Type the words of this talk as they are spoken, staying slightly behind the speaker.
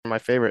my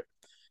favorite.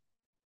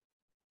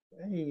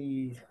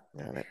 Hey,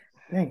 Yeah,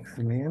 thanks,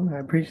 man. I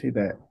appreciate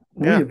that.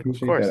 We yeah, of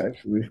appreciate that, course.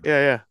 actually. Yeah,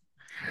 yeah.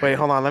 Wait,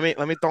 hold on. Let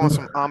me throw in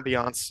some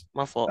ambiance.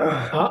 My fault. Oh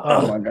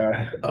Uh-oh. my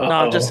God. No,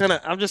 Uh-oh.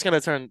 I'm just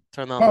gonna turn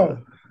on the. Oh,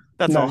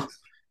 That's all. nice.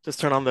 Just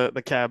turn on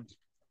the cab.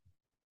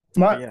 But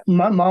My yeah.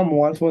 my mom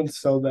wants one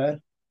so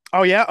bad.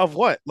 Oh yeah, of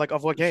what? Like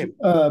of what game?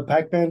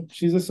 Pac-Man.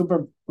 She's a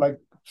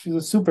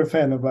super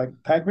fan of like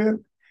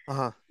Pac-Man.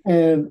 Uh-huh.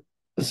 And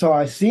so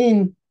I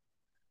seen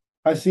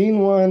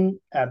one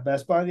at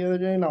Best Buy the other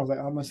day, and I was like,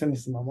 I'm gonna send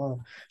this to my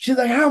mom. She's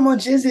like, how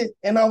much is it?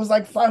 And I was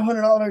like,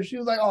 $500. She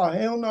was like, oh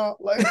hell no.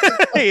 Like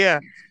Yeah,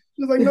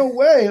 she was like, no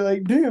way.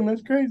 Like, damn,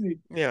 that's crazy.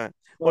 yeah.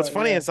 What's But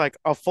funny yeah. is like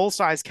a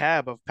full-size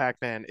cab of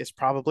Pac-Man is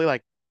probably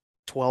like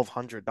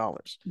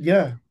 $1,200.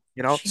 Yeah.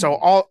 So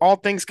all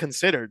things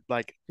considered,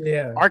 like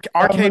Yeah. arcade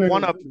 500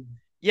 one is up,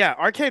 yeah,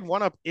 arcade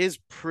one up is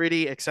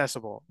pretty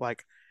accessible.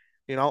 Like,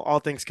 all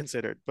things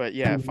considered. But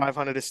yeah, Mhm.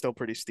 500 is still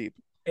pretty steep.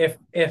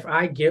 If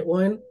I get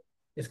one,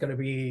 it's gonna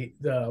be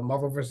the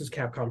Marvel vs.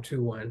 Capcom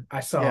 2 one I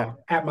Yeah, saw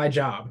at my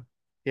job.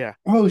 yeah,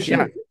 Oh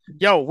yeah. shit.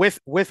 Yo, with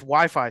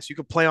Wi-Fi, so you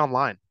could play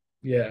online.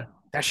 Yeah.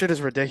 That shit is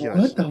What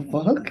ridiculous. the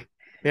fuck?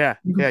 Yeah,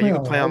 You can yeah, play you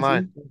could play online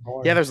online. too?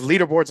 Yeah, Hard. there's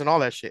leaderboards and all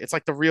that shit. It's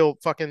like the real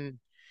fucking.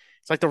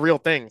 It's like the real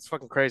thing. It's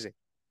fucking crazy.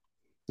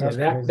 Yeah, That's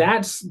that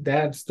crazy.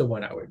 that's the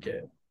one I would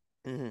get.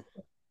 Hmm.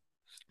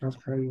 That's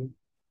crazy.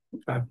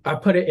 I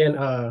put it in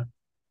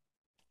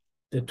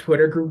the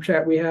Twitter group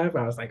chat we have.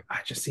 I was like, I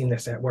just seen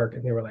this at work,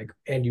 and they were like,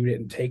 and you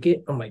didn't take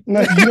it. I'm like,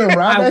 No, you didn't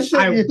rob I that shit?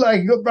 I You're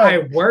like, I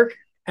bro. work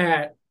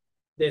at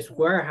this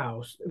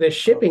Oh,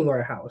 shipping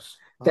warehouse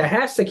that oh,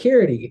 has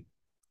security.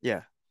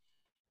 yeah.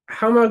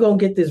 How am I gonna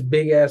get this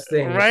big ass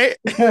thing? Right?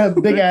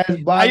 Big ass How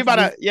you box. about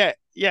to? Yeah,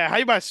 yeah. How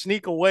you about to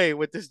sneak away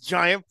with this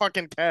giant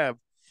fucking cab?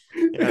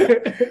 Yeah.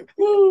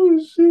 Oh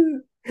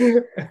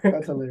shit.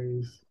 That's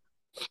hilarious.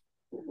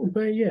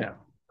 But yeah,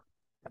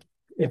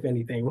 if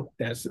anything,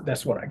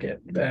 that's what I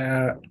get.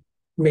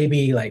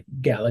 Maybe like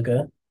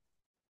Galaga.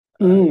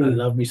 I Mm,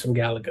 love me some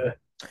Galaga.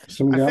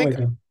 some I think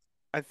Galaga.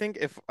 I think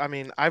if I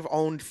mean I've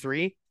owned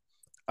three,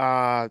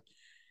 uh,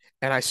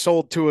 and I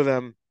sold two of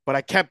them, but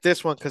I kept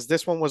this one because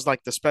this one was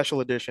like the special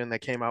edition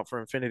that came out for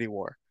Infinity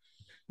War.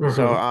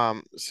 So Hmm.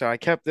 so I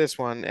kept this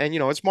one, and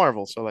it's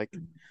Marvel, so like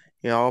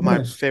all my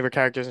Nice. favorite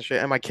characters and shit,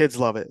 and my kids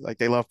love it. Like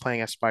they love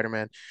playing as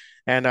Spider-Man,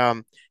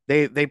 and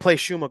they play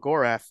Shuma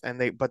Gorath, and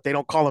they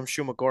don't call him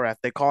Shuma Gorath,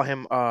 they call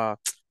him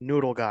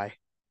Noodle Guy.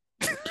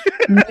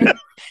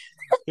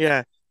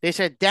 Yeah, they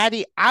said,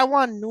 "Daddy, I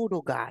want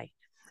Noodle Guy,"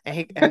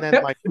 and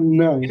then like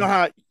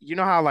Nice. you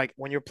know how like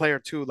when you're player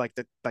two, like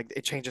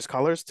it changes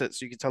colors so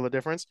you can tell the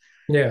difference.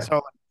 Yeah.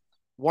 So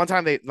one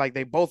time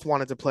they both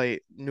wanted to play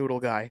Noodle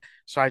Guy,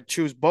 so I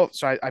choose both.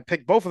 So I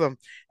picked both of them,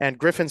 and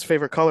Griffin's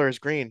favorite color is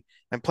green,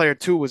 and player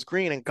two was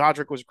green, and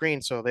Godric was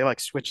green, so they like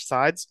switched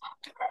sides.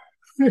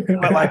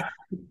 But like,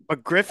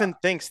 but Griffin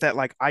thinks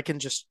I can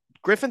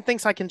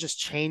just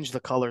change the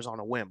colors on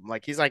a whim.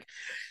 Like he's like,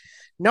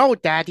 "No,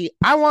 Daddy,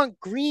 I want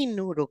green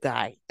Noodle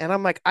Guy," and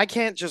I'm like, "I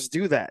can't just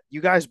do that.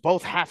 You guys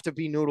both have to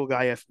be Noodle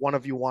Guy if one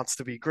of you wants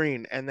to be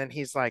green." And then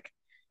he's like,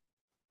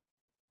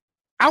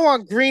 "I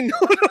want green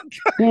Noodle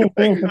Guy."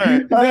 Like, all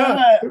right,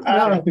 No, I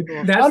no,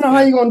 don't that's know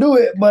how you gonna do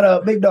it,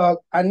 but big dog,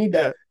 I need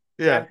yeah, that.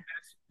 yeah.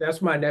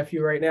 that's my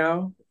nephew right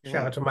now.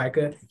 Shout Mm, out to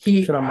Micah.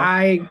 He Should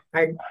I?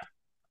 I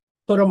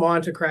put him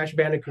on to Crash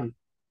Bandicoot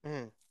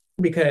mm.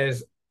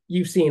 because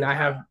you've seen I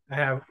have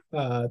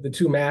the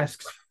two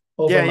masks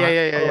Yeah, yeah, yeah,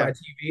 yeah, over yeah. my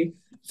TV.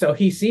 So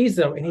he sees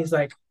them and he's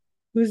like,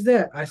 "Who's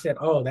that?" I said,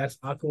 "Oh, that's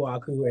Aku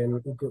Aku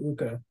and Uka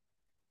Uka."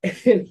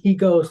 And he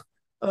goes,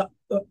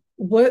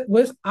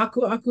 what's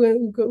Aku Aku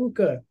and Uka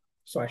Uka?"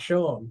 So I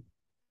show him.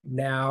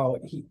 Now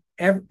he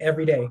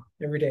every day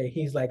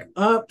he's like,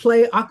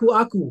 play Aku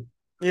Aku."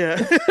 Yeah.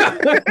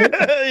 I'm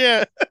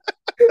Yeah.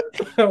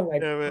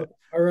 like, Yeah, man.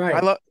 all I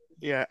right. love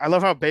I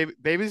love how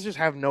babies just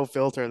have no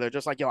filter. They're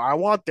just like, yo, I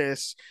want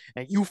this,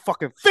 and you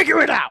fucking figure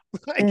it out.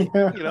 Like,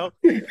 yeah.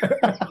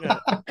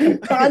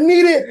 I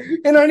need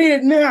it, and I need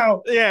it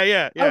now. Yeah,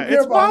 yeah, I yeah. don't care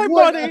It's about my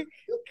what, money.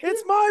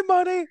 It's my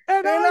money, and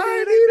and I I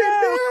need it need it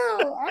now.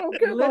 now. I don't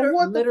care about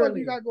what the fuck you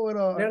Literally, got going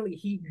on. literally,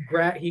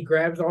 he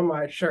grabs on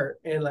my shirt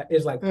and like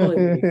is like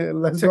pulling me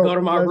Let's to go go.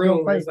 to my Let's go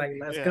room. fight. It's like,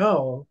 let's Yeah,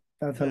 go.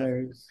 That's yeah.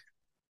 hilarious.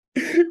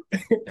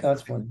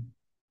 That's funny.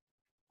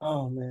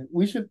 Oh man,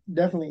 we should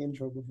definitely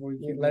intro before we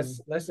keep moving.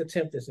 Let's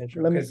attempt this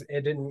intro Let me because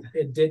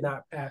it did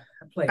not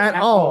play at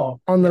at all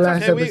all on the in It's my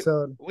last okay. TV.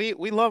 episode.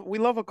 We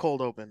love a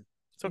cold open.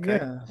 It's okay.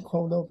 Yeah,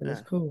 cold open. It's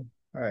Yeah. cool.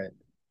 All right.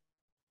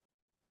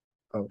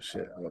 Oh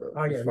shit.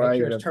 Oh yeah, Before make I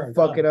sure it's even turned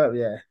fuck it up. up,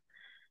 yeah.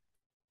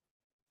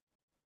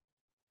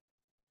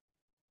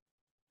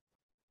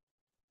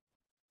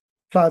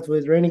 Plot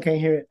twist. Rainey can't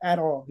hear it at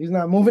all. He's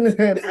not moving his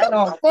head at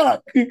all.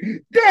 Fuck.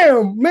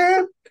 Damn,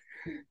 man.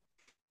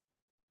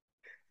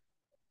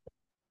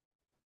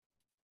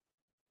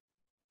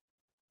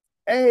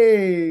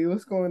 Hey,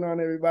 what's going on,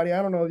 everybody?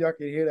 I don't know if y'all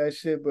can hear that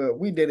shit, but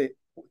we did it.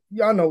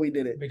 Y'all know we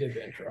did it. We did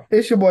the intro.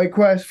 It's your boy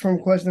Quest from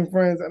Quest and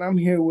Friends, and I'm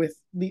here with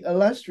the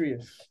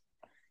illustrious,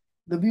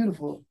 the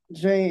beautiful,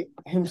 Jay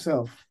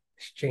himself,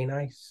 It's Jay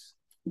Nice.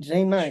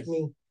 Jay It's Nice.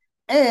 me.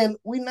 And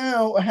we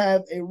now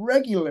have a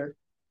regular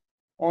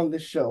on the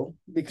show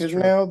It's because true.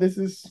 now this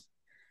is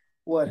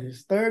what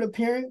his third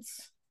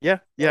appearance. Yeah,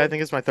 yeah, I So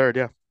think it's my third.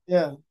 Yeah.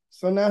 yeah,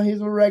 so now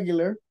he's a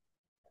regular.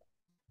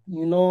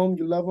 You know him,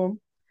 you love him.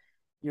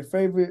 Your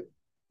favorite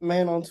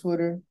man on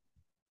Twitter,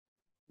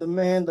 the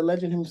man, the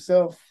legend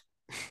himself,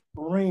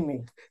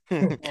 Rainey. All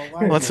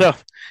right, What's Rainy. up?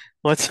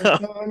 What's what's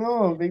up? going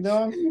on, big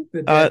dog?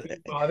 The Uh,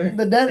 deadbeat father.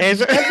 is-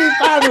 Deadbeat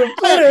father of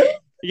Twitter.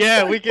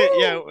 yeah, we could.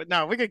 Yeah,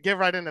 no, we could get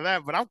right into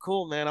that. But I'm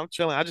cool, man. I'm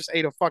chilling. I just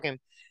ate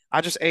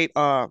I just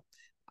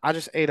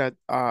ate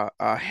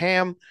a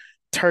ham,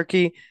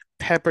 turkey,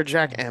 pepper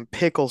jack, and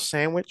pickle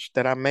sandwich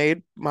that I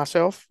made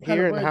myself What kind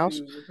here of in the bread you house.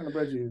 use? What kind of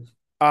bread you use?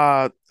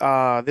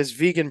 This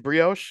vegan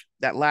brioche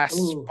that lasts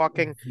Ooh,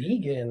 fucking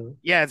vegan.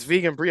 yeah, it's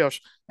vegan brioche.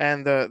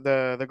 And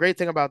the great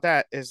thing about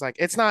that is like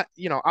it's not,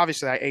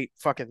 obviously I ate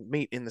fucking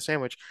meat in the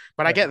sandwich,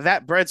 but I Right. get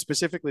that bread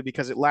specifically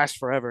because it lasts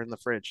forever in the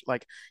fridge.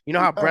 Like, you know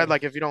how bread,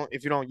 like Nice.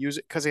 if you don't use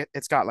it because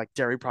it's got like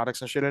dairy products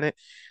and shit in it,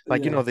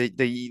 like Yeah.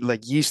 the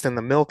like yeast and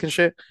the milk and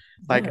shit.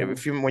 Like Yeah.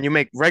 if you when you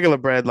make regular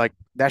bread, like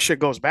that shit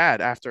goes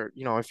bad after,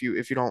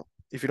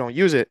 if you don't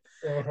use it.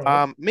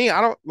 Uh-huh. Me, I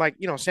don't like,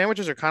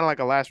 sandwiches are kind of like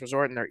a last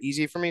resort and they're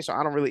easy for me, so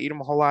I don't really eat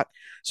them a whole lot.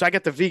 So I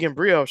get the vegan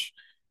brioche.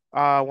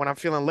 When I'm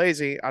feeling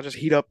lazy, I just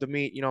heat up the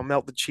meat,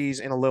 melt the cheese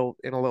in a little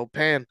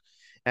pan,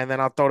 and then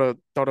I'll throw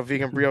the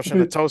vegan brioche in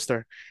the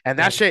toaster. And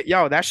that Nice. shit,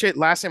 yo, that shit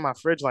lasts in my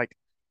fridge like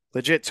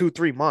legit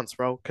 2-3 months,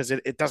 bro, because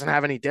it doesn't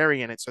have any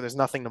dairy in it, so there's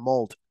nothing to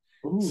mold.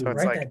 So Ooh, it's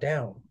Write like that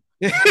down.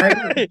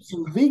 Write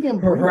some vegan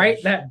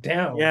write brioche. that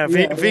down. yeah, Yeah,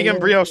 yeah, vegan yeah,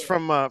 brioche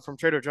yeah. from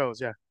Trader Joe's.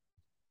 Yeah,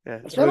 yeah,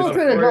 it's Shout really out Of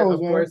fucking Trader good. course, Joe's,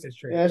 of man. course it's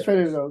Yeah, Trader it's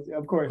Trader Joe's. Joe's. Yeah,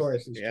 of Of course.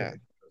 course it's Yeah, Trader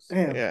Joe's.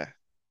 Damn. yeah,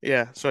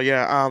 yeah. So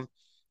yeah,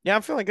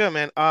 I'm feeling good,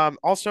 man.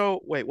 Also,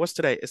 wait, what's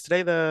today? Is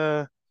today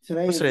the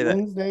Today what's is today?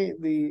 Wednesday,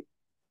 the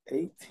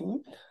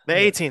 18th. The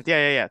Yes. 18th. Yeah,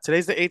 yeah, yeah.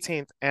 Today's the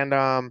 18th, and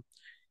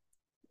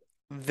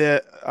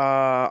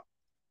the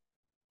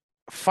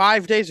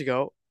 5 days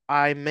ago,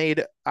 I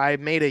made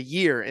a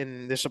year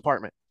in this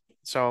apartment.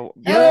 So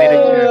yeah, I made a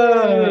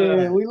year.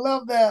 Hey, Yeah. we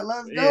love that.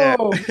 Let's Yeah,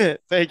 go.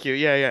 thank you.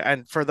 Yeah, yeah.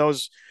 And for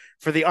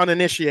the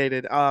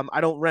uninitiated,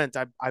 I don't rent.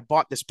 I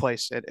bought this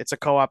place. It's a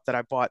co-op that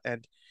I bought,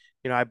 and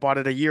I bought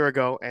it a year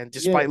ago. And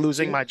despite Yes,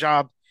 losing my yes.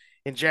 job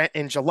in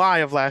July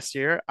of last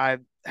year, I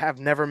have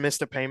never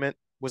missed a payment.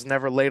 Was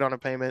never late on a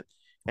payment,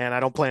 and I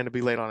don't plan to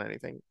be late on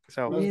anything. Let's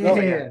So go. yeah,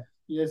 Yeah.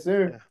 Yes,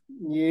 sir.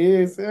 yeah,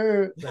 Yes,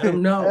 sir. Let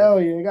them know. Hell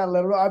yeah, you gotta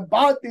let them know. I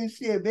bought this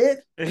shit, bitch.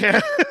 yeah.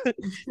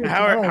 I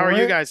How don't are you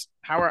rent. guys?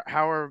 How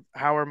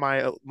are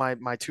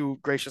my two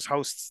gracious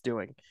hosts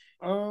doing?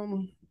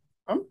 Um,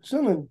 I'm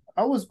chilling.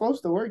 I was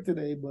supposed to work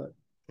today, but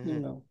you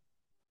Hmm. know,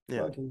 Yeah,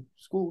 fucking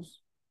schools.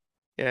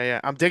 yeah, yeah.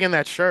 I'm digging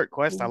that shirt,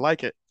 Quest. I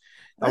like it.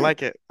 I like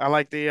Thanks. it. I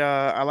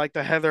like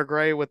the heather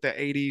gray with the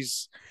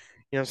 80s,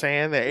 you know what I'm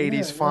saying? The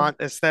 80s Yeah, yeah, font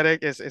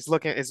aesthetic is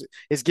looking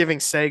is giving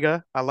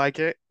Sega. I like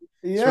it.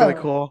 It's really yeah.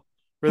 cool.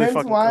 Really Hence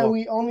fucking why cool.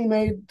 we only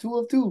made two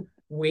of two.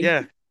 We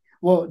Yeah.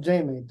 Well,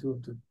 Jay made two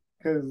of two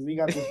because he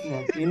got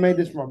this. He made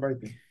this for my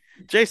birthday.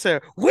 Jay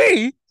said,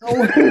 "We."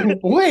 Oh,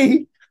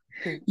 wait,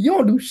 you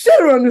don't do shit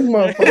around this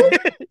motherfucker.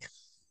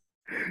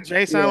 Yeah.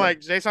 Jay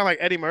sound like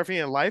Eddie Murphy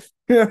in life.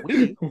 We.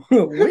 we, we,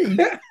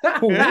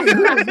 who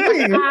is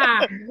we?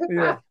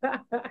 Yeah.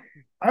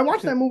 I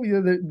watched that movie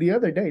the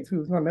other day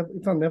too. It's on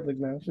Netflix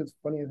now. It's just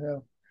funny as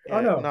hell. Oh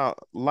Yeah, no. no,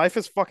 Life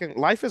is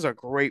a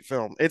great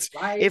film. Life.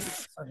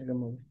 If Such a good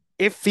movie.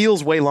 it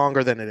feels way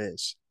longer than it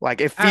is.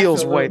 Like it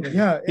feels way, Absolutely.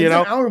 Yeah, you it's an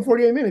know, hour and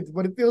 48 minutes,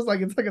 but it feels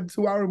like it's like a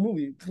 2 hour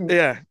movie.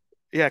 yeah,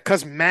 yeah,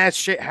 because mad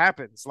shit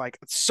happens. Like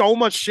so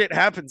much shit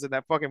happens in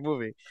that fucking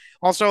movie.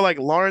 Also, like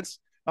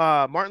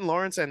Martin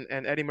Lawrence and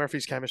Eddie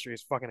Murphy's chemistry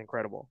is fucking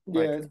incredible.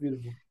 Yeah, Like, it's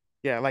beautiful.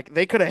 yeah, like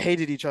they could have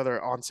hated each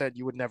other on set.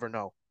 You would never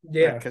know. Like,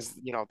 Yeah. because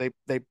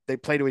they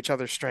play to each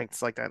other's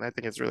strengths like that, and I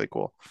think it's really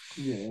cool.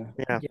 Yeah.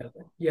 Yeah, Yeah.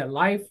 Yeah.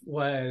 Life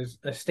was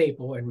a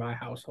staple in my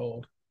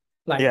household.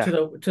 Like yeah.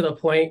 to the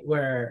point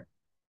where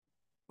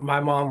my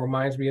mom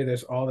reminds me of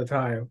this all the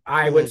time.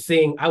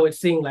 Mhm. I would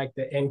sing like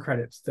the end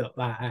credits to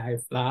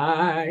Life,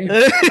 Life.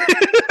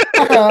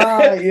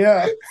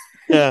 Yeah.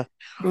 Yeah,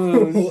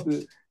 Oh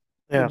shit.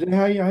 But yeah.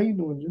 Jay, how you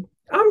doing, Jay?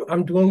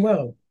 I'm doing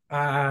well.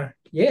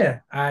 Yeah,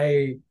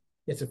 I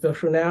it's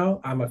official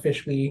now. I'm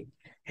officially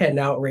heading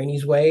out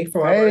Rainey's way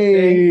for my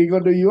birthday. Hey, go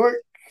to New York.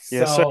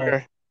 Yes, So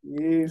sir.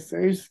 Yes,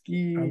 sir,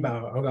 ski. I'm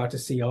about to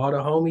see all the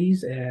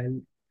homies,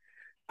 and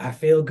I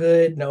feel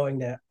good knowing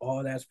that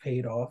all that's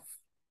paid off.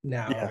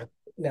 Yeah,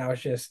 Now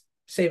it's just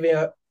saving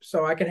up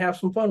so I can have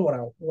some fun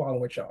while I'm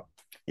with y'all.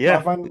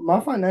 yeah. My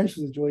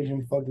financial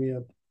situation fucked me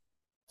up,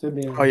 to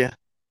be Oh honest,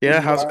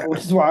 yeah, yeah. which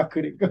is why I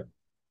couldn't go.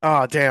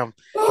 Oh damn.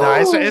 Nah,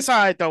 it's all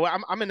right though.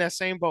 I'm in that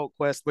same boat,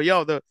 Quest. But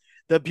yo,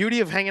 the beauty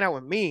of hanging out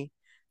with me,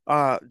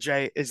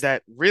 Jay, is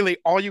that really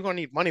all you're gonna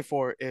need money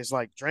for is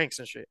like drinks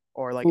and shit,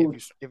 or like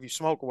Food. if you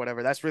smoke or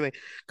whatever. That's really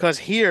because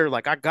here,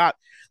 like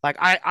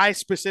I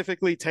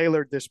specifically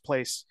tailored this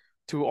place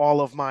to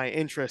all of my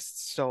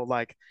interests. So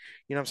like,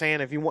 you know what I'm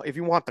saying? If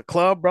you want the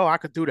club, bro, I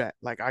could do that.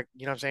 Like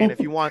you know what I'm saying? I If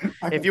can. you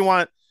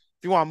want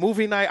if you want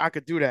movie night, I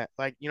could do that.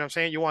 Like, you know what I'm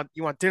saying? You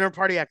want dinner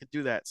party, I could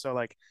do that. So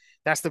like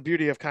that's the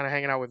beauty of kind of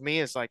hanging out with me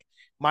is like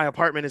my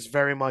apartment is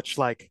very much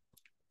like,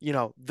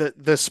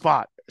 the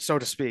spot, so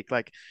to speak.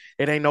 Like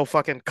it ain't no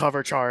fucking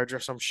cover charge or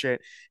some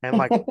shit and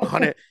like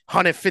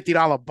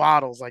 $150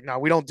 bottles. Like, no,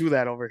 we don't do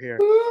that over here.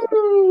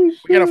 Oh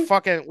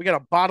shit. We get a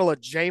bottle of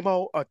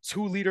JMO, a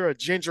 2 liter of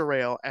ginger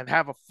ale, and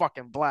have a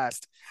fucking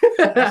blast.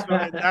 That's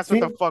what the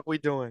See, fuck we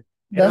doing.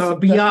 And I'll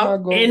be that's my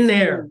up goal in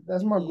there. too.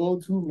 That's my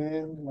goal too,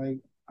 man. Like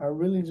I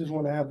really just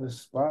want to have a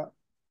spot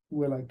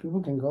where like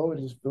people can go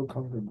and just feel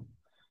comfortable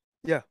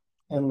Yeah.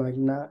 and like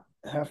not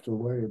have to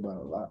worry about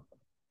a lot.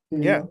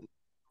 You Yeah. know?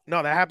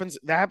 No, that happens.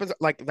 That happens.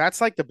 Like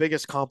that's like the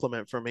biggest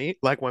compliment for me.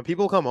 Like when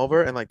people come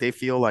over and like they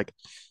feel like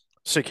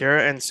secure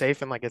and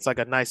safe and like it's like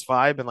a nice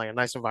vibe and like a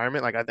nice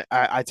environment. Like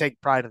I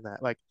take pride in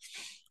that. Like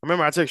I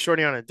remember I took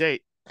Shorty on a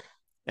date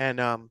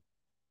and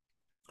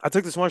I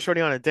took this one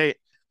Shorty on a date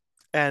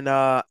and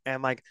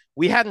like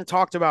we hadn't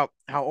talked about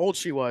how old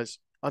she was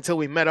until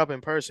we met up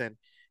in person.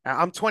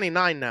 I'm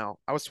 29 now.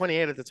 I was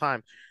 28 at the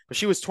time, but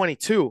she was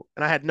 22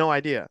 and I had no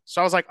idea.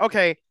 So I was like,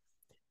 okay,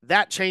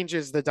 that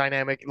changes the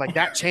dynamic. Like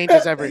that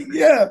changes everything.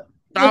 Yeah.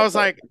 So I was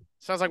like,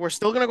 we're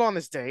still gonna go on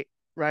this date,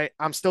 right?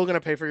 I'm still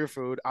gonna pay for your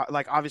food.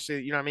 Like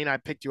obviously, you know what I mean. I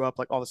picked you up,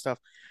 like all the stuff.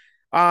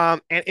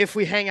 And if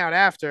we hang out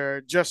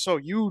after, just so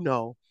you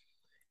know,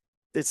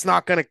 it's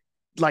not gonna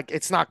like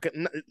it's not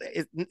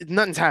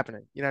nothing's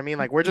happening. You know what I mean?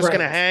 Like we're just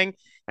gonna Right. hang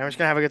and we're just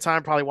gonna have a good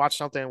time, probably watch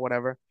something,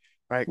 whatever,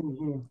 right?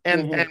 Mm-hmm.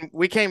 And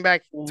we came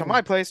back to Mm-hmm.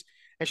 my place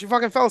and she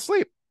fucking fell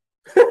asleep.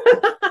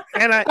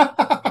 And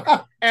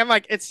I and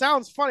like it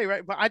sounds funny,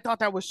 right? But I thought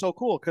that was so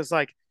cool because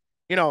like,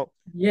 you know,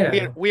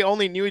 Yeah. we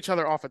only knew each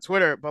other off of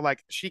Twitter, but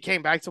like she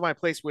came back to my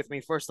place with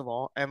me first of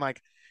all, and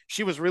like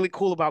she was really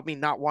cool about me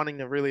not wanting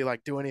to really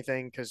like do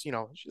anything because she's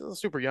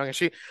super young, and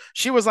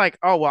she was like,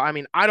 oh well, I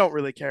mean, I don't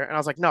really care, and I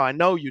was like, no, I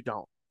know you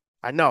don't,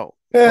 I know,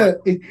 but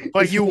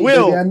It's you me, baby.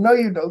 I will, know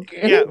you don't yeah,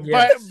 care.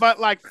 Yes. but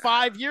like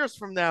 5 years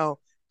from now,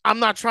 I'm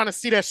not trying to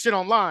see that shit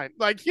online,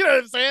 like you know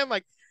what I'm saying,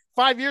 like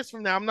 5 years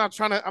from now, I'm not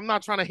trying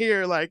to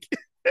hear like,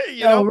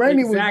 you Oh, know,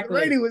 Exactly.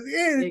 Rainey was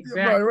in, bro.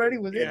 Exactly. Rainey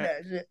was in yeah,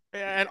 that shit.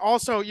 and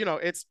also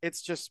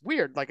it's just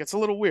weird, like it's a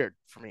little weird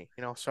for me,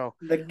 so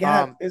The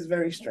gap um is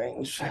very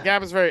strange. the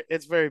gap is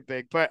very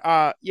big, but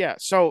yeah,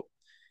 so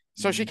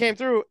she came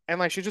through and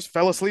like she just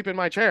fell asleep in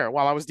my chair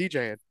while I was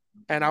DJing,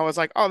 and I was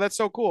like, oh, that's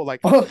so cool,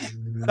 Oh,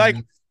 like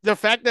the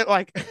fact that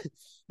like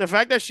the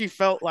fact that she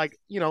felt like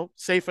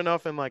safe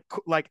enough and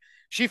like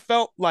she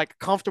felt like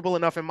comfortable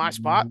enough in my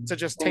spot to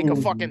just take a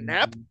fucking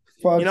nap, you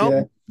fuck know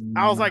yeah.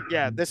 I was like,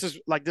 yeah, this is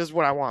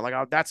what I want,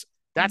 like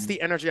that's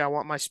the energy I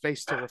want my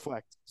space to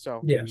reflect.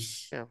 So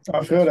Yes. yeah,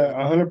 I feel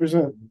definitely.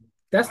 that 100%.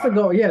 That's the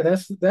goal. Yeah,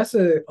 that's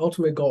the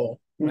ultimate goal.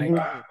 Like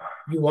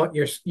Mm-hmm.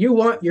 Mhm. you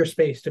want your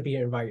space to be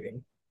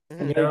inviting.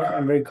 Mhm.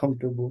 I'm very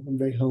comfortable. I'm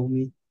very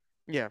homey.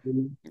 Yeah.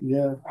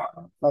 Yeah,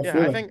 I Yeah,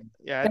 feel that. I And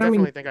I mean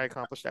definitely think I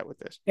accomplished that with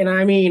this. and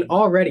I mean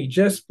already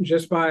just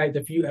by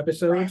the few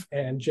episodes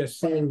and just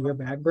seeing your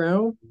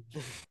background,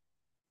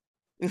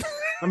 Yeah.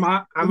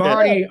 I'm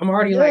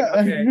already like,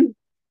 Yeah. okay,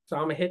 so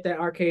I'm gonna hit that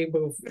arcade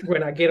booth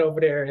when I get over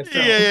there and Yeah,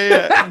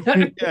 stuff. yeah,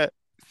 yeah.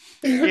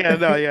 Yeah. Yeah,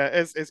 no, yeah.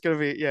 It's gonna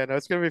be no,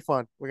 it's gonna be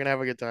fun. We're gonna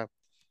have a good time.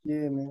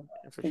 Yeah, man.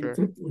 Yeah, for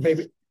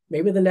sure.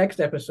 Maybe the next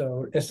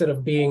episode, instead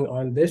of being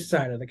on this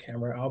side of the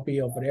camera, I'll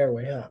be over there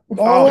with him.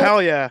 Oh, Oh,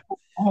 hell yeah.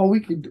 oh,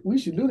 we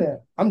should do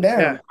that. I'm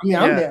Yeah. down. I mean,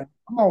 I'm Yeah. down.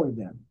 I'm always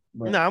down.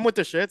 No, But I'm with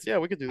the shits. Yeah,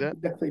 we could do I that.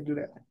 could definitely do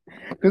that.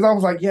 Because I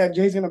was like, yeah,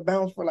 Jay's gonna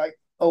bounce for like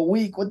a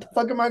week. What the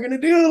fuck am I gonna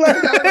do? Like,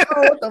 I don't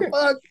know what the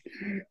fuck.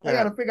 I Yeah.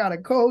 gotta figure out a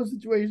code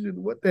situation.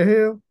 What the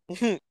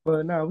hell?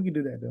 But no, we can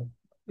do that though.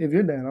 If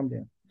you're down, I'm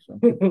down. So,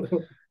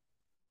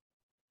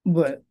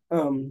 but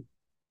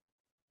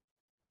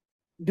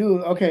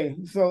dude, okay.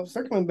 So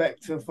circling back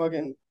to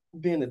fucking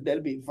being a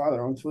deadbeat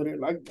father on Twitter,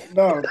 like,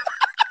 dog.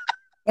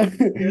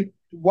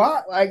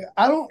 Why? Like,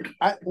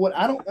 what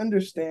I don't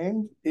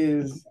understand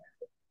is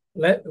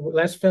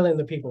Let's fill in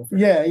the people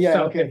first. yeah,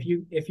 So okay.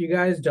 if you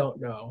guys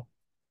don't know,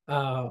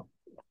 uh,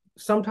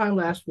 sometime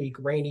last week,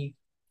 Rainey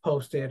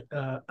posted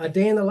a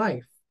day in the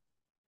life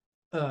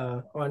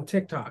on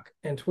TikTok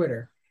and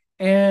Twitter,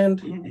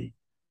 and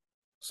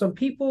some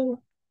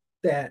people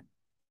that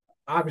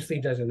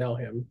obviously doesn't know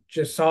him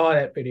just saw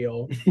that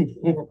video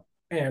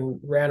and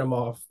written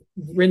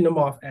him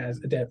off as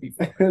a deadbeat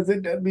As a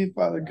deadbeat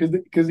father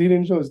because he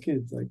didn't show his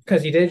kids. Like,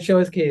 because he didn't show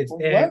his kids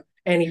what?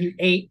 and he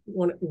ate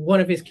one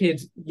of his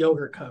kids'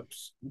 yogurt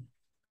cups.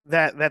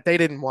 That they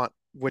didn't want,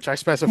 which I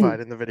specified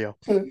in the video.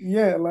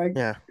 Yeah, like,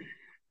 Yeah.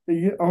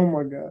 yeah, oh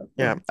my god.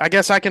 Yeah. I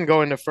guess I can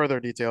go into further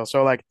detail.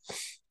 So like,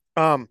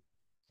 um,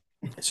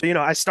 so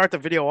I start the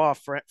video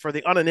off for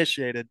the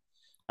uninitiated.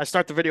 I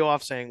start the video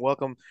off saying,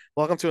 welcome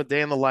to a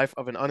day in the life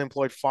of an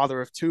unemployed father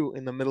of two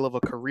in the middle of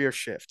a career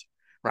shift."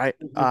 Right.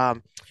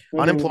 Mhm.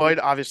 Unemployed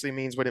obviously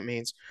means what it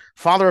means.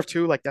 Father of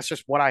two, like that's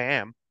just what I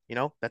am.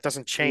 that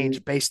doesn't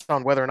change based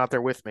on whether or not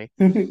they're with me.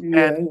 And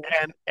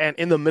Yeah. and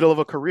in the middle of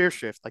a career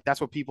shift, like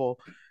that's what people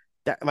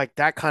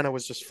that kind of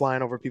was just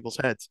flying over people's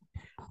heads.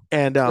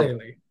 And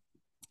Clearly.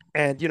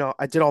 I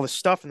did all this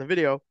stuff in the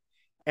video,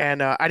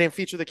 and I didn't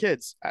feature the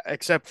kids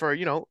except for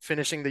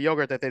finishing the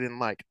yogurt that they didn't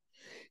like.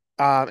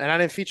 And I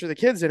didn't feature the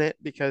kids in it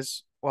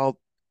because, well,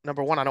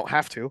 number one, I don't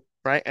have to,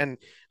 right? And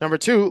number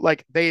two,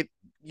 like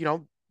you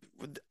know,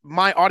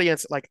 my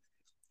audience, like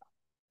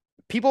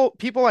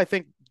people, I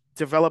think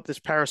develop this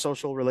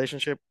parasocial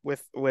relationship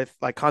with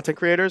like content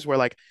creators where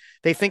like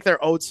they think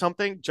they're owed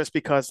something just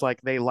because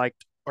like they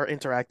liked or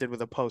interacted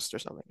with a post or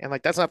something, and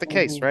like that's not the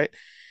case, Mhm.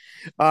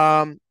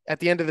 right? At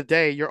the end of the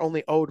day, you're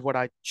only owed what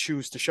I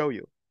choose to show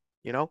you,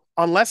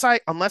 unless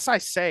I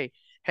say,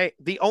 hey,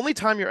 the only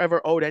time you're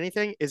ever owed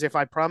anything is if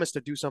I promise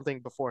to do something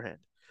beforehand.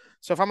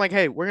 So if I'm like,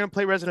 hey, we're gonna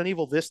play Resident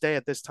Evil this day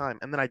at this time,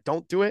 and then I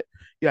don't do it,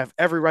 you have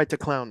every right to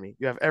clown me.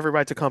 You have every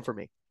right to come for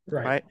me,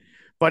 Right. right?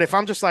 But if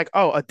I'm just like,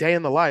 oh, a day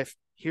in the life,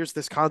 here's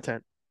this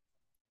content,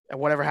 and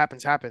whatever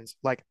happens, happens.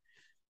 Like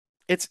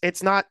it's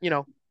not,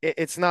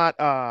 it's not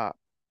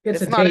It's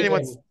a it's not day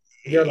anyone's.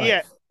 in your Yeah,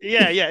 life.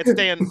 yeah. It's a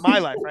day in my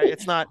life, right?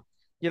 It's not,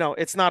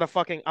 it's not a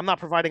fucking. I'm not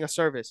providing a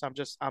service.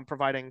 I'm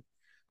providing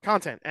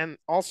content. And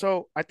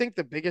also, I think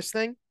the biggest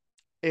thing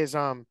is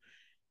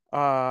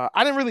I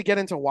didn't really get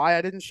into why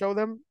I didn't show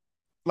them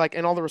like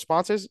in all the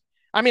responses.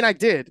 I mean, I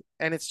did,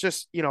 and it's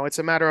just it's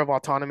a matter of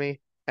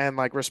autonomy and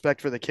like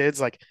respect for the kids.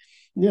 Like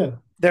Yeah.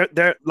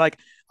 they're like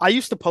I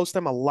used to post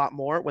them a lot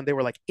more when they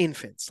were like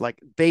infants, like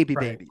baby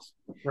Right. babies.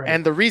 Right.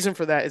 And the reason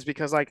for that is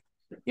because like,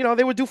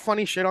 they would do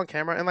funny shit on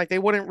camera and like they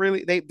wouldn't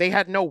really they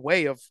had no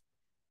way of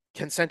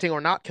consenting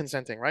or not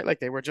consenting, right? Like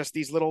they were just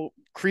these little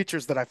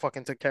creatures that I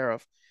fucking took care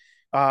of,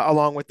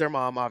 along with their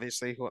mom,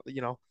 obviously,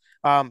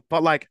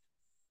 but like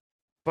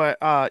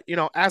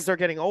as they're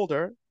getting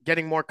older,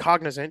 getting more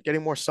cognizant,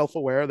 getting more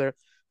self-aware,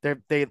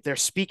 they're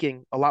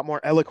speaking a lot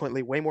more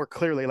eloquently, way more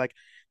clearly. Like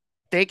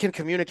they can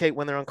communicate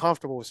when they're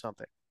uncomfortable with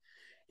something.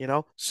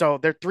 So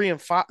they're 3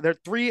 and 5. They're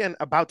 3 and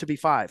about to be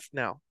 5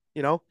 now.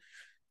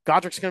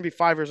 Godric's going to be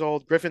 5 years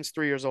old. Griffin's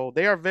 3 years old.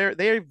 They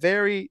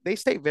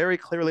state very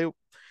clearly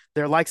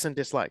their likes and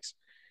dislikes.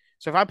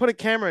 So if I put a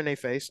camera in their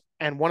face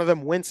and one of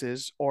them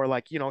winces or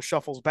like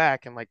shuffles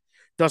back and like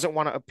doesn't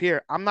want to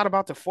appear, I'm not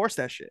about to force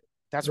that shit.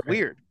 That's Right.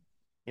 weird.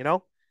 You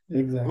know,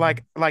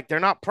 Exactly. like they're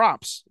not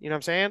props. You know what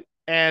I'm saying?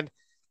 And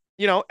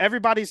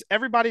everybody's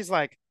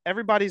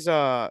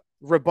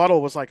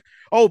rebuttal was like,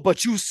 oh,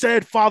 but you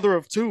said father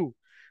of two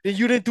and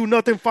you didn't do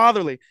nothing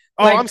fatherly.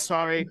 Oh, I'm Like,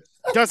 sorry.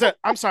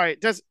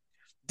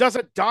 Does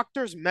a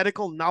doctor's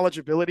medical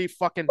knowledgeability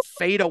fucking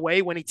fade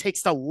away when he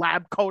takes the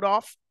lab coat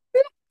off?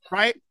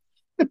 Right?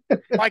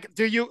 Like,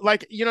 do you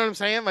like, you know what I'm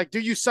saying? Like, do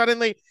you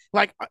suddenly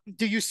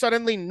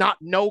not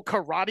know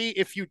karate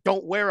if you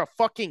don't wear a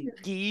fucking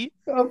gi?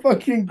 I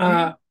fucking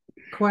uh,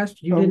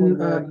 Quest, you oh my didn't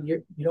god.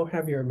 you don't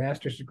have your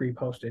master's degree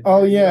posted.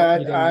 Oh You yeah,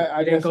 don't I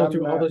you didn't guess go I'm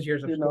through all not. those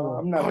years of school.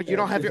 I'm Oh, not you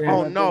don't paying have your,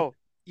 attention to oh nothing. no.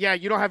 Yeah,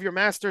 you don't have your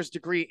master's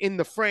degree in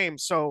the frame.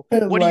 So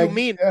what do you Like,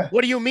 mean?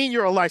 What do you mean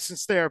you're a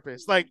licensed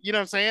therapist? Like, you know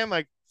what I'm saying?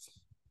 Like,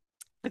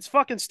 it's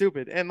fucking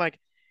stupid. And like,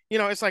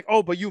 it's like,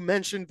 oh, but you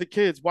mentioned the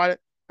kids. Why?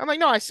 I'm like,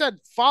 no, I said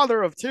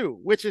father of two,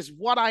 which is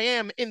what I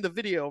am in the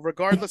video,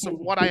 regardless of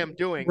what I am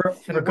doing and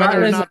whether or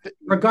Regardless, not.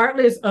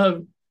 regardless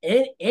of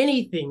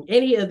anything,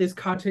 any of this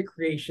content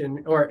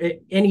creation or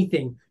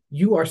anything,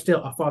 you are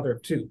still a father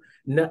of two.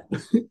 No,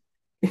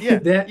 Yeah,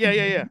 that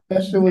yeah.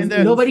 that shit was And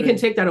the nobody can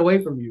insane. take that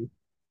away from you.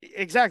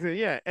 exactly,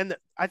 yeah. And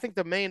I think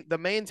the main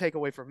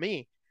takeaway for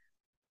me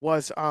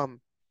was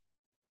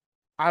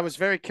I was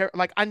very careful.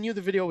 Like I knew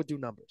the video would do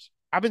numbers.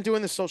 I've been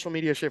doing this social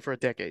media shit for a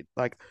decade.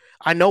 Like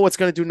I know what's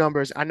gonna do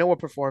numbers. I know what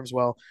performs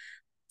well.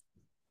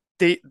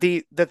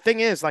 The thing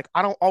is, like,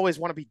 I don't always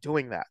want to be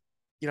doing that.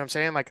 You know what I'm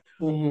saying? Like,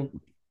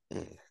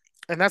 Mm-hmm.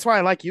 and that's why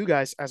I like you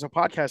guys as a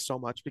podcast so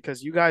much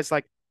because you guys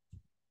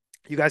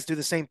do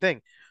the same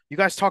thing. You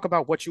guys talk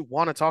about what you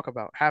want to talk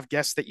about, have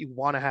guests that you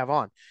want to have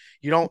on.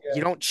 You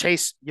Yeah. don't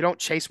chase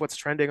what's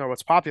trending or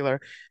what's popular,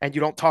 and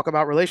you don't talk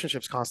about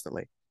relationships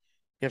constantly.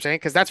 You know what I'm saying?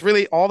 Because that's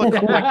really all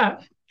like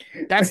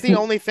that's the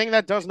only thing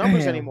that does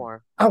numbers Damn.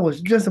 anymore. I was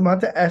just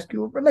about to ask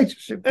you a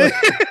relationship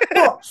question.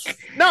 Fuck.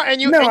 No,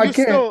 and you No, and I you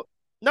can't. still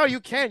no,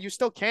 you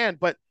still can.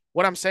 But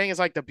what I'm saying is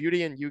like the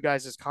beauty in you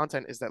guys'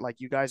 content is that like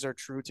you guys are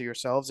true to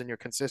yourselves and you're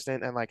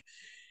consistent and like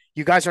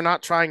you guys are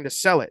not trying to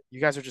sell it.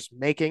 You guys are just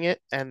making it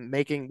and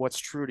making what's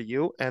true to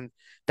you, and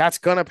that's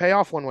gonna pay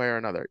off one way or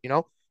another.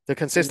 The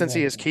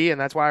consistency is Exactly. key, and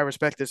that's why I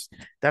respect this.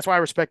 That's why I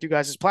respect you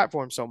guys'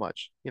 platform so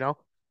much. I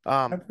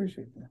Um,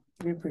 appreciate that.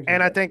 We and appreciate I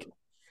that. think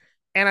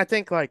and I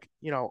think like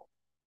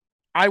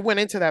I went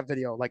into that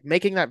video like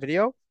making that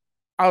video.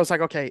 I was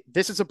like, okay,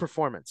 this is a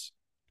performance.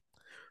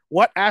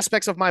 What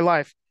aspects of my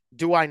life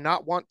do I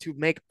not want to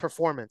make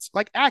performance?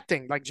 Like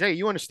acting, like Jay,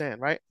 you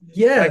understand, right? Like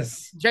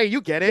Yes, Jay,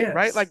 you get it,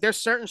 right? yes, There's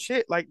certain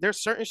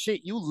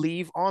shit you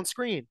leave on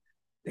screen.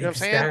 You know what I'm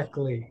saying?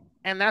 exactly.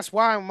 And that's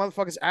why when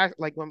motherfuckers act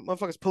like when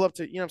motherfuckers pull up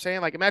to, you know what I'm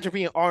saying? Like imagine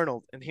being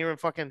Arnold and hearing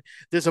fucking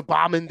there's a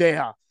bomb in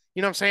there.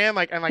 You know what I'm saying?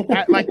 Like and like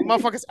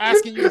motherfuckers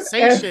asking you to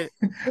say Ev- shit.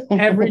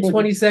 Every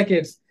 20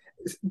 seconds,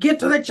 get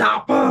to the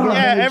chopper. Get to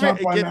Yeah, the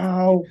chopper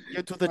now.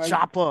 get to the Like,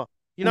 chopper.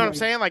 You know oh what I'm my,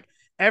 saying? Like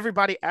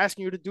everybody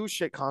asking you to do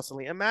shit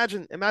constantly.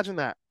 Imagine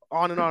that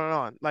on and on and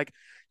on. Like,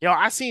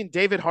 I seen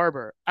David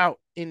Harbour out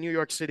in New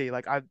York City.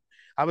 Like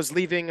I was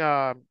leaving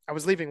I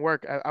was leaving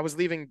work. I was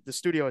leaving the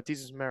studio at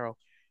Thesis Mero,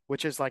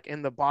 which is like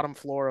in the bottom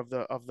floor of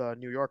the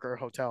New Yorker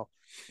hotel.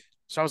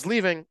 So I was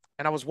leaving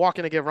and I was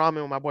walking to get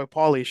ramen with my boy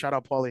Paulie. Shout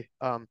out Paulie.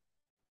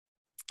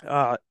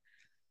 Uh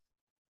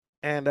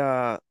and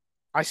I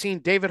seen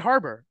David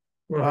Harbour.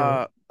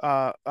 Uh-huh.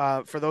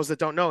 For those that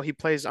don't know, he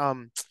plays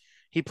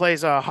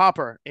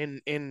Hopper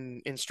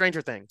in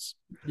Stranger Things.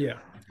 Yeah.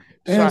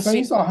 So damn, I son, you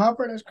seen saw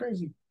Hopper? That's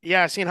crazy.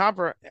 Yeah, I seen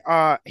Hopper.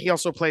 He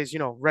also plays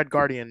Red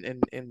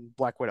Guardian in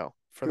Black Widow.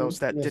 For True. those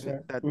that Yes,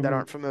 didn't sir. that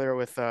aren't familiar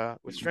with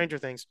Stranger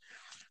Things,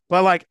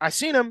 but like I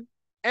seen him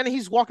and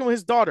he's walking with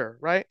his daughter,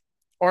 right?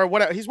 Or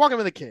whatever. He's walking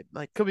with a kid,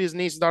 like could be his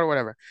niece, daughter,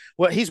 whatever.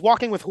 Well, he's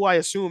walking with who I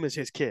assume is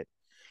his kid,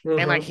 and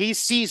like Uh-huh. he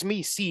sees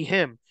me see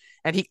him,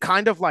 and he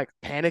kind of like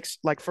panics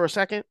like for a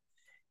second,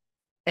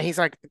 and he's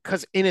like,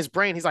 because in his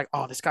brain he's like,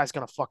 oh, this guy's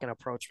gonna fucking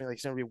approach me, like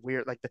he's gonna be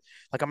weird, like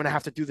I'm gonna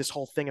have to do this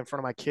whole thing in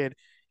front of my kid,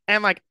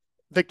 and like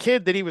the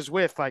kid that he was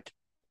with, like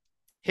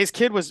his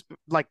kid was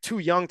like too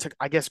young to,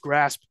 I guess,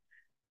 grasp.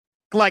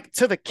 Like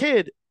to the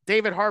kid,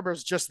 David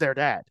Harbour's just their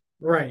dad.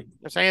 Right.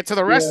 I'm saying to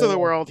the rest of the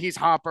Yeah. world, he's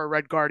Hopper,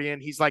 Red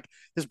Guardian. He's like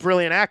this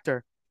brilliant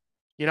actor,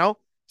 you know?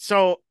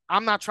 So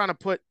I'm not trying to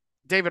put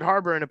David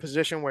Harbour in a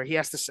position where he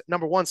has to,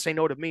 number one, say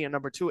no to me, and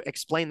number two,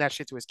 explain that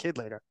shit to his kid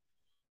later.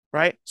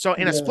 Right. So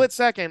in a Yeah. split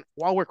second,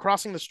 while we're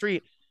crossing the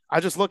street, I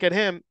just look at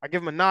him, I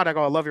give him a nod, I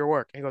go, I love your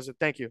work. And he goes,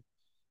 thank you.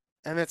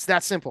 And it's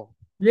that simple.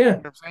 Yeah. You know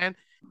what I'm saying?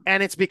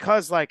 And it's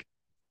because like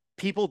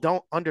people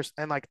don't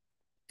understand, like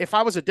if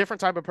I was a different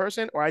type of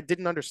person or I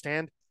didn't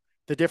understand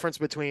the difference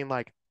between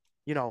like,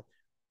 you know,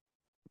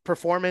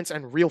 performance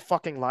and real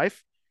fucking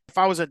life, if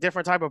I was a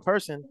different type of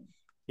person,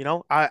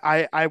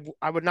 I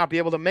would not be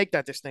able to make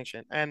that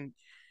distinction. And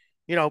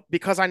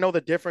because I know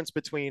the difference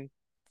between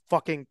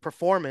fucking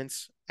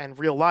performance and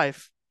real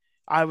life,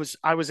 I was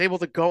able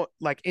to go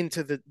like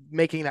into the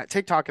making that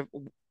TikTok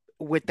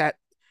with that,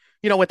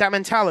 with that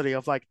mentality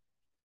of like,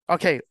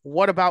 okay,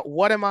 what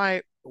am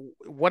I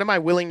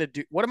willing to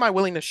do? What am I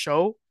willing to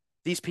show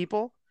these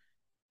people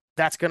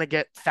that's going to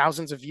get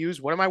thousands of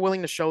views? What am I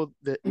willing to show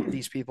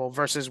these people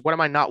versus what am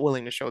I not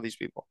willing to show these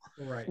people?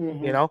 Right. You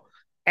Mm-hmm. know,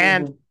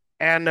 and Mm-hmm.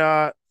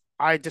 and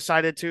I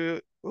decided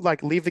to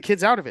like leave the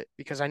kids out of it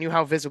because I knew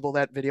how visible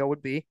that video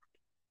would be,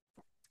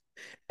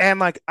 and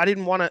like I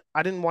didn't want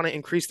to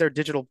increase their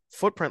digital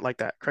footprint like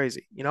that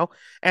crazy,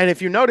 And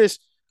if you notice,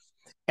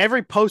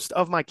 every post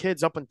of my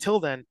kids up until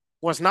then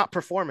was not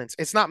performance.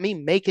 It's not me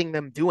making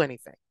them do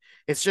anything.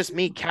 It's just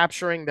me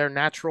capturing their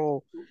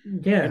natural,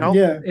 you Yeah. know,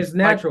 Yeah. It's like,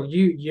 natural.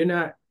 You're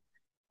not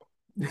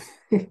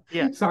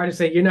yeah, sorry to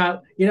say you're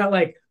not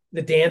like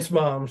the dance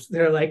moms.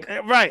 They're like,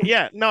 right.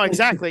 Yeah, no,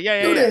 exactly.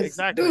 Yeah, Do yeah, yeah, this. Do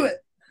exactly. it.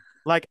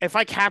 Like if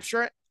I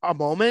capture a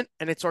moment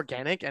and it's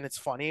organic and it's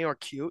funny or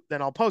cute,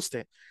 then I'll post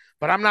it.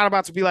 But I'm not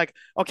about to be like,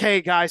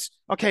 okay, guys,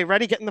 okay,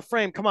 ready, get in the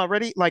frame. Come on,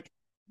 ready. Like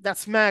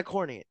that's mad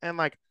corny. And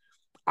like,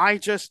 I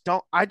just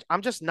don't,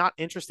 I'm just not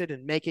interested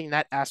in making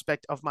that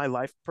aspect of my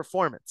life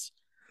performance.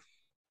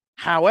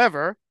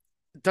 However,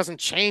 it doesn't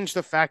change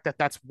the fact that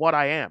that's what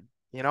I am,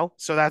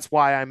 So that's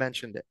why I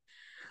mentioned it.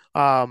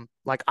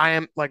 Like I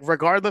am, like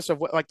regardless of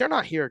what, like they're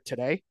not here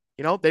today,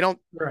 they don't,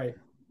 right.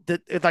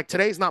 like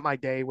today's not my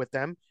day with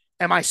them.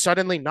 Am I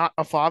suddenly not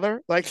a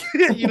father? Like,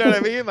 you know what I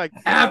mean? Like,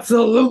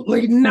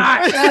 Absolutely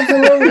not.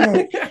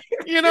 Absolutely.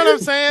 you know what I'm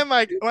saying?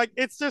 Like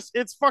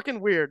it's fucking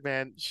weird,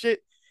 man.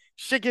 Shit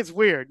gets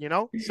weird,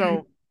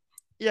 So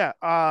yeah,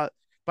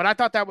 but I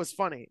thought that was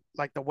funny.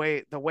 Like the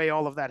way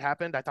all of that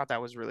happened, I thought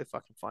that was really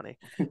fucking funny.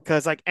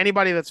 Because like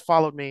anybody that's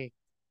followed me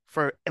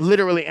for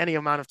literally any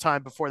amount of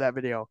time before that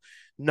video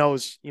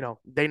knows,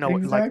 they know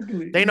like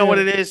Exactly. they know what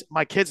Yeah. it is.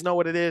 My kids know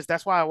what it is.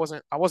 That's why I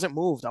wasn't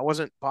moved. I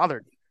wasn't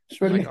bothered.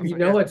 Shorty, Like I was You like,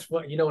 know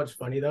yeah, what's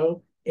funny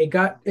though? It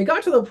got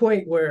to the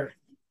point where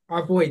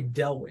our boy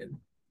Delwyn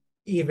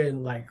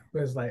even like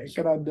was like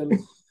shout out Dylan.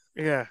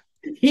 yeah,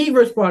 he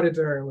responded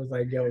to her and was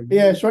like, "Yo,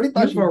 Yeah, Shorty you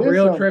thought she for did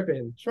real something.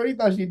 tripping." Shorty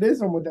thought she did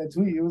something with that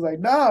tweet. It was like,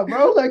 nah,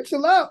 bro, like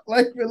chill out,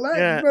 like relax,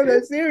 yeah, bro.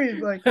 That's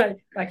serious. Like,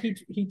 Like he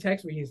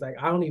texted me. He's like,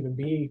 "I don't even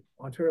be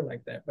on Twitter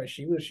like that," but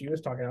she was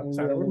talking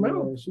outside of her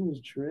mouth. she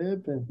was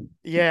tripping.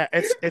 yeah.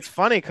 It's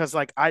funny because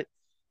like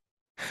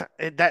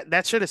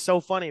that shit is so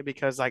funny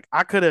because like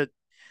I could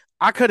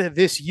have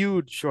this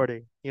huge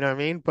shorty, you know what I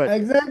mean?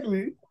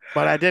 Exactly.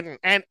 But I didn't.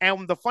 And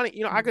the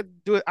funny, I could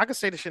do it. I could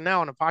say this shit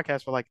now on a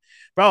podcast, but like,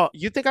 bro,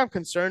 you think I'm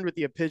concerned with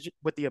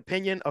the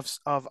opinion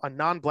of a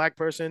non-black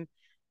person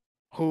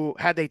who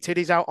had their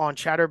titties out on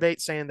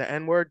ChatterBait saying the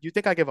N-word? You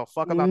think I give a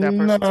fuck about that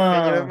person's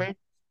opinion of Nah. me?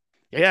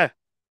 Yeah,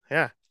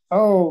 yeah,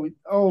 Oh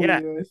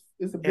yeah, yeah.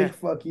 It's a yeah. big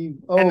fuck you.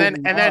 And Oh then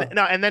and then nah.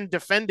 no, and then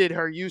defended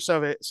her use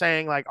of it,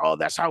 saying like, "Oh,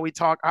 that's how we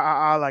talk."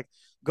 Like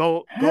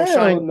Hell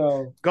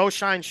no. go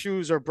shine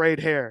shoes or braid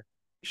hair.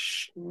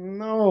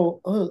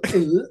 No.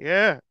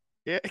 Yeah,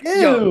 Yeah,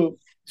 yo, Ew.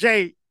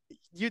 Jay,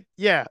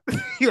 yeah,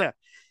 yeah.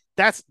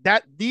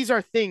 These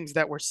are things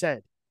that were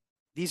said.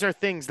 These are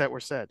things that were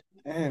said.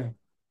 Damn.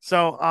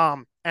 So,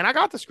 and I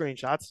got the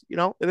screenshots.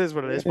 It is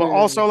what it is. But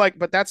also, Ew. like,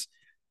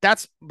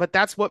 that's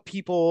what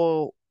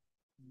people.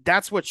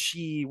 That's what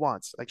she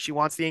wants. Like, she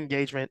wants the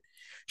engagement.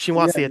 She Yeah,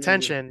 wants the yeah, yeah.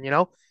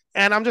 attention.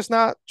 And I'm just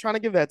not trying to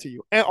give that to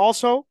you. And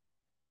also,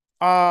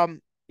 I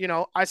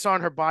saw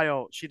in her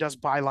bio she does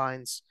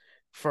bylines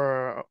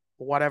for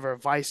whatever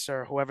Vice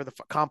or whoever the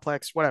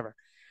complex, whatever.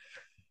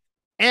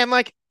 And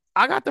like,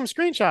 I got them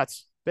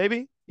screenshots,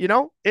 baby.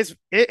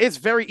 It's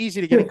very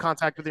easy to get in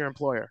contact with your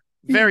employer.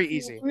 Very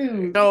easy.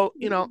 So,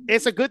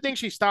 it's a good thing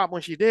she stopped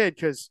when she did,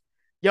 because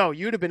yo,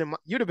 you'd have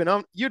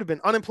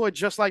been unemployed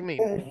just like me.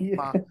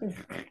 Yeah.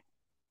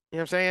 You know what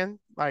I'm saying?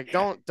 Like,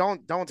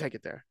 don't take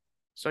it there.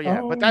 So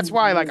yeah, but that's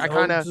why, like, I Man.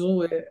 kind Don't of,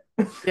 do it.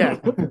 yeah,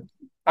 All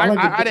I could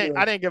I think didn't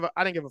I of,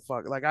 didn't give a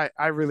fuck. Like,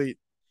 I really,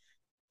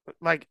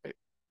 like,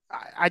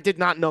 I did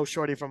not know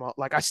Shorty from a,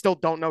 like, I still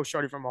don't know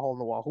Shorty from a hole in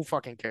the wall. Who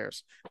fucking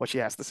cares what she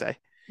has to say?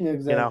 yeah, You know?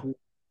 exactly.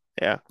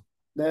 Yeah.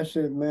 That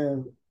shit,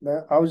 man.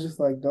 That I was just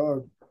like,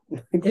 dog,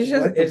 like, It's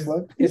just what the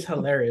fuck it's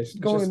hilarious. is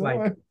It's just going like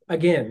on?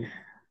 again,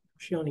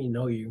 she don't even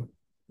know you.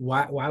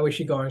 Why was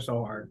she going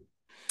so hard?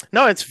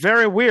 No, it's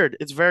very weird.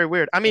 It's very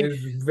weird. I mean,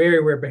 It's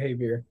very weird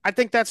behavior. I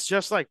think that's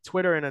just like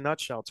Twitter in a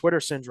nutshell. Twitter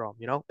syndrome.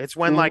 It's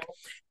when Mhm. like,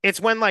 it's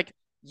when like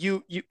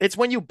it's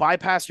when you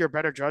bypass your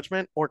better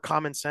judgment or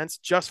common sense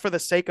just for the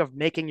sake of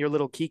making your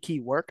little kiki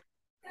work.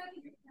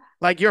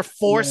 Like, you're Yeah,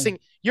 forcing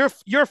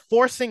you're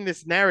forcing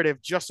this narrative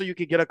just so you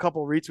could get a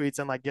couple retweets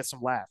and like get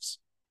some laughs.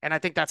 And I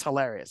think that's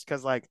hilarious,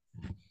 because like,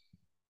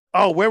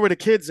 oh, where were the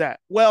kids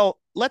at? Well,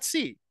 let's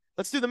see.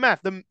 Let's do the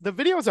math. The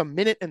video is a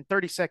minute and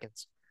 30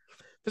 seconds.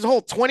 There's a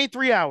whole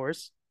 23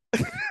 hours.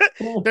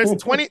 There's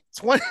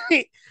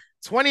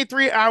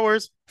 23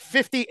 hours,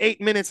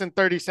 58 minutes and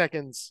 30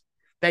 seconds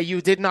that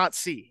you did not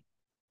see,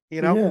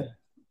 you know? yeah.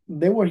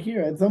 They were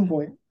here at some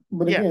point,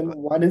 but Yeah. again,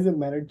 why does it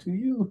matter to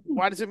you?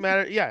 Why does it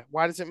matter? Yeah.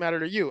 Why does it matter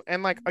to you?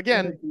 And like,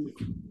 again, Exactly.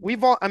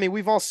 we've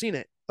all seen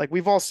it. Like,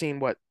 we've all seen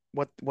what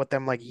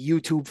them like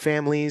YouTube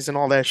families and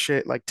all that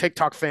shit, like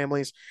TikTok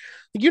families.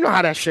 You know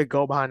how that shit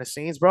go behind the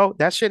scenes, bro.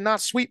 That shit not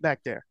sweet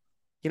back there.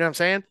 You know what I'm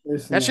saying?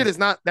 It's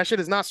not. That shit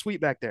is not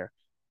sweet back there.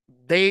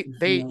 It's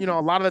They, not.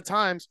 a lot of the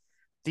times,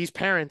 these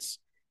parents,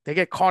 they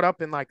get caught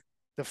up in like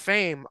the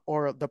fame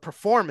or the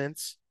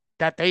performance,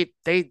 that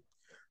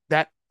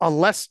that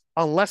unless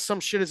some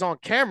shit is on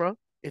camera,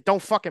 it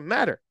don't fucking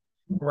matter.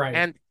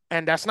 Right.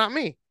 And that's not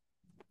me.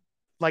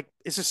 Like,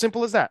 it's as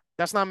simple as that.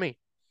 That's not me.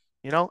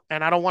 And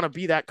I don't want to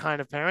be that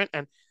kind of parent,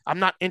 and I'm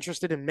not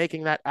interested in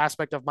making that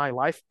aspect of my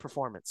life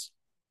performance.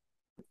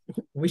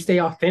 We stay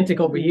authentic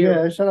over Yeah,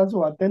 here. shout out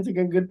to authentic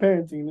and good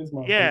parenting. This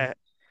motherfucker. Yeah.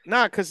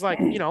 Nah, because like,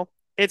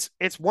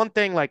 it's one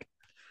thing. Like,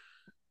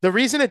 the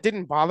reason it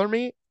didn't bother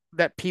me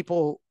that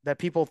people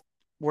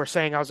were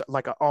saying I was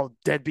like oh,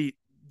 deadbeat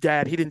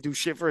dad, he didn't do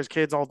shit for his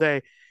kids all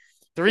day.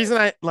 The reason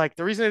it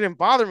didn't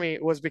bother me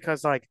was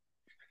because, like,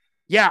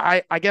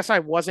 yeah, I guess I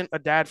wasn't a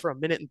dad for a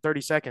minute and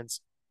 30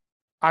 seconds.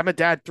 I'm a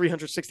dad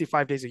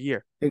 365 days a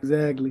year.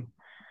 Exactly.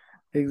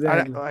 I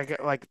Exactly.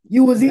 like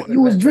You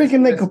was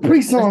drinking that Capri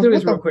Let's Sun. do What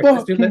this real the quick. fuck?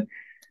 Let's do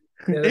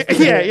yeah, that.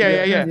 yeah, yeah,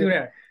 Let's yeah, do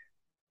that.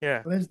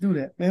 yeah. Let's do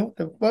that, man. What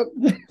the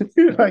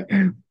fuck? Like,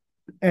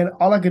 and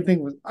all I could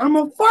think was, I'm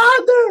a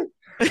father.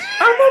 I'm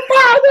a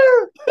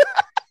father.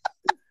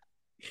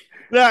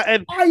 Yeah,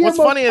 and I what's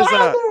am a funny is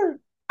father.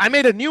 I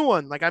made a new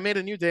one. Like, I made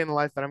a new day in the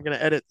life that I'm gonna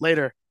edit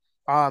later.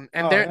 And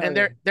Oh they're hell and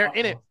yeah. they're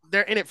in it.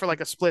 They're in it for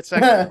like a split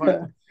second,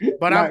 but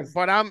but I'm Nice.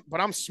 but I'm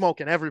but I'm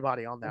smoking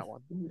everybody on that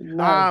one.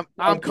 Nice.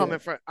 I'm Fuck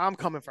yeah.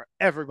 coming for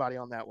everybody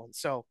on that one.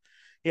 So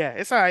yeah,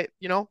 it's all right.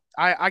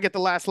 I get the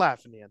last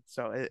laugh in the end.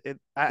 So and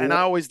I Yep.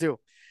 always do.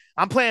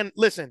 I'm playing.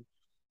 Listen,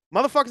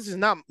 motherfuckers is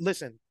not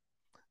listen.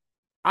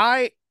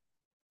 I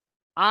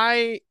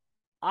I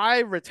I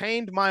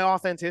retained my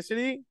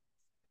authenticity,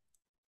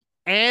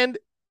 and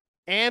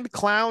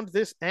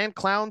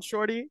clowned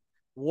Shorty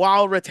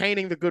while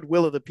retaining the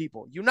goodwill of the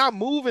people. You're not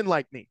moving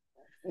like me.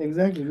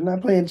 Exactly. You're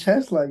not playing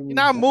chess like You're me.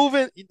 not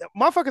moving.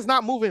 Motherfuckers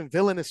not moving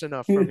villainous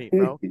enough for me,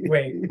 bro.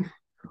 Wait,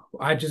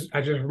 I just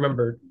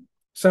remembered.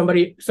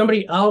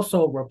 Somebody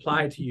also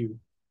replied to you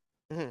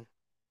Mhm.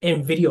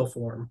 in video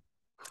form.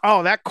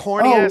 Oh, that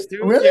corny ass Oh,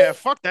 dude. really? Yeah,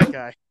 fuck that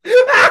guy.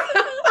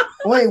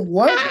 Wait,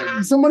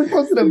 what? Somebody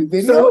posted a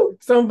video?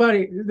 So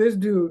this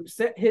dude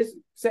set his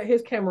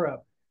camera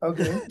up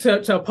Okay.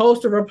 to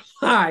post a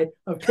reply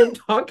of him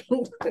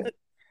talking.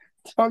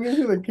 Talking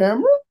to the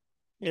camera?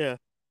 Yeah,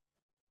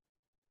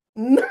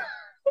 No.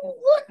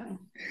 What?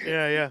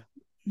 yeah, yeah, You yeah.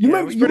 It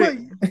remember was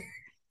pretty.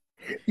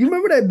 you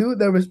remember that dude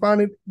that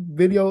responded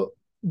via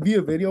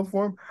video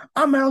form?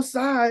 I'm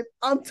outside.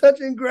 I'm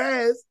touching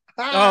grass.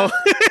 Oh, Ah.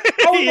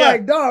 I was yeah,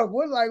 like, dog,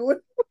 what?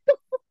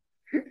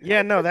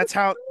 yeah. No, that's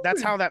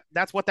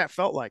what that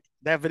felt like.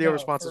 That video No,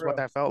 response is for what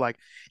real. that felt like.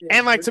 Yeah,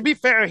 And like, to be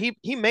fair,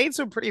 he made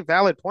some pretty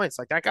valid points.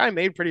 Like, that guy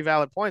made pretty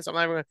valid points. I'm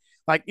not even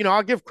like,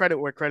 I'll give credit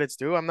where credit's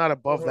due. I'm not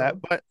above that,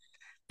 Mhm.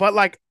 but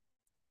like,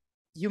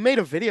 you made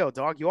a video,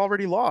 dog. You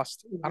already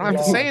lost. I don't have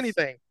to say Lost.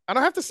 anything. I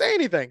don't have to say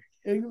anything.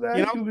 You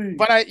know, Exactly.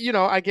 but I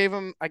gave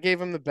him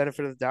the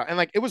benefit of the doubt, and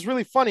like it was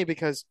really funny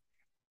because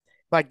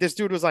like this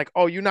dude was like,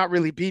 "Oh, you're not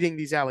really beating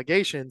these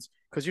allegations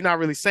because you're not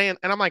really saying,"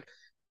 and I'm like,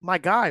 "My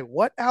guy,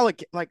 what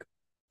like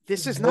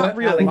this is not What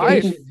real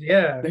life. allegations?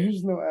 Yeah.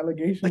 There's no Like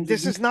allegations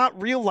this is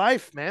not real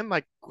life, man.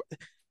 Like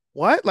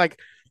what? Like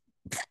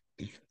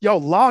yo,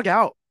 log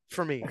out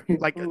for me.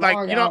 Like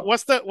log you know out.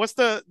 what's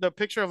the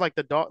picture of like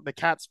the dog the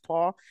cat's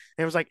paw?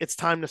 And it was like it's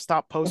time to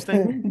stop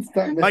posting.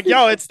 Stop Like it.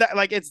 yo, it's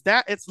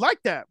like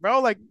that, bro.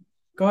 Like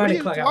Go what ahead are and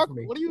you clock out talk? for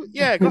me. What are you?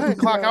 Yeah, go ahead and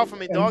clock out for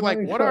me, And dog. go Like ahead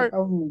and what clock are?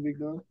 out for me, big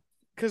dog.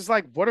 Because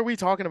like what are we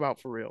talking about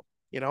for real?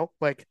 You know,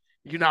 like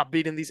you're not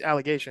beating these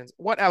allegations.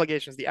 What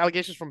allegations? The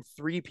allegations from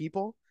three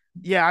people?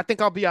 Yeah, I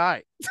think I'll be all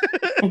right.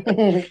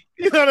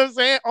 You know what I'm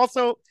saying?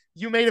 Also,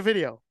 you made a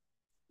video.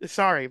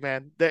 Sorry,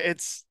 man.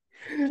 It's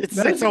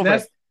That's over.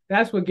 that's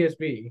that's what gets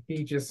me.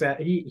 He just said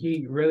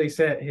he really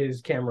set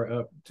his camera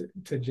up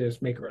to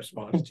just make a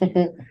response to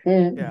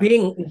you. Yeah.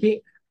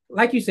 Being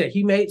like you said,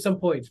 he made some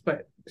points,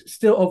 but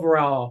still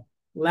overall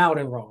loud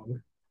and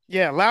wrong.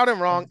 Yeah, loud and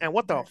wrong. And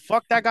what the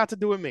fuck that got to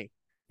do with me?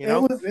 You It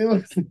know? was it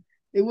was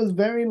it was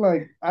very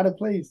like out of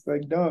place.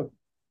 Like, dog,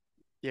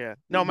 Yeah.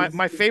 No, this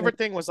my is favorite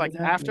thing was like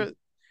what's happening. after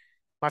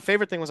my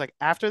favorite thing was like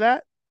after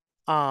that,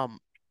 um,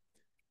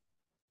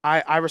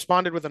 I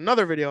responded with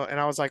another video and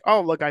I was like,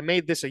 oh look, I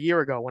made this a year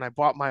ago when I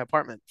bought my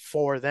apartment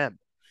for them.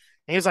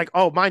 And he was like,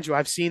 oh, mind you,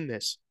 I've seen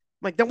this.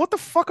 I'm like, then what the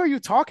fuck are you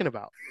talking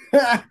about?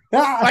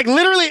 Like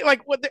literally,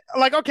 like what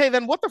like okay,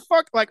 then what the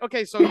fuck? Like,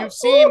 okay, so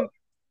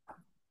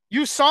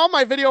you saw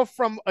my video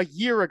from a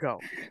year ago.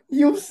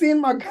 You've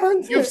seen my You've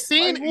content.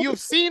 seen Like, what? you've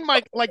seen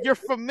my like you're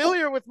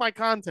familiar with my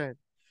content.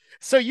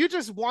 So you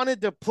just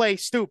wanted to play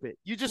stupid.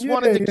 You just Yeah,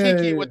 wanted to yeah,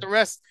 kiki yeah. with the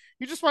rest.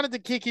 You just wanted to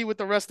kiki with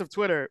the rest of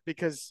Twitter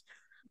because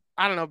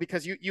I don't know,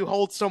 because you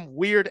hold some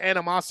weird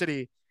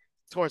animosity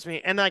towards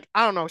me. And like,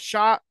 I don't know,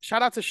 shout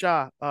out to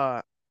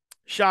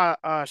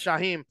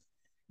Shaheem.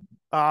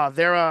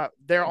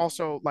 They're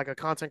also like a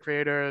content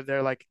creator.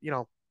 They're like,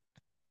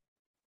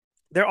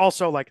 they're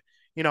also like,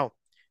 you know,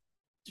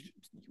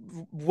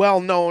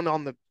 well known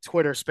on the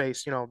Twitter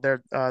space.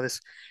 They're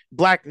this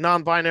black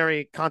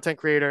non-binary content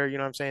creator, you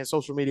know what I'm saying,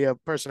 social media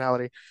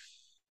personality.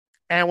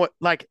 And what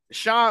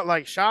Shaw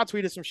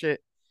tweeted some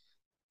shit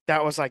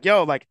that was like,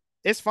 yo, like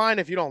it's fine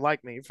if you don't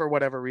like me for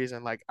whatever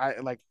reason. Like I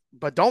like,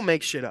 but don't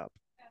make shit up,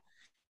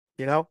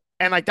 you know?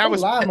 And like that Don't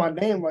was lie my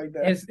name like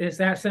that. It's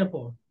that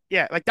simple.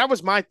 yeah, like that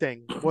was my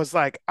thing. Was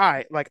like, all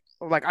right, like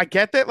I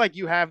get that like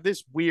you have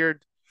this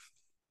weird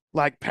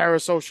like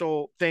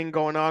parasocial thing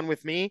going on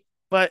with me,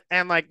 but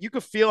and like you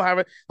could feel how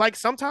it like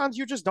sometimes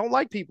you just don't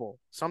like people.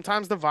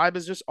 Sometimes the vibe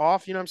is just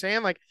off, you know what I'm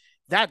saying? Like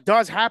that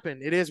does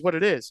happen. It is what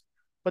it is.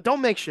 But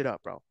don't make shit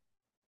up, bro.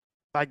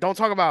 Like don't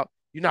talk about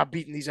you're not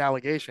beating these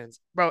allegations.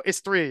 Bro, it's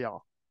three of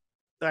y'all.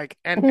 Like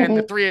and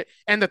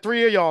the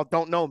three of y'all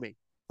don't know me.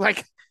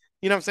 Like,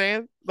 you know what I'm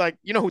saying? Like,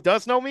 you know who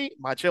does know me?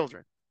 My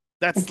children.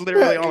 That's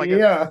literally all I give.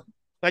 Yeah,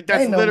 Like they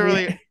that's know me.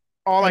 literally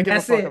all I And give a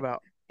that's fuck it.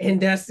 about. And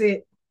that's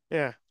it.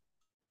 Yeah.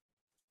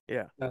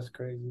 Yeah. That's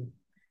crazy.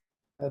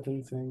 That's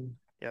insane.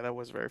 Yeah, that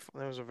was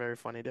a very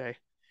funny day.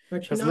 But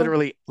you Because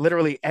know,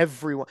 literally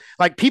everyone,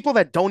 like people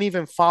that don't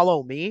even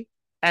follow me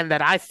and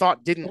that I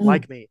thought didn't Mm.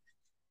 like me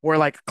were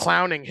like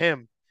clowning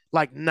him.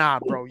 Like, nah,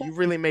 bro, you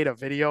really made a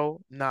video?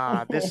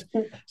 Nah, this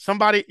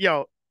somebody,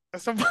 yo,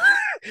 somebody,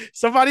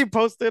 somebody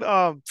posted,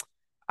 I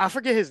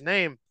forget his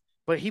name,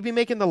 but he be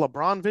making the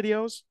LeBron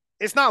videos.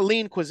 It's not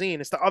Lean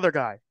Cuisine, it's the other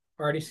guy.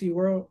 RDC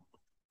World.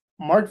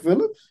 Mark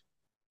Phillips?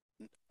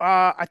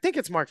 I think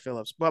it's Mark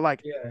Phillips, but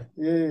like Yeah.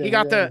 Yeah, he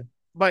got yeah.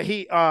 but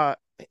he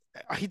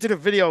did a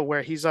video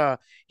where he's like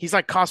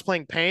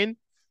cosplaying Pain,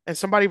 and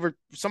somebody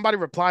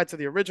replied to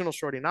the original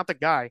shorty, not the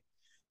guy.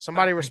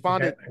 Somebody I think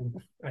responded.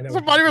 I know what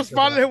Somebody you're talking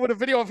responded to about. him with a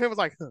video of him was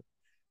like, huh,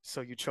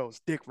 "So you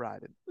chose dick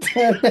riding?"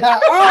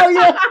 Oh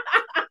yeah.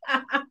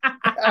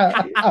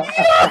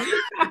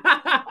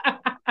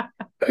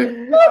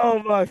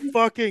 Oh my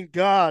fucking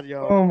god,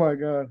 yo! Oh my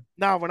god.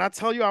 Now, when I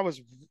tell you, I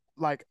was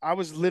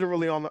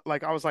literally on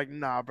like I was like,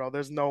 nah, bro,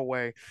 there's no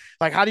way.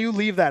 Like, how do you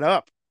leave that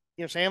up?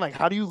 You know what I'm saying? Like,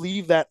 how do you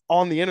leave that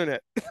on the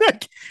internet?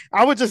 Like,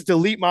 I would just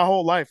delete my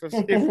whole life if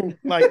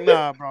like,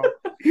 nah, bro,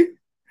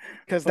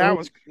 because that Oh,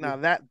 was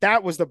nah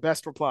that was the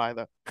best reply.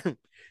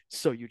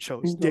 So you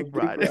chose dick dick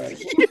riding? riding.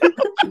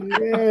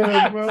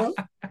 Yeah, bro.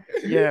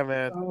 Yeah,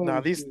 man. Oh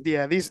Nah,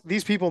 shit.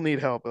 these people need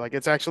help. Like,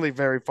 it's actually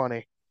very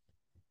funny.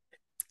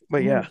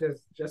 But yeah,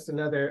 Just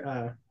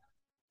another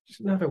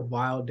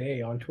wild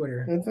day on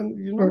Twitter And then,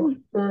 you know,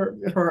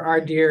 for our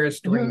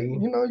dearest you Rainey.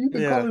 you know, you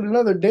could yeah, call it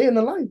another day in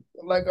the life.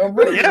 Like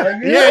already. yeah,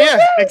 Like, yeah, yeah,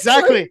 yeah.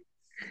 Exactly.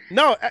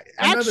 No, another day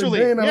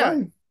actually, in the yeah.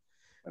 life.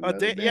 Another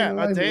day in the A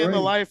life of day in the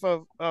Rain. life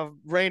of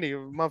Rainey.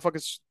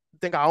 Motherfuckers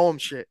think I owe him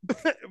shit.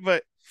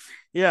 But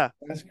yeah.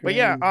 That's But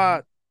yeah,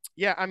 crazy.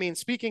 yeah, I mean,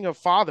 speaking of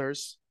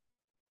fathers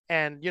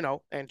and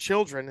and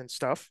children and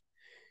stuff,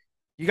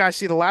 you guys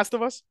see The Last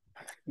of Us?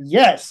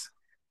 Yes.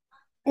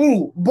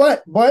 Ooh,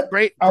 but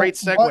Great I,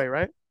 segue,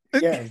 right?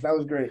 Yes, that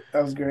was great.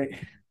 That was great.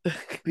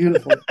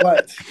 Beautiful.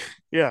 But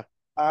Yeah.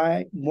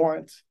 I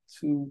want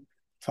to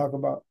talk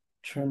about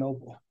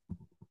Chernobyl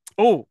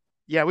Oh,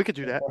 yeah, we could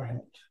do that.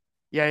 beforehand.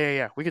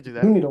 Yeah. We could do You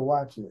that. need to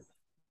watch it.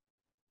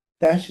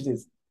 That shit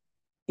is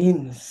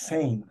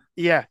insane.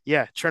 Yeah.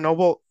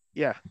 Chernobyl.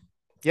 Yeah.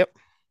 Yep.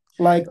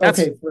 Like, That's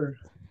okay,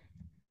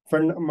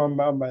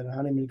 my bad, I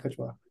didn't mean to cut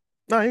you off.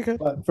 no, you could.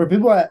 But for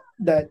people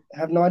that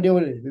have no idea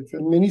what it is, it's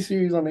a mini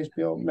series on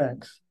HBO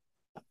Max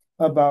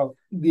about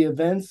the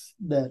events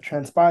that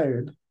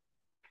transpired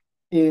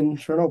in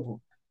Chernobyl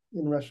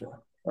in Russia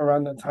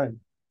around that time.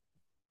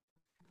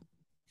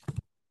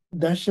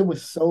 That shit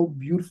was so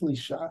beautifully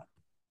shot.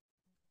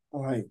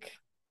 Like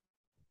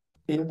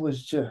it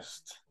was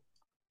just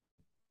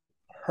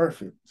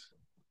perfect.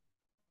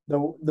 The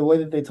way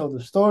that they told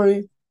the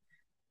story,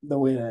 the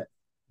way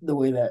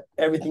that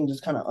everything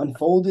just kind of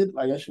unfolded,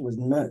 like that shit was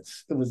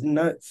nuts. It was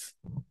nuts.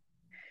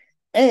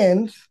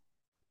 And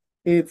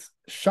it's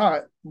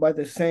shot by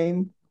the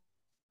same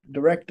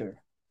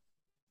director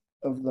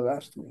of the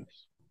last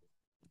ones.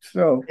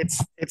 So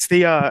It's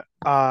the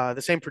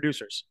same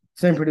producers.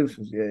 same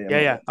producers. Yeah, Yeah, my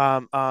yeah.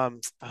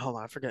 bad. Hold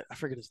on, I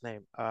forget his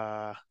name.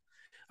 I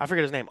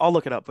forget his name. I'll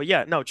look it up. But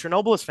yeah, no,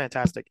 Chernobyl is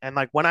fantastic. And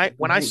like Great.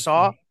 when I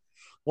saw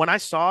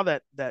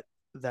that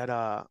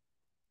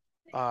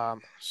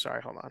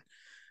sorry, hold on.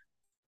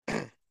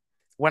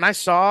 When I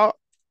saw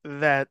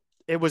that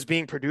it was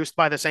being produced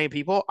by the same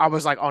people, I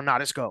was like, oh no,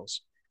 this go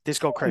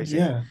Oh crazy.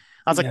 yeah,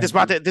 I was like, yeah,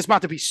 dude. this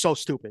about to be so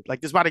stupid.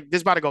 Like this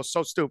about to go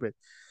so stupid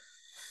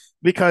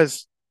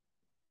because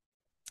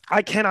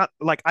I cannot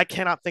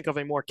think of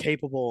a more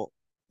capable,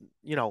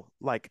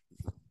 like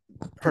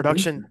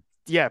production, Producer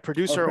yeah, or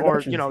producer or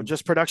production team.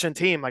 just production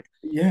team. Like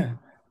Yeah,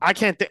 I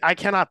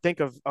cannot think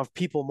of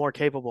people more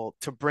capable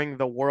to bring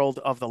the world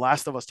of The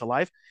Last of Us to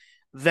life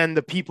than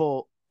the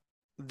people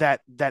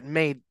that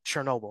made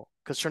Chernobyl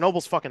because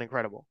Chernobyl's fucking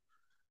incredible.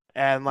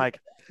 And like,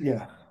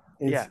 yeah.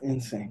 It's yeah,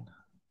 insane.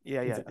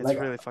 It's it's like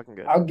really fucking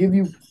good. I'll give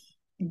you,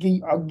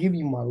 I'll give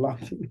you my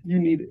life. You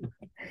need it.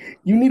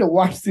 You need to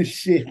watch this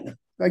shit.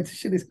 Like this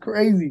shit is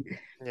crazy.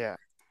 Yeah,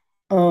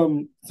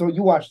 So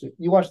you watched it.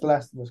 You watched The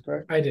Last of Us,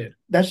 correct? I did.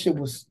 That shit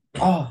was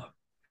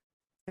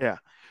yeah.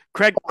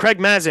 Craig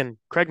Mazin,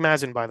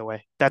 by the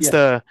way, yes,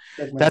 Greg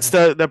that's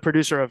Mazin. the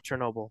producer of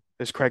Chernobyl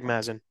is Craig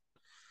Mazin,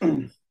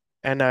 and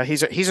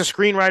he's a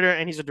screenwriter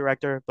and he's a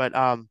director, but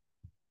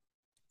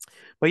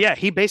yeah,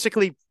 he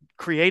basically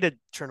created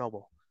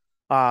Chernobyl,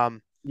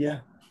 um, Yeah,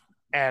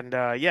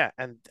 yeah,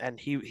 and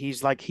he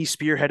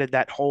spearheaded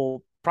that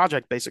whole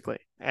project basically,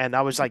 and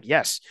I was like,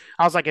 yes,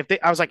 I was like if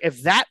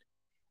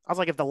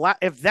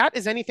that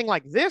is anything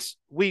like this,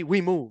 we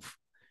move,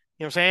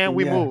 you know what I'm saying?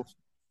 We yeah. move,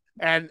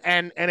 and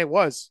it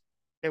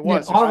Yeah,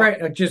 was all right.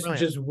 brilliant.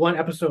 Just one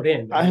episode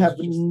in, I it was have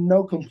just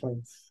no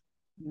complaints.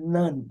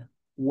 None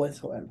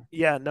whatsoever.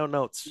 Yeah, no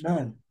notes.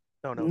 None.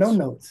 No No notes.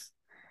 notes.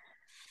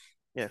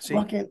 Yeah, see.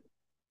 Fucking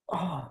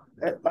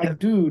And like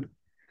dude,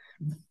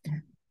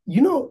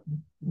 you know,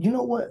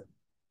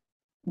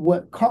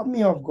 what caught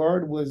me off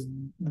guard was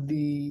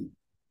the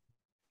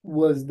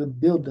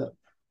build up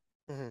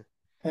mhm,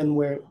 and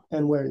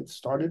where it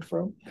started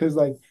from. Because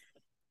like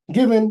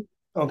given,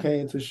 okay,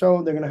 it's a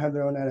show, they're gonna have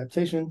their own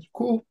adaptations,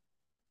 cool.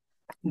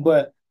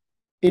 But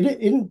it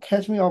didn't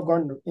catch me off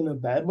guard in a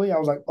bad way. I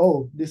was like,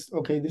 oh, this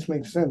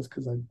makes sense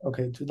because like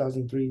okay,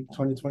 2003,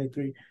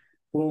 2023,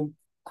 boom,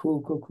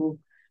 cool.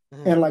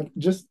 mhm, And like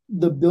just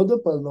the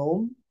buildup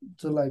alone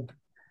to like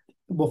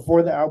before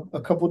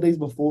a couple days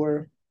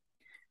before,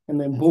 and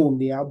then boom,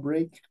 the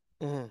outbreak.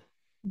 mhm.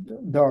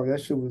 Dog,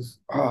 that shit was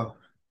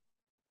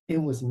it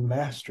was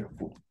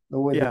masterful the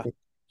way that Yeah.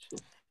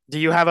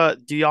 they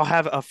Do y'all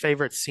have a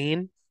favorite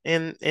scene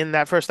in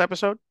that first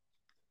episode?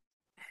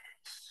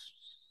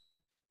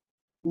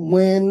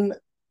 when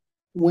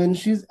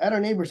she's at her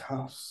neighbor's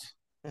house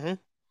Hmm.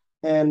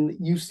 and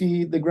you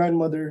see the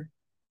grandmother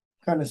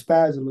kind of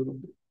spaz a little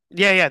bit.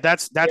 Yeah, yeah,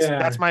 that's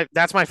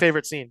my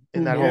favorite scene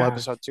in that whole Mm-hmm. yeah,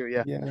 episode too.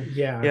 Yeah. Yeah,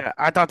 yeah. Yeah,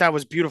 I thought that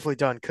was beautifully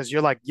done because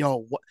you're like, yo,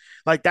 what?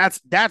 Like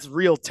that's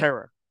real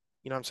terror.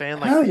 You know what I'm saying?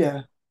 Like hell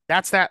yeah,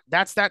 that's that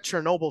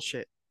Chernobyl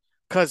shit.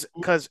 Cause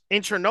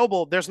in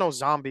Chernobyl, there's no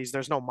zombies,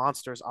 there's no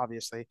monsters,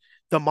 obviously.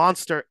 The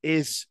monster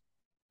is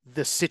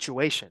the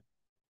situation.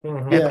 And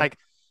Hmm. yeah, like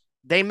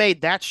they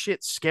made that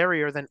shit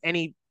scarier than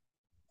any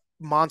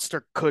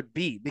monster could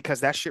be because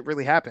that shit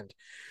really happened.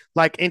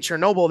 Like in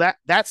Chernobyl,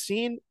 that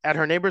scene at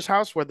her neighbor's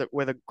house where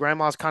the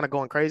grandma's kind of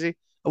going crazy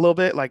a little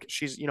bit, like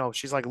she's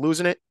like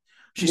losing it.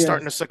 She's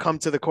starting to yes, succumb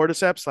to the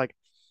cordyceps. Like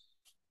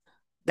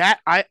that,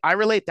 I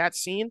relate that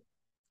scene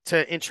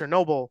to in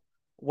Chernobyl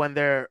when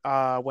they're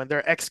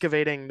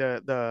excavating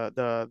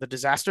the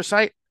disaster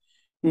site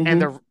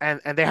and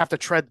mm-hmm. they have to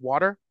tread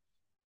water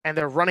and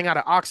they're running out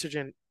of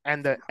oxygen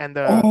and the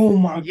Oh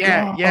my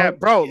yeah, god,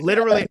 bro,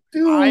 yeah,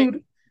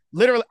 dude,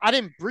 literally I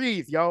didn't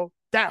breathe, yo.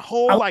 That I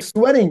whole was like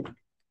sweating. I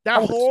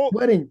that was whole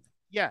sweating.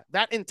 yeah,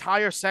 that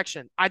entire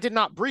section, I did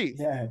not breathe.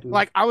 Yeah, dude.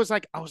 Like I was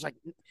like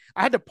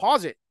I had to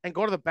pause it and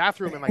go to the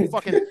bathroom and like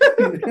fucking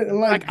Like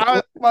like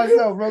I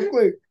myself real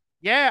quick.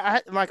 Yeah,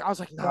 I was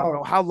like, nah, bro,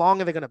 Dog, how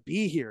long are they gonna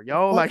be here,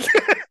 yo? fuck Like,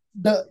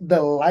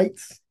 the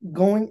lights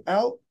going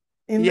out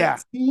in that yeah,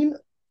 scene,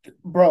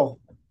 bro.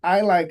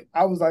 I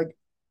was like,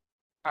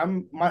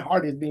 my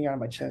heart is being out of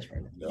my chest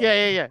right now, yeah, dog.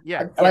 yeah, yeah, yeah,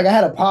 Like yeah, I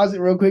had to pause it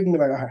real quick and be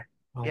like, all right,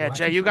 Oh, yeah. why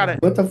Jay, keep you gotta,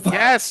 what the crying? fuck,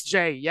 yes,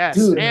 Jay, yes,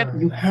 dude?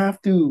 and You Crying.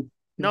 have to, you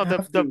no,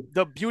 have to.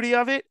 the beauty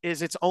of it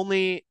is it's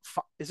only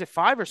is it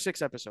 5 or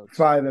 6 episodes?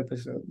 5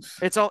 episodes.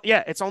 It's all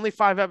yeah, it's only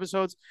 5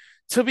 episodes.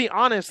 To be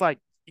honest, like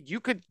you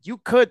could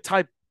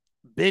type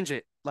binge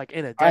it like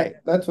in a I day.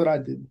 That's what I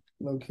did,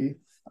 low key.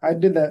 I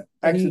did that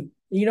And actually.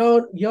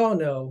 y'all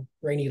know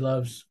Rainey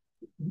loves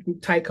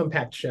tight,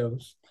 compact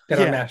shows that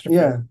are Yeah, masterful.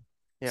 Yeah,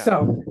 yeah,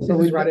 So so this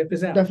we is right up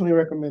his alley. definitely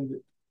recommend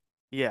it.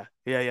 yeah,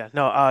 yeah, yeah.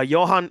 No,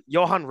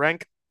 Johan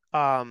Renck,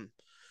 um,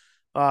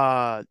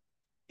 uh,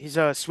 he's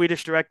a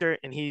Swedish director,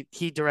 and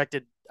he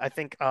directed I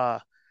think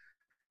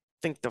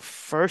the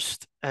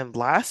first and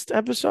last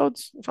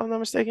episodes, if I'm not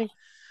mistaken.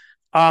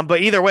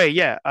 But either way,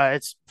 yeah,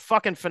 it's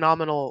fucking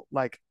phenomenal.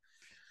 Like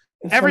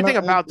It's everything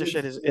phenomenal. about this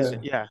shit is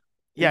Yeah,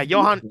 yeah, yeah. it's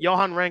beautiful.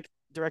 Johan Renck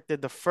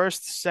directed the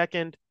first,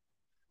 second.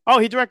 Oh,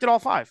 he directed all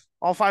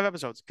 5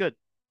 episodes. Good,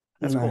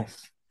 that's cool.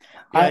 Nice.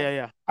 Yeah, I yeah,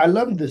 yeah. I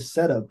love the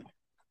setup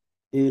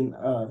in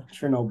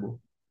Chernobyl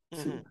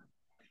Hmm. too.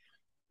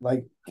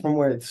 Like from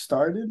where it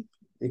started,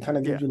 it kind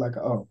of Yeah, gives you like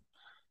oh,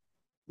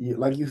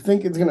 you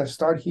think it's gonna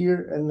start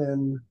here, and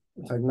then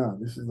it's like no,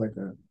 this is like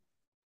a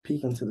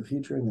peek into the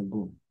future, and then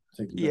boom,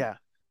 take you back.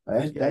 yeah,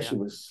 Like, yeah, yeah,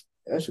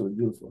 that shit was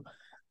beautiful.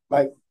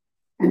 Like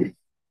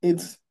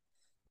it's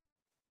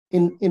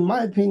in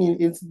my opinion,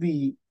 it's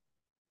the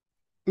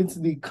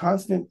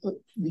constant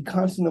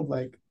of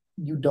like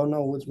you don't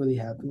know what's really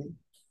happening,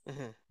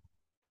 hmm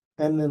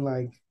and then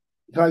like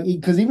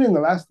because even in The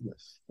Last of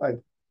Us, like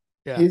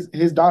yeah,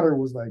 his daughter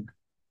was like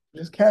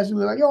just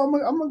casually like, yo, I'm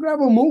gonna grab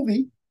a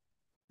movie,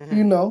 hmm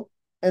you know,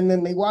 and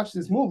then they watch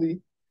this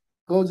movie,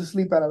 goes to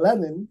sleep at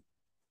 11,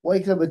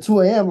 wakes up at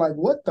 2 a.m. Like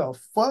what the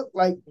fuck,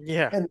 like,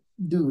 yeah, and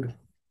dude,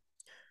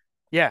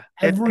 yeah.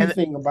 And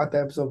everything about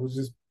that episode was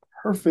just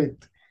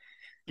perfect.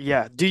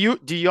 yeah. Do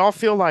y'all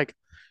feel like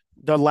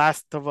The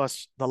Last of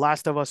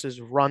Us's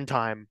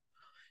runtime?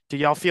 Do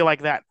y'all feel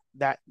like that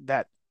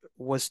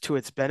was to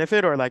its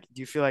benefit, or like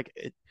do you feel like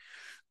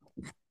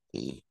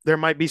there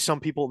might be some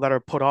people that are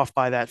put off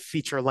by that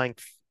feature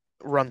length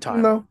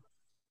runtime? No,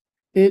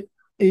 it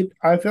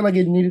I feel like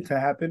it needed to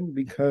happen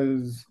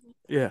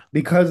Yeah,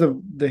 because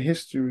of the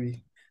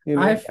history, you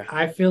know. yeah,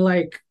 I feel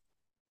like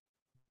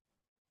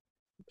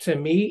to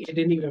me it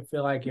didn't even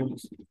feel like it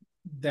was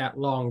that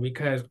long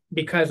because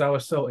I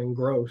was so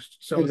engrossed.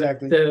 So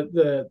Exactly.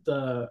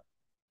 the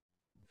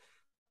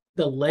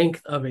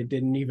length of it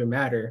didn't even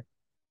matter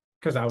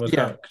because I was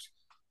yeah, hooked.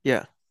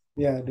 yeah,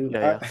 Yeah, dude.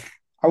 yeah, yeah,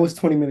 I was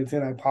 20 minutes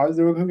in. I paused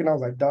it real quick and I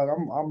was like, dog,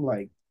 I'm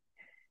like,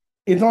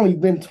 it's only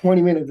been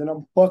 20 minutes and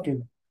I'm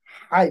fucking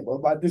hype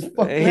about this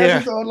fucking yeah,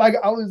 episode. Like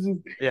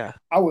yeah,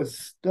 I was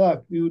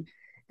stuck, dude.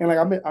 And like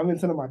I've been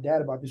telling my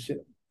dad about this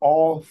shit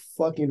all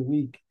fucking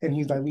week. And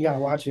he's like, we gotta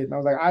watch it. And I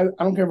was like, I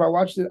don't care if I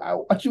watched it,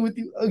 I'll watch it with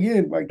you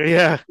again. Like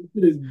yeah.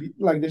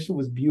 like this shit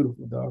was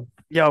beautiful, dog.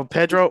 Yo,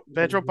 Pedro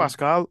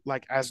Pascal,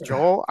 like as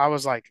Joel, I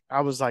was like,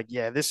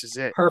 yeah, this is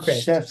it.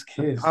 Perfect. Chef's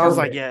kiss. I was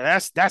like, Perfect. yeah,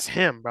 that's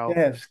him, bro.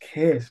 Chef's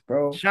kiss,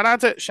 bro. Shout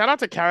out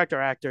to character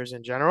actors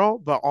in general,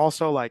 but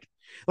also like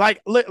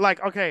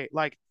okay,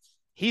 like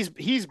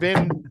he's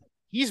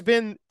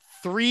been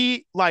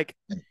three like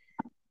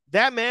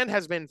that man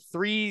has been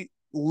three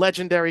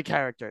legendary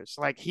characters.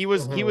 Like he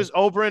was Mhm.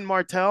 Oberyn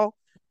Martell,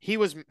 he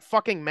was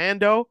fucking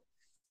Mando,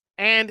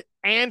 and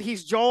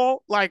he's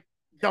Joel. Like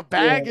the Yeah,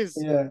 bag is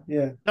yeah,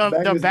 yeah. the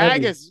Bag the is bag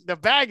heavy. is the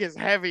bag is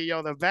heavy,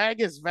 yo. The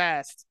bag is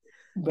vast.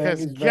 Bag Cause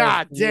is vast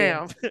god for real.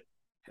 damn,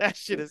 that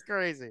shit is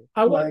crazy.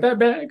 I want Like, that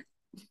bag.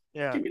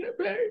 Yeah. Give me that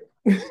bag.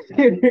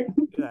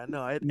 Yeah,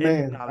 no, it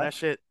man, no,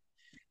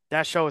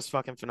 that show is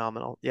fucking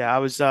phenomenal. Yeah, I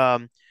was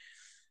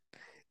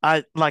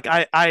I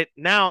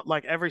now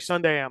like every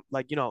Sunday I'm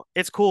like,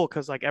 it's cool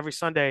because like every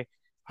Sunday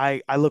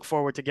I look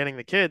forward to getting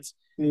the kids,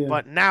 yeah.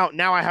 but now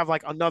I have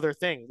like another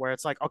thing where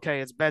it's like,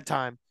 okay, it's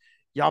bedtime.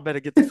 Y'all better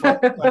get the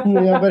fuck like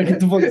Y'all better get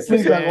the fuck to you know what I'm sleep so I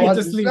can saying? Get watch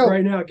to the sleep show.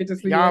 right now. Get to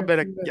sleep Y'all right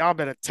better y'all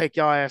better take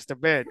y'all ass to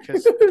bed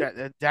because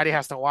daddy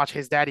has to watch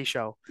his daddy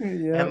show.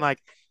 Yeah. And like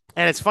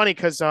and it's funny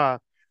because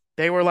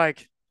they were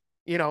like,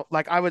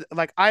 like I would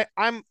like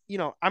I'm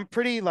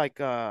pretty like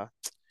I'm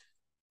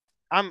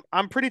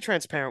pretty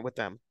transparent with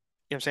them.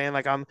 You know what I'm saying?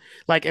 Like I'm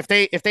like if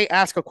they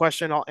ask a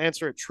question, I'll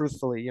answer it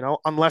truthfully,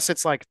 unless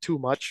it's like too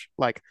much,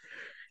 like,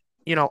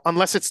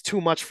 unless it's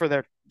too much for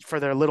their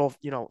little,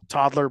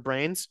 toddler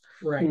brains.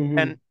 Right. Mm-hmm.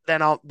 And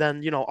then I'll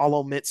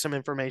omit some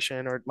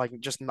information or like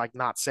just like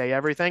not say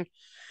everything.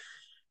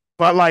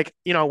 But like,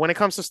 when it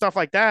comes to stuff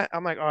like that,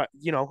 I'm like,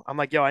 I'm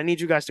like, yo, I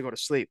need you guys to go to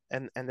sleep.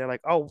 And they're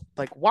like, oh,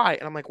 like why?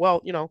 And I'm like,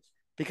 well,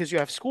 because you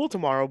have school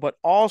tomorrow, but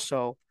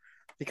also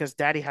because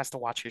daddy has to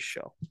watch his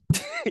show.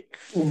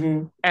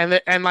 Mm-hmm.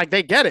 And like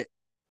they get it.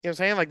 You know what I'm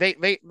saying? Like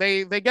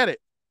they get it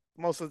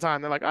most of the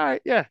time. They're like, all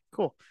right, yeah,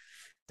 cool.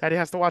 Daddy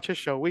has to watch his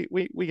show. We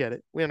get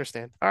it. We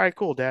understand. All right,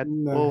 cool, dad.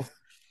 Well, Nice.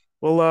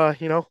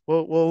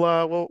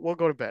 we'll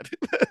go to bed.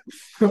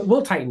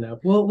 We'll tighten up.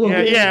 We'll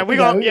Yeah, get yeah,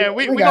 together.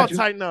 We we got gonna you.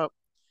 tighten up.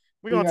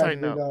 We We gonna got you,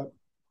 tighten big up. dog.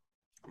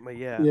 But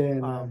yeah, Yeah,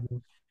 nah.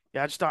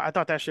 yeah, I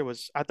thought that shit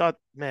was, I thought,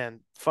 man,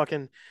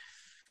 fucking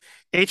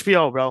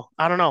HBO, bro.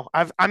 I don't know.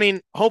 I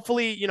mean,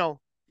 hopefully,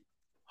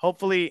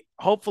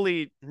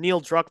 hopefully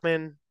Neil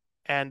Druckmann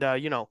and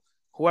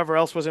whoever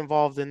else was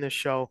involved in this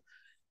show,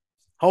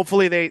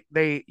 hopefully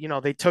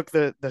they took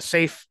the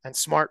safe and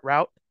smart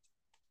route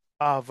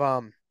of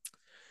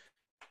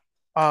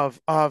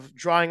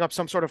drawing up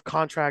some sort of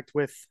contract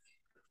with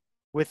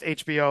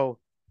HBO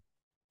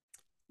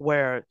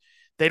where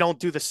they don't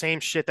do the same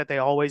shit that they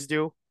always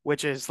do,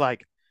 which is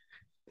like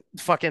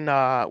fucking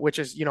which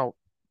is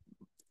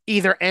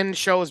either end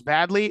shows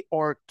badly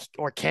or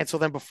cancel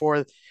them before,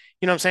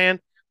 what I'm saying?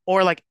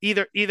 Or like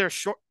either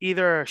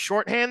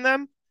shorthand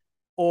them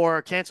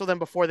or cancel them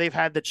before they've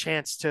had the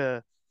chance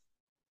to,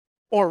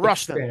 or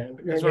rush them, Expand.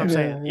 is what I'm Yeah.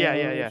 saying. Yeah,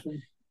 Yeah, yeah, yeah. yeah.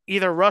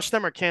 Either rush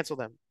them or cancel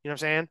them. You know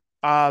what I'm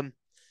saying?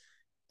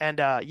 And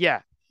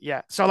yeah,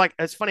 yeah. So like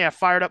it's funny, I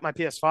fired up my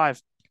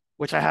PS5,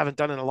 which I haven't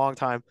done in a long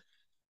time.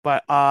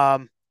 But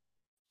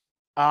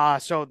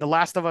so The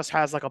Last of Us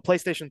has like a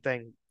PlayStation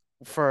thing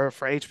for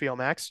HBO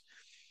Max,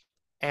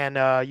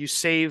 and you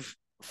save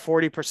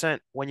 40%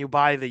 when you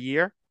buy the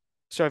year.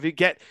 So if you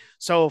get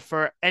so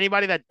for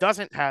anybody that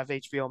doesn't have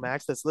HBO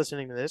Max that's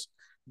listening to this,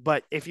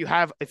 but if you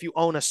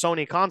own a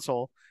Sony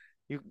console,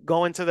 you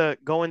go into the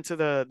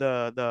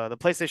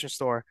PlayStation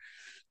store,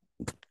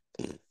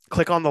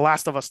 click on the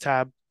Last of Us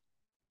tab,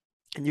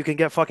 and you can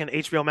get fucking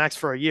HBO Max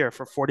for a year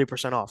for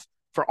 40% off,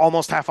 for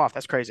almost half off.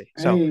 That's crazy.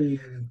 So Hey,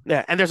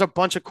 yeah, and there's a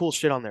bunch of cool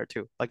shit on there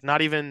too. Like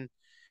not even,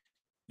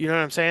 you know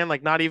what I'm saying?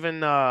 Like not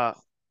even uh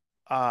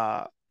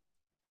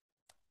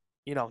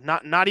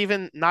not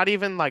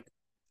even like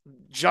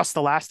just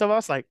The Last of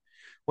Us. Like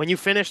when you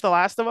finish The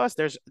Last of Us,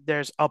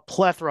 there's a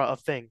plethora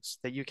of things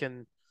that you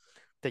can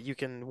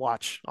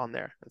watch on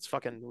there. It's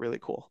fucking really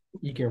cool.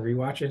 You can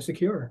rewatch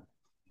Insecure.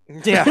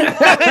 Yeah.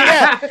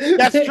 Yeah,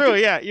 that's true.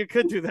 Yeah, you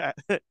could do that.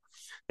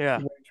 Yeah.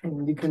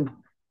 you can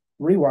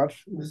rewatch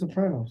The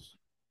Sopranos.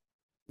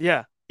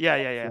 Yeah. Yeah,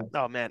 yeah, yeah.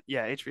 Oh man,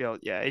 yeah, HBO.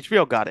 Yeah,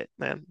 HBO got it,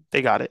 man.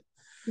 They got it.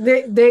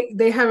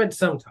 They have it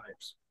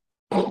sometimes.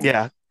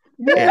 Yeah.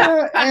 Yeah.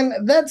 Yeah,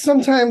 and that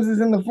sometimes is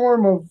in the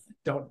form of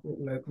Don't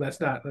let's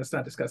not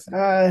discuss it.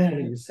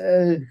 Please.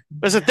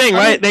 There's a thing, I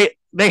right? mean,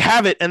 They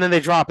have it and then they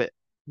drop it,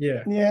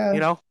 Yeah. you yeah,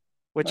 know,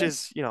 which like,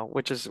 is,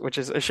 which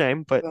is a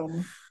shame, but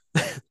um,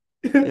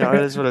 it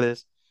is what it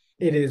is.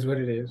 It is what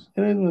it is.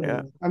 it is what it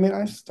Yeah. is. I mean,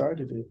 I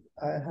started it.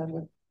 I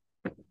haven't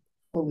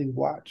fully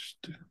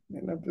watched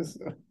an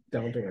episode.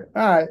 Don't do it.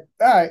 All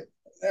right.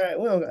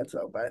 We don't got to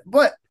talk about it,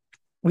 but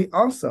we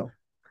also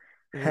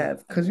Mhm.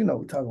 have, because we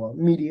talk about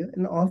media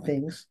and all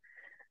things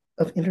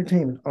of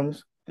entertainment on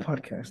this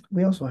podcast.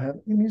 We also have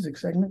a music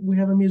segment. We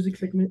have a music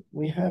segment.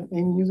 We have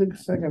a music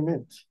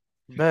segment.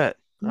 Bet.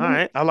 All Who,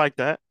 right. I like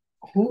that.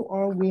 who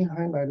are we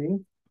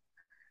highlighting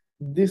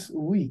this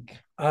week?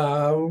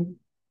 I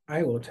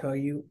will tell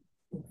you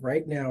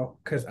right now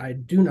because I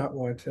do not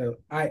want to.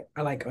 I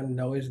like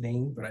know his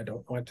name, but I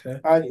don't want to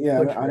I butcher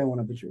it. didn't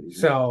want to butcher it.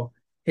 So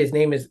his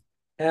name is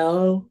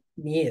El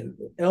Mien.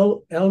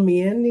 El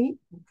Mieni.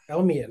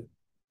 El Mien.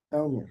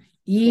 Elmer.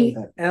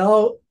 ELMIENE.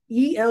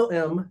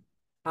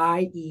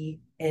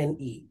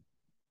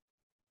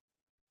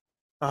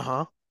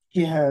 Uh-huh.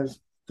 He has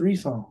 3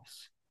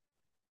 songs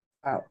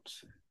out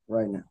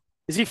right now.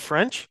 Is he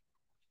French?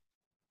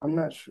 I'm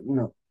not sure.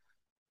 No,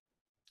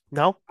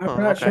 No? I'm Oh,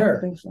 not I okay. don't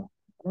sure. think so.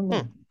 I don't Hmm.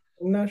 know.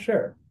 I'm not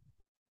sure.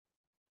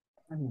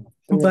 I don't know.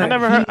 But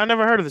I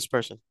never heard of this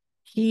person.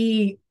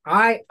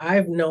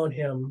 I've known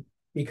him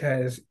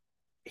because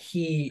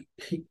he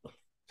he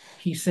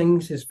he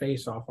sings his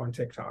face off on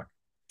TikTok.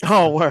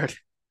 Oh, word.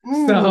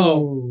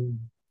 So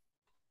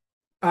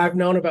I've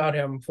known about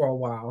him for a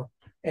while,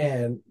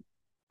 and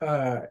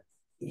uh,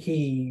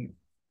 he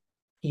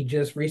he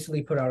just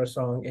recently put out a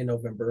song in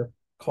November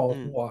called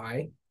Mm.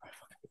 "Why."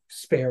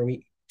 Spare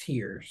me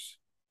tears.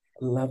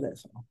 I love that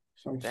song.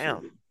 Damn.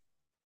 Sweet.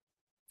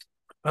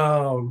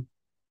 Um,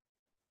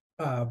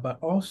 but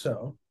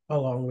also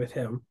along with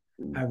him,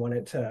 I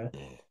wanted to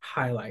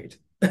highlight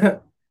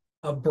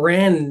a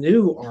brand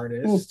new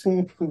artist,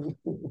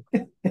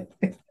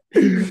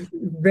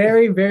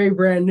 very very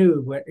brand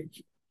new. But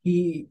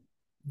they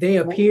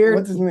appeared.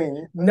 What's his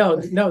name?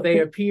 No, they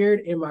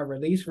appeared in my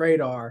release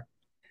radar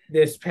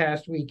this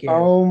past weekend.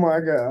 Oh my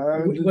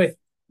god! With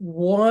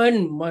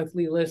one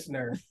monthly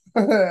listener.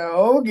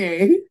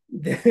 Okay.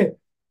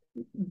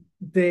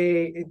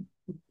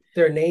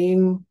 Their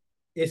name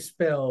is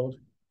spelled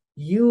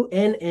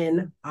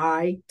UNNITTM.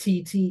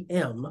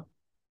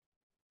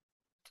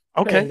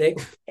 Okay.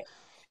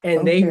 And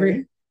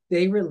Okay.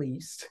 they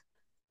released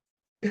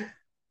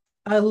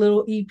a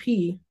little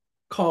EP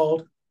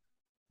called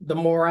The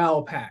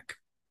Morale Pack.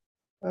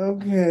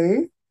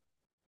 Okay.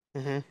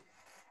 Mm-hmm.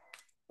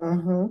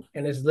 Uh-huh.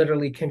 And it's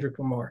literally Kendrick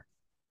Lamar.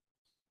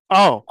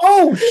 Oh.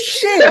 Oh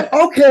shit.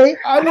 Okay.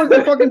 I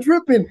wasn't fucking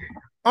tripping.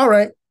 All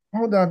right.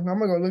 Hold on. I'm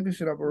gonna go look this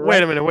shit up Wait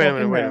right a minute. Wait a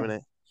minute. fucking Wait a now.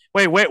 minute.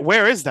 Wait,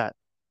 where is that?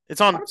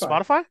 It's on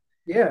Spotify. Spotify?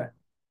 Yeah.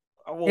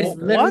 It's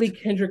literally What?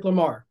 Kendrick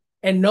Lamar.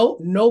 And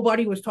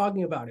nobody was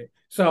talking about it.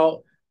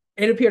 So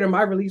it appeared in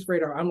my release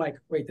radar. I'm like,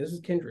 wait, this is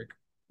Kendrick.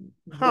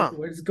 Huh.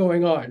 What is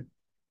going on?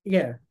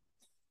 Yeah.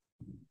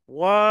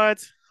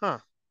 What? Huh.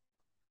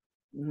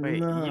 Wait,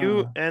 Nah.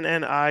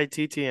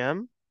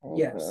 UNNITTM?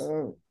 Yes.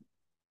 Okay.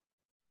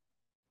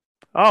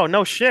 Oh,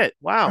 no shit. I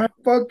Wow.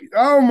 fuck.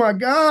 Oh my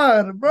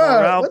god, bro.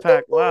 Morale What the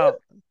pack. Wow.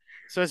 fuck?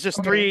 So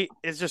Okay.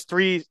 it's just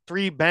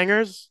three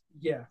bangers?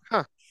 Yeah.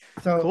 Huh.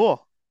 So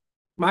Cool.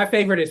 My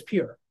favorite is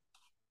Pure.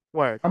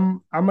 Word.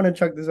 I'm gonna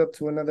chuck this up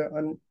to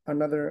another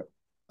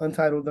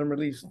untitled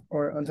unreleased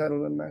or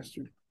untitled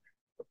unmastered.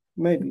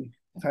 Maybe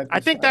type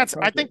of style project.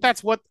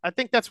 I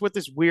think that's what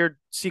this weird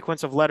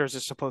sequence of letters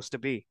is supposed to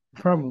be.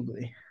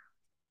 Probably.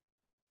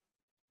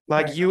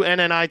 Like Right.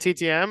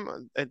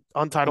 UNNITTM,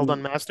 untitled Un,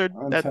 unmastered.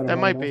 That untitled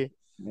might be.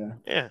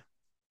 unmastered. Yeah. Yeah.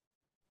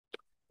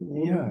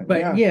 Yeah. But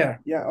Yeah. yeah,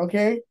 Yeah.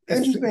 Okay.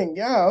 because Interesting.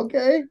 Yeah.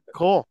 Okay.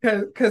 Cool.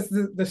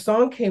 the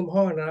song came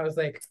on and I was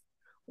like,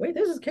 wait,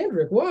 this is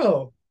Kendrick.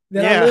 Whoa.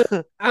 Then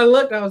Yeah. I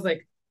looked, I was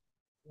like,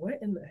 what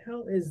in the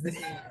hell is this?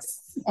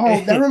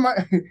 Oh, that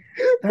remind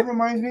that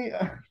reminds me.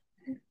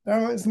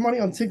 Somebody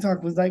on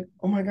TikTok was like,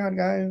 "Oh my god,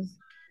 guys,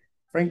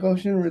 Frank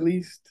Ocean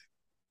released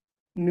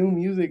new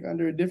music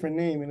under a different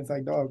name," and it's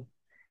like, dog,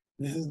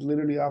 this is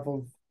literally off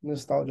of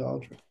Nostalgia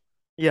Ultra.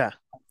 Yeah.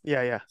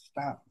 Yeah. Yeah.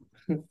 Stop,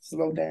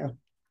 slow down,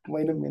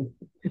 wait a minute.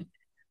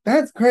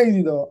 That's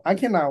crazy though. I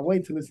cannot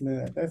wait to listen to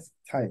that. That's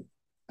tight.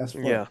 That's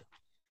fuck. Yeah.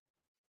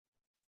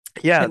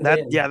 Yeah. And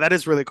then That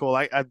is really cool.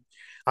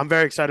 I'm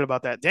very excited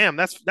about that. Damn,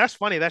 that's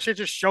funny. That shit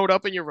just showed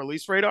up in your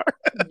release radar.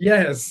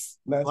 yes.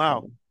 That's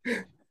Wow. funny.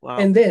 Wow.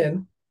 And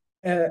then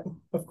uh,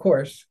 of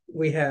course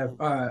we have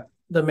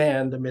the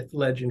man, the myth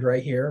legend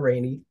right here,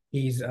 Rainey.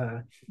 He's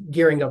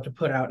gearing up to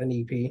put out an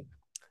EP.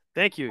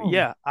 Thank you. Mm.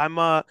 Yeah. I'm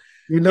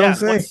You don't yeah,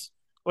 say.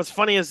 what's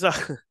funny is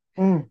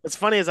Mm. what's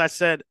funny is I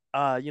said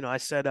I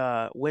said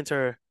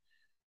winter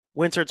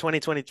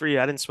 2023.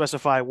 I didn't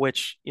specify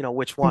which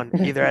one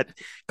either at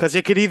because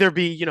it could either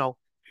be,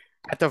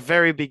 at the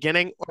very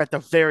beginning or at the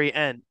very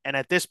end. And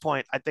at this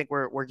point, I think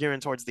we're gearing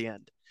towards the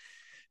end.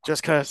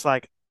 Just because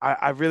like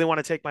I really want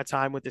to take my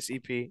time with this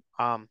EP.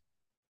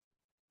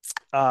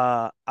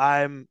 Uh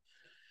I'm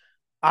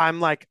I'm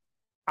like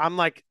I'm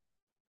like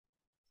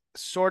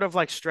sort of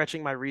like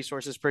stretching my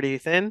resources pretty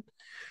thin.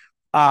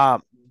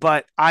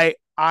 But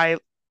I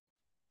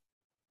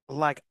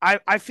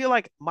feel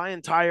like my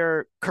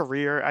entire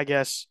career, I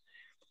guess,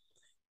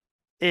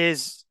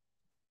 is,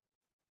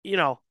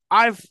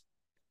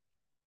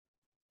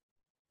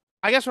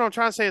 I guess what I'm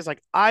trying to say is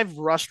like I've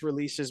rushed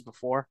releases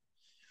before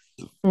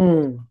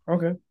Mm.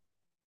 Okay.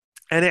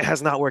 and it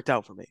has not worked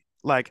out for me.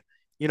 Like,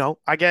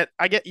 I get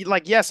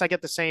like yes, I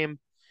get the same,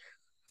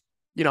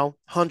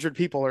 100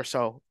 people or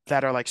so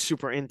that are like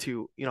super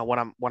into, what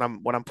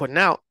I'm putting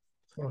out.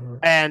 Mhm.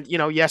 And,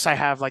 yes, I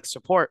have like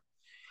support,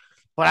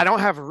 but I don't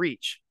have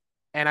reach.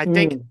 And I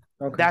think Mm.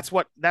 Okay. that's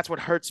what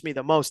hurts me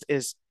the most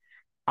is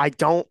I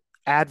don't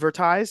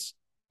advertise,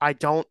 I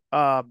don't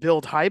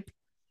build hype,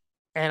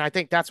 and I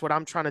think that's what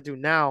I'm trying to do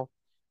now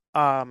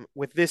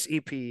with this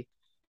EP,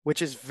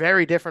 which is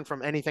very different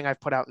from anything I've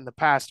put out in the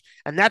past.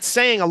 And that's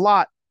saying a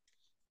lot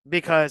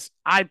because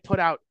I put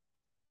out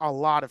a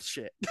lot of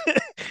shit.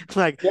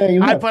 Like Yeah,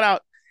 you I have. put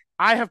out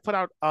I have put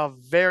out a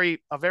very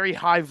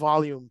high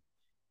volume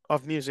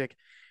of music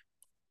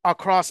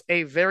across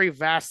a very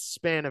vast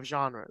span of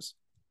genres.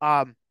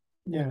 Um,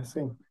 Yeah,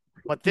 same.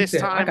 but He this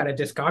said, I time, got a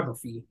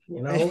discography,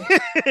 you know?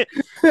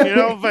 you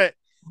know,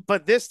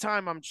 but this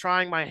time I'm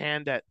trying my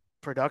hand at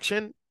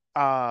production,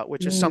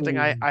 which is something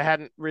I Mm. I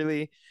hadn't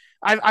really.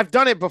 I've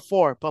done it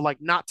before, but like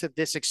not to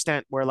this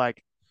extent where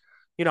like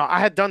I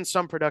had done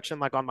some production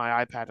like on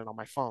my iPad and on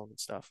my phone and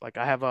stuff. Like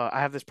I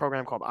have this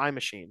program called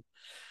iMachine, and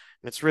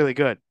it's really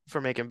good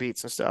for making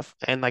beats and stuff.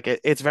 And like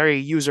it's very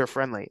user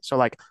friendly. So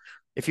like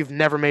if you've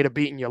never made a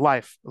beat in your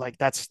life, like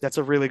that's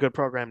a really good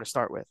program to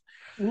start with.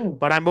 Mm.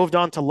 But I moved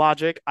on to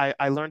Logic.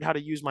 I learned how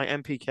to use my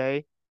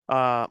MPK,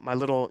 my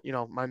little,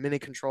 my mini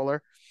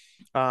controller.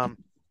 Um,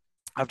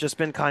 I've just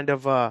been kind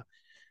of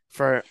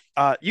for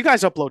you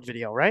guys upload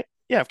video, right?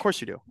 Yeah, of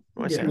course you do.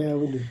 What am I Yeah. saying? Yeah,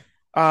 we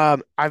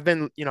do. I've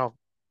been,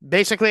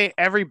 basically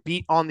every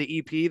beat on the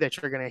EP that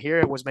you're gonna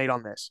hear was made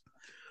on this.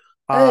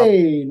 Um,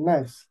 Hey,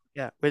 nice.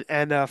 yeah,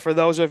 and for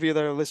those of you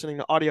that are listening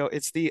to audio,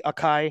 it's the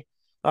Akai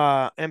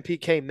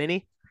MPK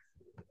Mini,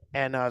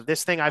 and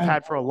this thing I've I've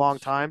had for a long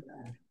always time,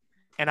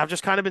 and I've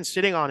just kind of been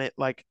sitting on it,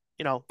 like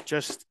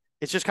just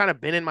it's just kind of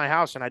been in my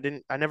house,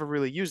 and I never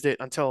really used it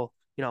until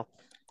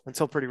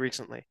pretty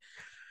recently.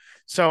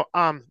 So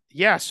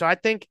yeah, so I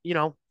think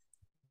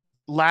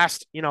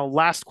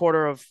last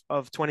quarter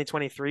of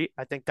 2023,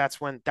 I think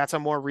that's a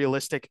more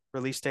realistic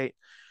release date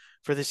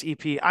for this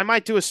EP. I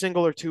might do a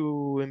single or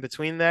two in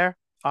between there.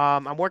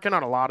 I'm working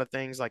on a lot of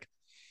things like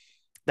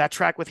that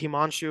track with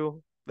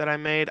Himanshu that I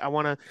made.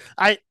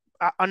 I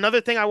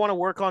another thing I want to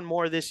work on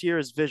more this year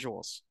is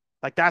visuals.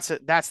 Like that's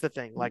the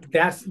thing. Like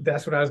That's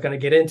what I was gonna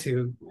get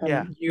into.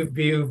 yeah, You've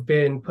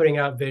been putting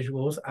out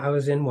visuals. I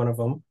was in one of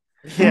them.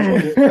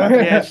 yeah,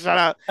 yeah.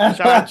 Shout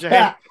out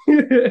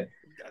Jay,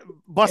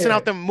 busting Yeah,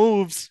 out the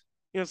moves.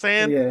 You know what I'm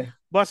saying? Yeah,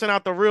 Busting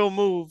out the real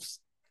moves.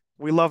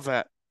 We love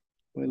that.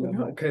 we love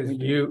that. because We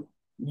do.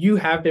 you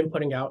have been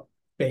putting out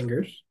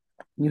bangers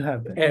You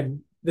have that.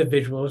 and the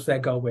visuals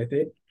that go with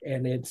it,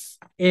 and it's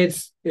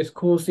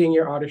cool seeing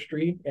your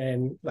artistry,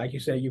 and like you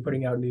said, you're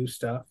putting out new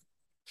stuff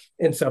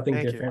and something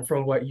Thank you. different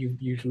from what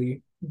you've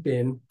usually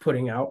been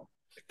putting out.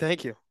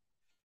 Thank you.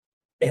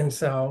 And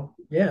so,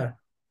 yeah,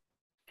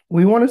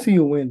 We want to see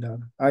you win,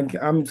 dog.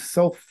 I'm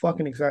so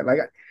fucking excited. Like,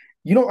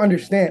 you don't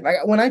understand.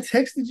 Like when I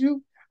texted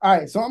you, all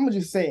right. So I'm gonna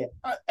just say it.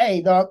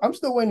 Hey, dog, I'm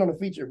still waiting on the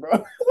feature,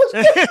 bro.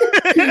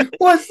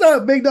 What's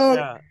up, big dog?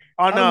 Yeah.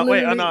 On I'm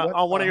wait literally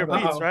on one of your hold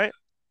on. beats, right?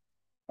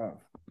 Oh.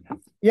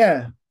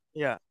 Yeah,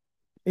 Yeah.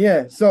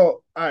 yeah.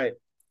 So, all right.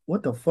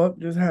 What the fuck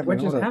just happened? what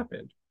just Hold up.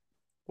 happened?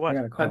 I What?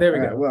 got a call. There we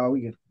All right, go. well,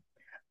 we good.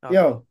 Okay.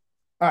 Yo,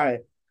 all right.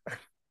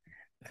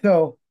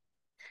 So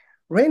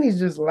Rainey's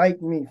just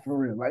like me for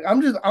real. Like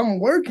I'm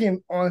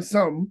working on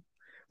something,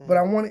 but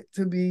I want it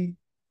to be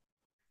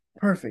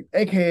perfect.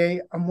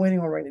 AKA, I'm waiting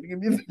on Rainey to give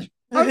me a picture.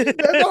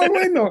 That's all I'm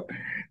waiting on.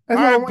 That's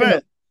All all right, I'm waiting on.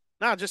 bet.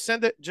 Nah, just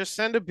send it. Just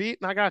send a beat,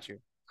 and I got you.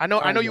 All I know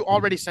right, you bet.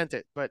 already sent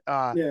it, but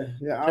Yeah, yeah.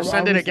 just I'll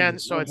send it resend again.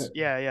 it. So Okay, it's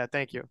yeah.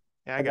 Thank you.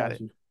 Yeah, I I got got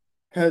it. you.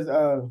 Cause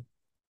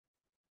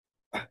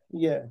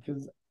yeah,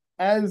 because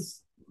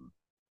as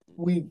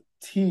we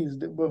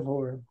teased it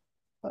before,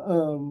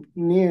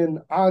 me and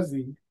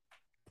Ozzy,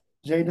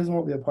 Jay doesn't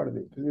want to be a part of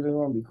it because he doesn't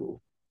want to be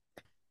cool.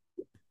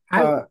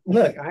 I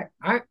look,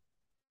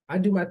 I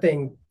do my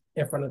thing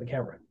in front of the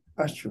camera.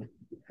 That's true.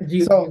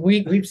 So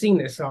we've seen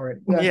this already.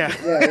 Yeah.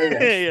 Yeah.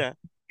 Yeah.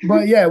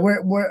 But yeah,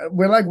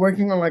 we're like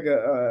working on like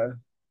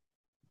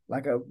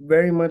a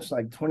very much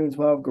like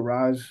 2012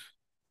 garage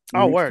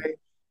Oh, word. mixtape.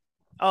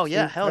 Oh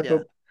yeah. Hell yeah.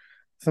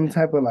 Some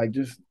type of like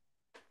just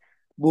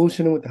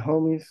bullshitting with the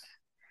homies.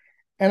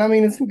 And I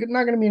mean, it's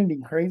not gonna be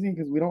anything crazy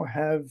because we don't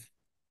have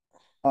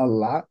a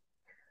lot.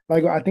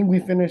 Like I think we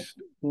finished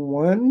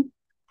one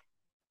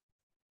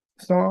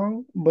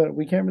song, but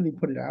we can't really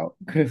put it out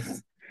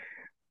because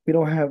we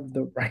don't have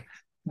the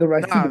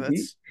rights to Nah, the beat.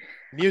 that's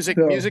music.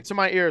 So Music to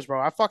my ears, bro.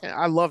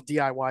 I love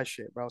DIY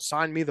shit, bro.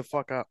 Sign me the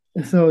fuck up.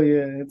 so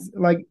yeah, it's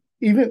like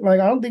even like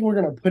I don't think we're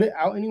gonna put it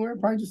out anywhere,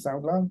 probably just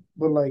SoundCloud.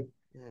 But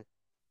Mm.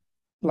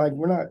 like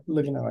we're not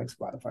looking at like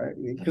Spotify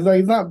because like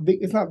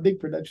it's not big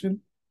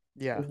production.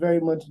 Yeah. It's very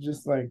much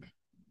just like,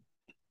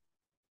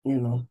 you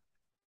know,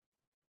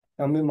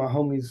 I'm in my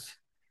homie's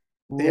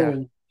Yeah.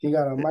 room. He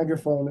got a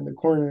microphone in the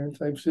corner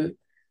type shit.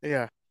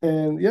 Yeah.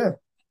 And yeah.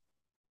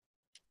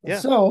 Yeah.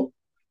 So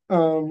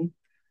um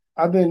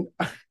I've been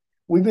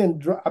I've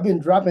been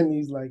dropping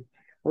these like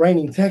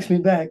Rainy, text me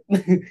back.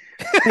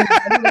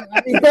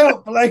 I need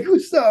help. Like,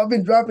 what's up? I've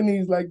been dropping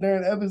these like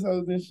during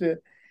episodes and shit.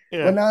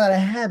 Yeah. But now that I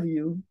have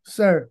you,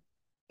 sir,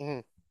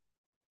 Mhm.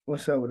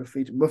 what's up with the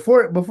feature?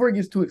 Before it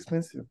gets too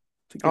expensive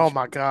to get Oh you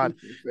my God.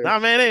 features, sir. Nah,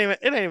 man, it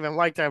ain't even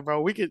like that,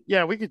 bro. We could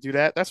do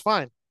that. That's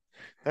fine.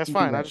 That's You do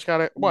fine. I that. just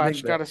gotta I Big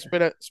just bet.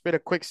 gotta spit a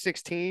quick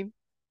 16.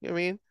 You know what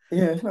I mean?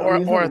 Yeah, it's not. I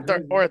mean, it's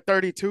nothing Or crazy. a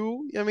 32. You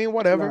know what I mean?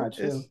 Whatever. Nah,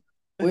 chill.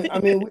 I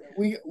mean,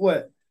 we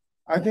what?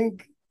 I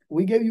think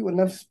we gave you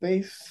enough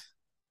space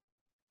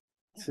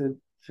to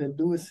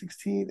do a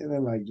 16, and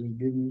then like just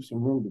give you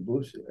some room to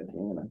bullshit at the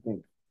end. I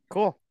think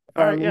Cool. if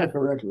All I right. Yeah. remember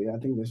correctly, I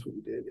think that's what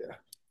we did. Yeah.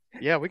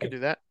 Yeah, we could do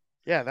that.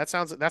 Yeah, that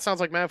sounds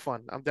like mad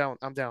fun. I'm down.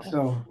 I'm down.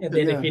 So And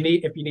then yeah, if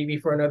you need me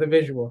for another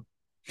visual,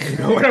 you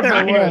know what I'm yeah,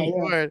 find well, me.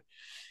 yeah. Word.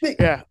 Speak-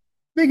 Yeah.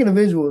 Speaking of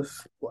visuals,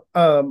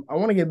 I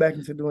want to get back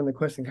into doing the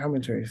question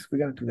commentaries. We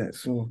got to do that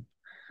soon.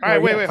 All right,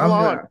 Oh wait, yes. hold I'm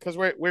on, gonna, because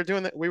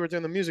we were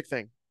doing the music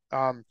thing.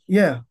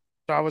 yeah,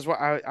 So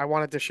I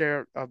wanted to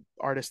share an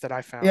artist that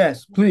I found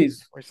yes,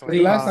 please. recently.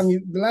 Please.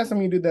 The last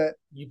time you did that,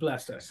 You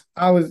blessed us.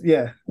 I was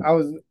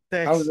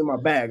Thanks. in my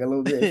bag a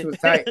little bit. She was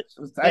tight. She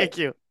was tight. Thank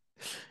you.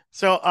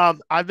 So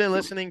I've been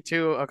listening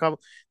to a couple.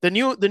 The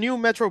new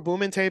Metro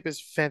Boomin tape is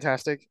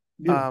fantastic.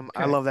 Beautiful.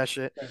 I Okay. love that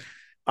shit. Okay.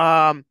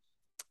 Um,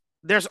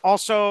 there's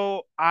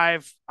also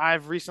I've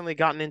recently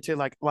gotten into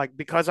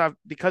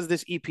because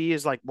this EP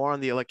is like more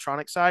on the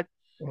electronic side.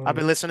 I've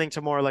been listening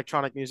to more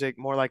electronic music,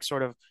 more like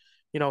sort of,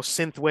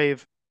 synth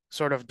wave,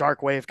 sort of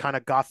dark wave, kind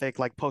of gothic,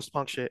 like post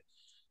punk shit.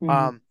 Mhm.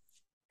 Um,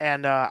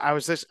 and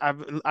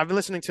I've been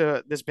listening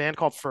to this band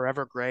called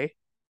Forever Grey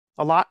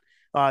a lot.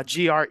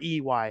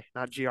 Grey,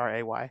 not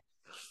Gray.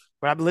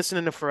 But I've been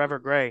listening to Forever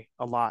Grey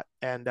a lot,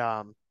 and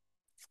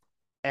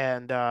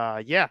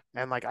yeah,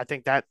 and like I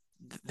think that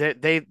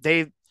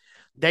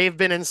they've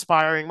been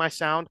inspiring my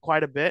sound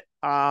quite a bit.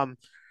 I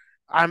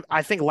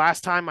think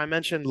last time I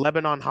mentioned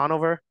Lebanon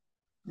Hanover.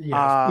 Yes.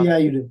 Um, Yeah,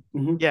 you did.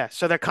 Mm-hmm. yeah,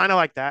 so they're kind of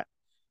like that.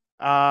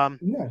 Um,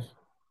 Yes.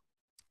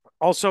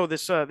 also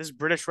this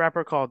British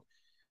rapper called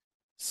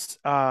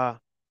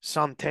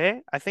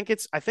Sante. I think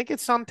it's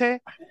Sante.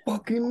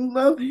 Fucking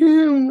love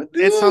him, It's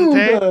dude. Sante.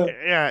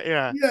 Yeah,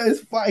 yeah. Yeah,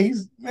 it's fire.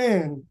 He's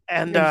man.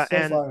 And Yeah, uh he's so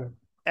and fire.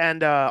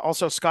 and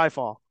also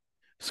Skyfall.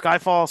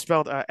 Skyfall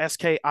spelled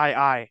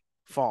Skii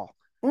fall,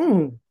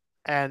 Mm.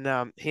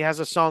 and he has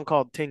a song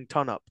called Ting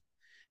Ton Up,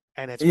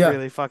 and it's Yeah,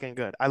 really fucking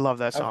good. I love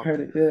that I've song. heard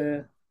it.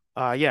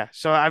 Yeah. Yeah.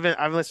 So I've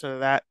listened to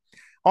that.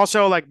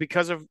 Also, like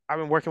because of I've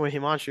been working with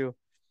Himanshu,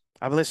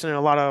 I've been listening to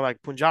a lot of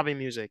like Punjabi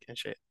music and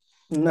shit.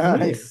 Really?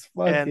 Nice.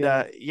 Fuck And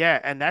yeah. yeah,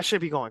 and that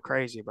should be going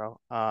crazy, bro.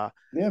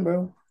 Yeah,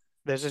 bro.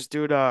 There's this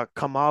dude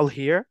Kamal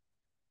here,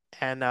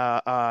 and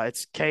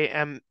it's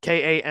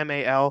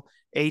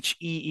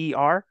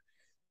Kamalheer,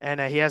 and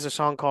he has a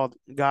song called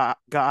Gaaya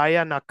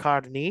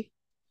Nakarni,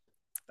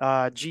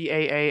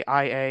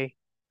 Gaia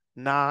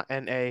Na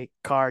N-A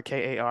Kar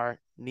Kar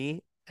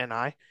Ni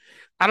Ni.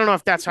 I don't know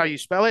if that's how you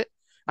spell it.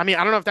 I mean,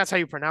 I don't know if that's how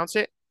you pronounce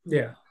it,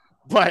 Yeah.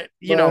 but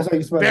But that's how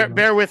you spell it, bro.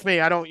 bear with me.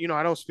 I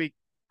don't speak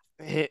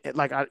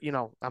like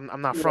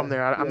I'm not from Yeah,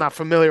 there. I'm yeah. not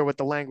familiar with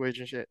the language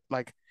and shit.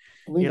 Like,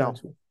 We you know,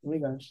 got you. We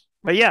got you.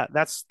 but yeah,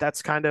 that's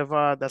kind of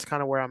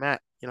where I'm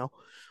at.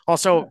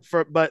 Also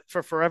for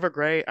Forever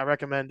Gray, I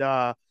recommend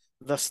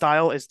The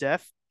Style is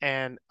Death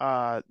and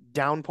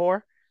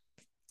Downpour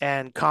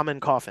and Common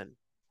Coffin.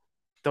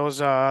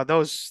 Those are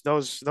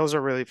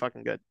really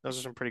fucking good. Those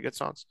are some pretty good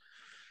songs.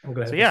 I'm So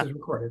glad this yeah. is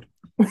recorded.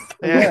 Yeah.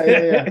 Yeah,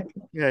 yeah,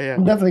 yeah. Yeah,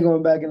 I'm definitely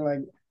going back and like,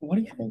 what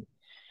do you think?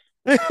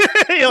 yeah.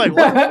 You're like,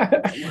 what? Like,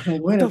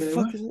 What wait a the minute,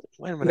 fuck what? is it?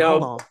 Wait a minute,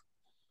 hold Now,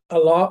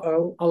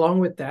 on. along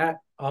with that,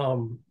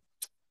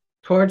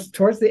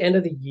 towards the end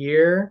of the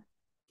year,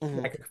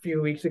 Mhm. like a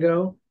few weeks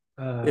ago,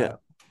 Yeah.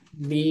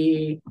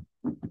 me,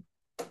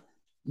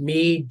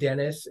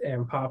 Dennis,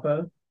 and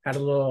Papa had a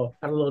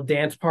little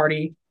dance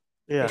party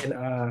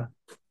Yeah.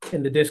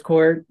 in the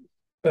Discord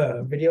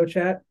video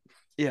chat,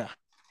 Yeah.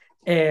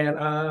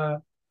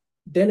 and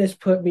Dennis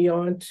put me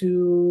on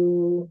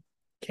to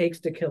Cakes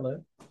to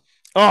Killer.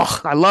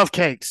 Oh, I love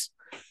cakes.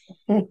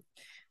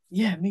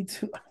 Yeah, me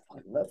too. I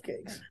fucking love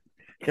cakes.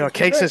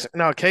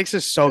 Cakes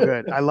is so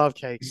good. I love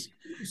cakes.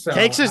 So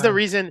Cakes is the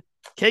reason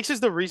Cakes is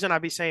the reason I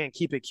be saying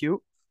keep it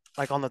cute,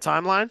 like on the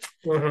timeline.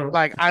 mhm.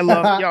 Like I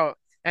love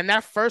and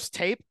that first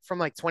tape from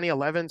like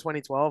 2011,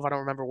 2012, I don't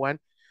remember when,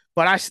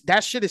 but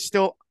that shit is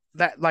still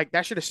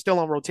that shit is still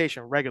on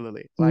rotation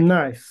regularly. Like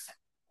Nice.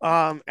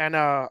 and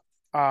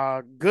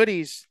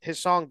Goodies, his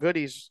song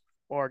Goodies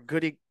or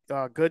Goody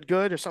Good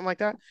or something like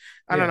that.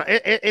 I don't Yeah.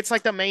 know. It's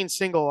like the main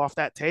single off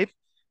that tape.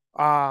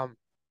 But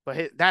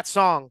that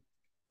song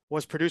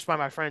was produced by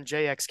my friend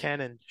JX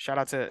Cannon. Shout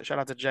out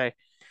to Jay.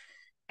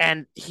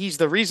 And he's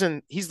the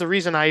reason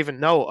I even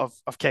know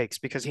of Cakes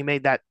because he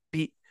made that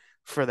beat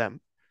for them.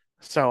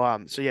 So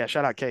yeah,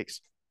 shout out Cakes.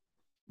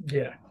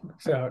 Yeah.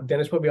 So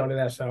Dennis put me onto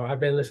that. So I've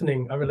been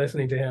listening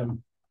to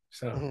him.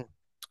 So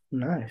Mm-hmm.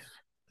 Nice.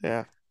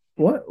 Yeah.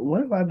 What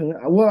have I been?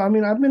 Well, I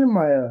mean, I've been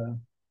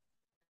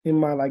in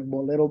my like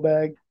bolero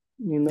bag,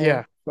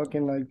 Yeah.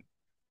 fucking like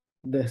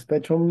the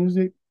spectrum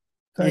music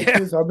type Yeah.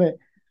 shit. So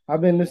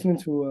I've been listening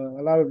to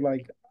a lot of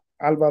like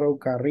Alvaro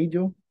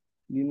Carrillo,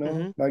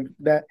 Mm-hmm. like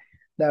that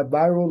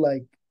viral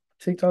like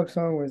TikTok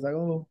song where it's like,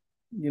 oh,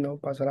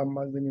 pasará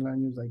más de mil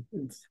años, like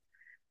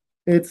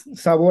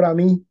it's sabor a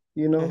mí,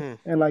 Mm-hmm.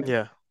 and like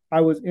Yeah.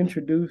 I was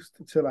introduced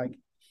to like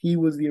he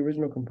was the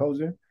original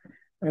composer,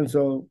 and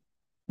so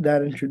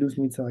that introduced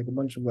me to like a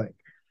bunch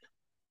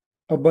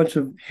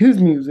of his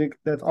music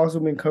that's also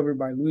been covered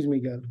by Luis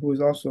Miguel, who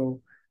is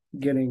also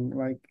getting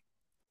like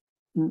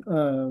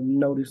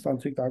noticed on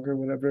TikTok or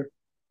whatever.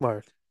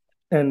 Word.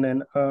 And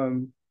then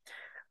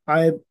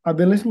I've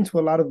been listening to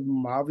a lot of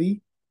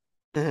Mavi,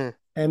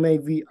 Mm-hmm.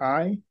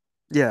 Mavi,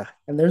 Yeah.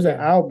 and there's an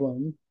yeah.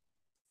 album,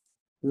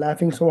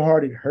 Laughing So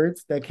Hard It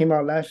Hurts, that came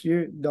out last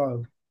year.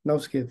 Dog, no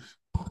skips.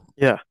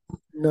 Yeah.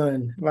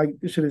 None. Like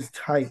this shit is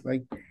tight.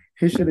 Like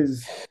his shit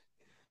is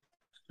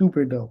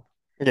super dope.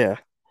 Yeah.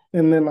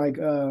 And then like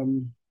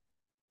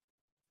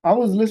I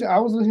was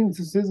listening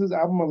to SZA's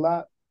album a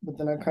lot, but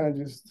then I kind of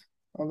just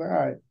I was like, all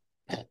right.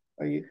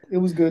 Like it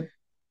was good.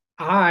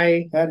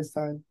 I It had its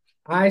time.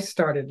 I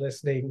started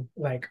listening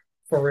like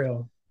for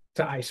real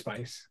to Ice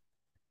Spice.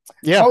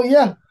 Yeah. Oh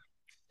yeah.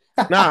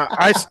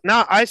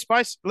 Ice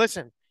Spice.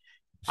 Listen,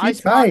 She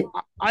tight.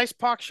 Ice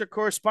Pac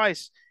Shakur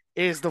Spice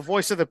is the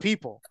voice of the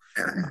people,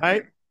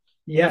 right?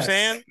 You know what I'm Yes.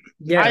 saying?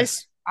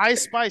 Yes.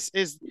 Ice Spice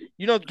is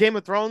Game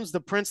of Thrones,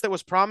 the prince that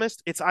was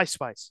promised. It's Ice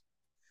Spice.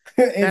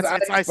 It's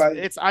Ice Spice.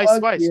 It's Ice Fuck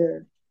Spice yeah.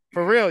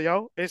 for real,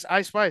 yo. It's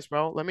Ice Spice,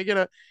 bro. Let me get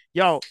a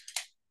yo.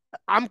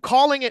 I'm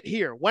calling it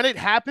here. When it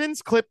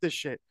happens, clip this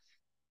shit.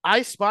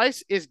 Ice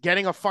Spice is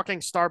getting a fucking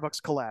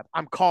Starbucks collab.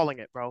 I'm calling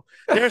it, bro.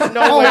 There's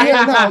no Oh way.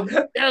 yeah, no.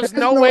 There's There's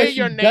no no way way she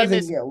your name doesn't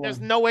is. get There's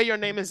one. no way your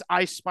name is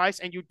Ice Spice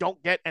and you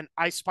don't get an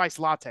Ice Spice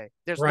latte.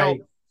 There's no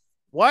Right.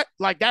 what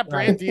like that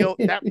brand Right. deal.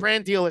 That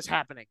brand deal is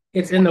happening.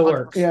 It's in the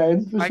works. Yeah,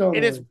 it's for Like sure.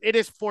 it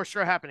is for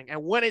sure happening.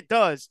 And when it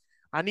does,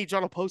 I need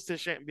y'all to post this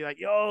shit and be like,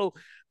 yo,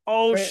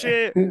 oh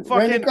shit, Rainey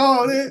fucking,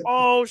 called it.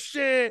 oh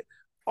shit,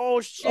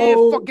 Oh,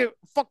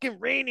 fucking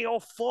Rainy, oh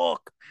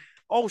fuck.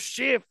 Oh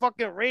shit,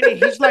 fucking Rainy.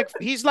 He's like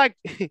he's like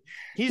fucking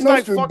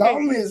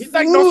Nostradamus,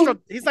 fool.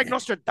 He's like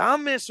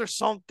Nostradamus or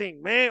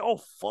something, man. Oh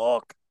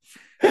fuck.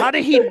 How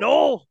did he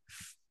know?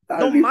 How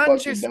No did he fucking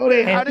manches, know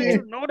man. that How and did you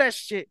shit? know that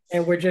shit?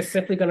 and we're just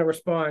simply gonna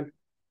respond.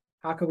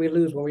 How could we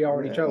lose when we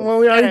already chose? Well,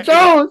 we already Yeah,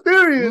 chose.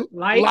 Serious.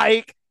 Like,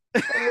 like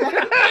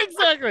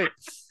exactly.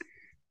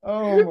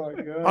 Oh my Hold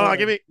on,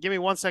 god. give me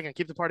 1 second.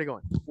 Keep the party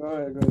going. Go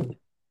ahead, go ahead.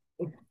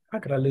 how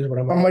could I lose when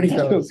I'm Somebody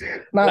already chose? chose.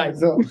 Not Like,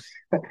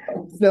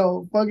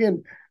 so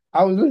fucking.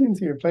 I was listening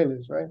to your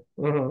playlist, right?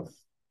 mhm.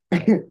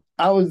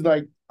 I was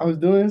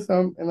doing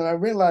something, and then I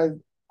realized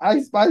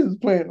Ice Spice was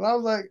playing, and I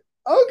was like,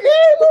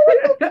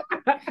 okay,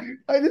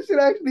 like this shit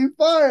actually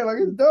fire, like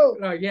it's dope.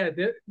 Yeah,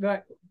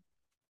 like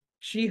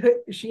she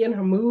in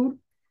her mood.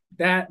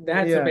 That's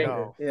a Yeah,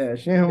 banger. yeah,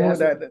 she in her mood.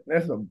 That's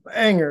That's a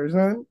banger,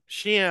 son.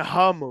 She in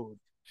her mood.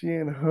 She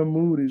in her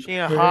mood is She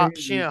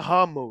crazy. in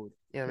her mood.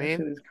 You know what I That mean?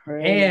 shit is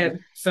crazy. and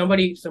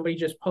somebody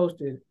just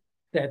posted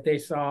that they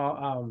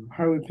saw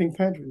Her with Pink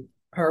Pantry.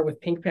 her with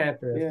Pink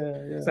Panthers.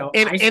 Yeah, yeah. So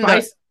In Ice in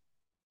the Spice,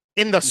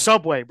 in the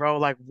subway, bro.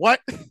 Like what?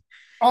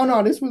 Oh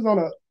no, this was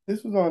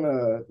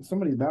on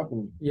somebody's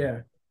balcony.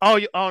 yeah. Oh,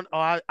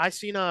 I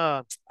seen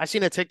a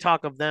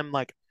TikTok of them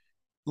like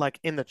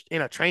in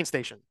a train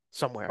station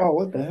somewhere. Oh,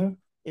 what the hell?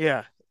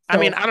 Yeah. I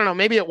mean, So I don't know.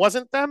 Maybe it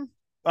wasn't them.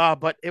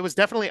 But it was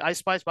definitely Ice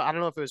Spice, but I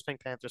don't know if it was Pink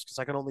Panthers because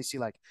I could only see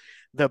like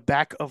the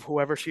back of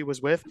whoever she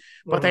was with.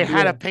 But they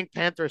had yeah, a Pink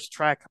Panthers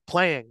track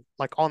playing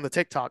like on the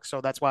TikTok,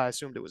 so that's why I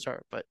assumed it was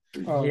her. But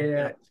Oh,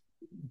 yeah,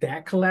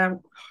 that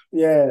collab.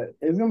 yeah,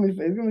 it's gonna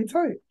be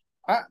tight.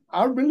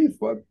 I really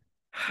fuck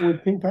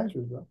with Pink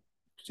Pantry, bro.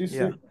 She's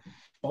yeah, sick.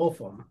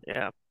 Both of them.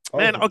 yeah, Both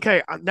man. of them.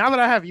 Okay, now that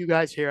I have you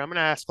guys here, I'm gonna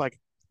ask like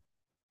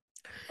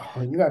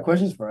Oh, you got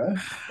questions for us?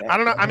 I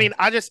don't know. I Damn. mean,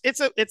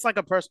 it's like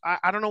a person.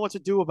 I don't know what to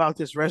do about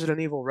this Resident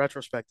Evil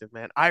retrospective,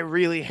 man. I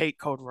really hate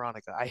Code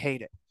Veronica. I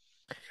hate it.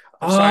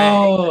 I'm sorry. I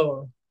hate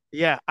Oh,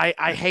 Yeah,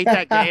 I hate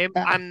that game.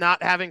 I'm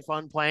not having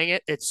fun playing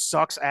it. It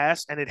sucks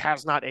ass and it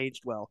has not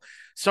aged well.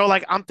 So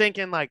like I'm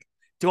thinking like,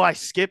 do I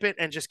skip it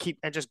and just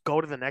go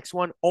to the next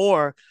one?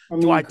 Or I do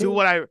mean, you I do could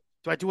what I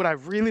do I do what I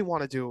really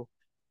want to do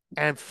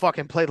and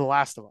fucking play The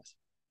Last of Us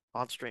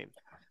on stream?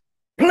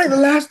 play the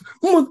last.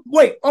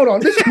 Wait, hold on.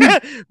 This is me.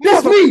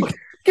 This me.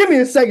 Give me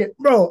a second,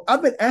 bro.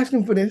 I've been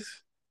asking for this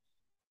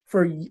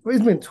for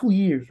it's been 2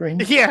 years, right?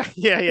 Yeah.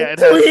 It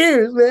 2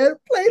 years, man.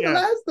 Play The Yeah.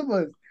 Last of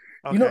Us.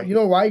 Okay. You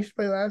know why you should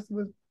play The Last of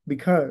Us?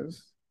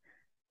 Because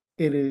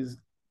it is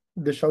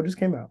the show just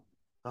came out.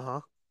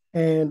 Uh-huh.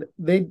 And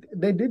they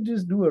did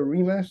just do a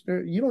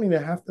remaster. You don't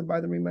even have to buy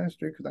the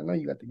remaster because I know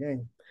you got the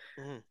game.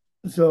 Mhm.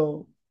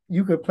 So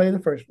you could play the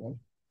first one.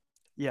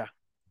 Yeah.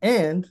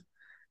 And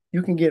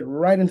you can get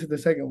right into the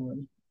second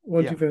one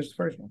once Yeah. you finish the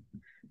first one.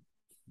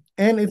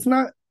 And it's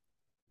not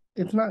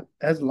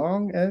as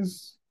long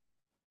as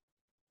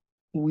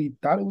we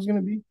thought it was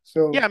gonna be.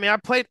 So Yeah, I mean I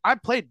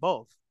played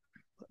both.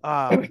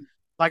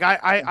 Like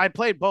I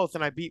played both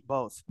and I beat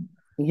both.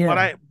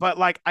 yeah, But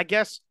like I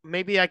guess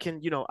maybe I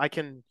can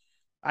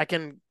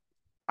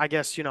I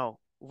guess,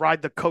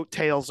 ride the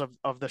coattails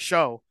of the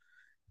show.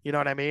 You know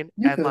what I mean?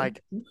 you And could.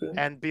 like You could.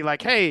 and be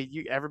like, hey,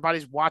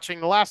 everybody's watching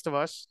The Last of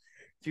Us.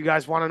 If you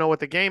guys want to know what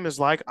the game is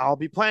like, I'll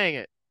be playing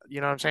it.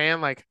 You know what I'm saying?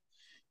 Like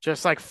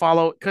just like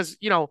follow because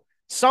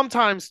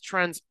sometimes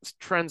trends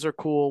are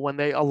cool when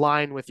they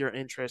align with your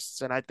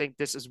interests. And I think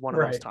this is one of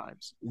those right.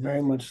 times.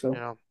 Very much You so.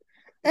 know?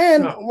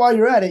 And Oh, while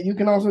you're at it, you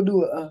can also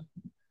do a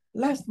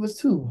Last of Us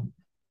 2,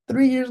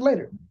 3 years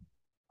later.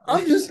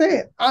 I'm just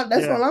saying.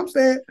 That's Yeah. all I'm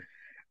saying.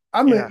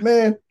 I mean,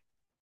 Yeah.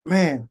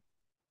 man,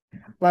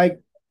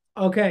 like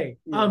okay.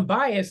 yeah.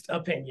 Unbiased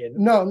opinion.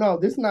 No,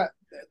 this is not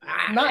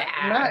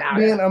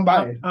being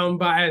unbiased.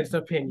 Unbiased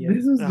opinion.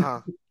 This is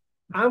Uh-huh.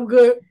 I'm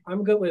good.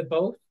 I'm good with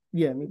both.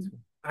 yeah, me too.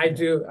 I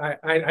do.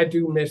 I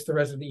do miss the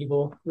Resident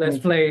Evil Let's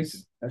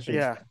Plays, That shit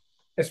Yeah.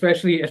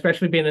 especially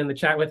being in the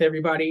chat with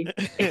everybody,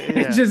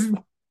 Yeah. just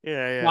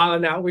Yeah.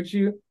 wilding out with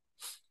you.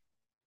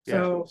 Yeah.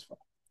 So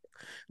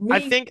I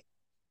me, think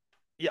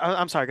yeah,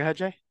 I'm sorry, go ahead,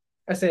 Jay.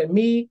 I said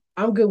me.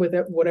 I'm good with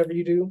whatever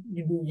you do.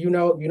 You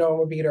know I'm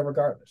gonna be there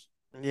regardless.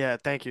 Yeah,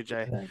 thank you,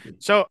 Jay. exactly.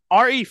 So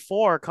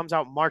RE4 comes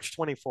out March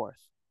 24th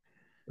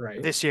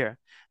Right. this year.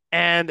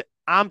 And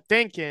I'm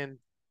thinking,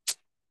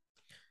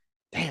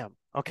 damn,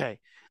 okay.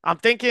 I'm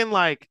thinking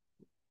like,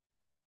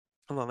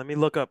 hold on, let me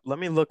look up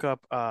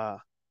the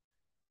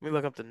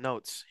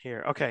notes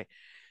here. Okay.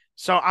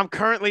 So I'm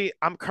currently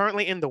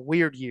in the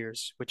weird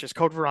years, which is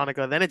Code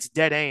Veronica. Then it's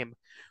Dead Aim,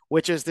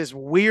 which is this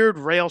weird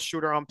rail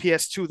shooter on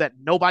PS2 that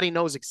nobody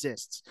knows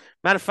exists.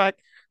 Matter of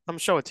fact, I'm gonna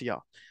show it to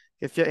y'all.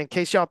 If you in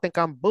case y'all think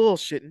I'm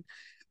bullshitting,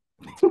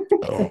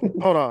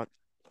 hold on. In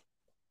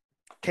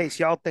case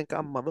y'all think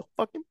I'm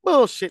motherfucking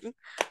bullshitting,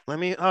 let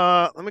me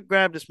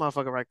grab this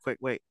motherfucker right quick.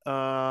 Wait,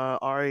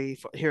 RE,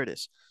 here it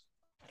is.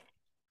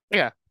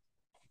 Yeah.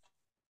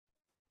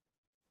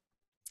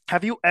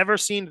 Have you ever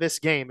seen this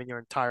game in your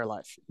entire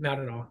life? Not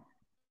at all.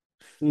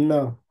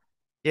 No.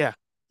 Yeah,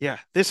 yeah.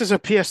 This is a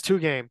PS2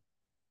 game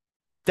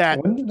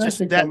that When did that just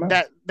shit come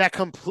out?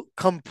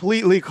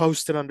 completely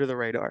coasted under the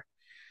radar.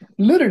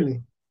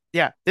 Literally.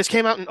 Yeah, this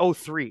came out in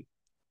 '03,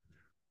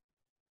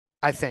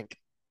 I think.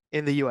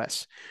 in the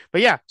US.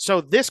 But yeah,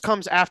 so this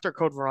comes after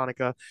Code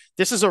Veronica.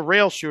 This is a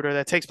rail shooter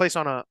that takes place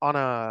on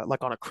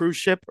a cruise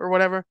ship or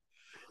whatever.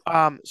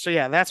 So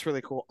yeah, that's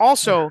really cool. On a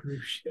Also,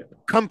 cruise ship.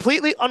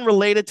 completely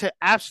unrelated to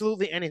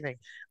absolutely anything.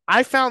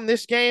 I found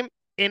this game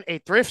in a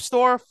thrift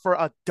store for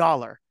 $1.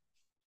 Stop!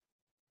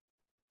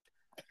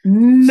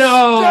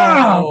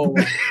 No.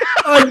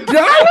 $1?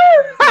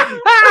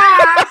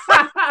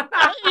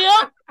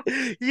 Yep.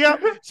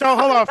 Yep. So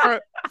hold on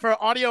for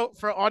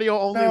audio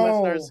only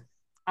No. listeners.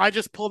 I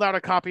just pulled out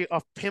a copy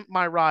of Pimp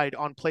My Ride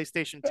on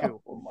PlayStation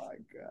 2. Oh my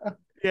god.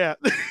 Yeah.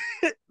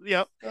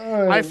 Yep.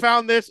 I Son.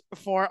 found this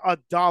for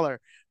 $1.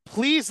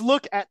 Please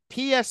look at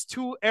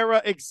PS2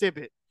 era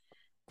exhibit.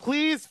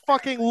 Please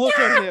fucking look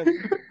at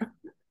him.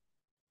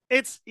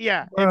 It's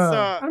yeah, it's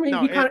Bruh. I mean,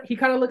 no, it he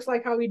kind of looks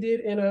like how he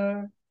did in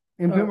And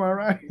Pimp My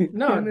Ride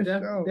no in the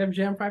Def, show. Def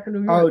Jam Cracker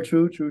New Oh, York.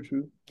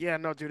 true. yeah,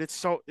 no, dude, it's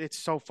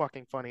so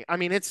fucking funny. I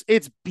mean, it's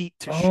beat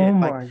to Oh shit. Like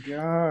my I don't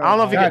know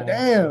god. if you God could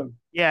damn.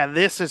 yeah,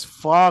 this is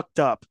fucked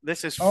up.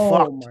 This is Oh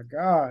fucked. my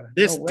god. No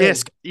This way.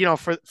 disc,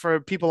 for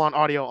people on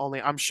audio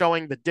only, I'm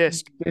showing the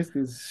disc This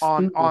is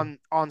on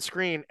stupid.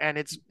 screen, and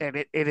It,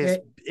 it is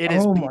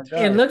Oh beat my to it god.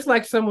 shit. looks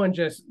like someone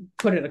just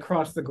put it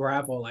across the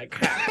gravel, like.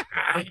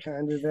 I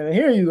can't do that.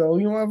 Here you go.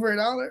 You want for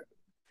 $1?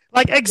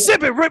 Like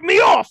exhibit rip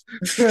me off.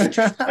 Fuck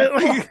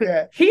Like,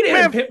 that. He didn't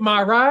man, pimp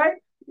my ride.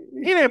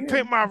 he didn't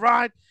pimp my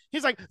ride.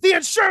 He's like, the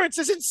insurance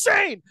is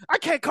insane. I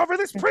can't cover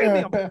this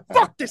premium.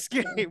 Fuck this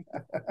game.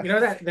 You know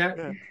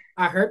that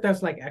I heard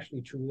that's like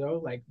actually true though.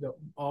 Like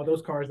all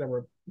those cars that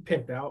were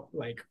pimped out,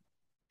 like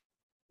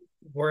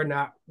were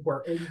not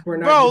Bro,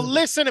 usable.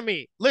 listen to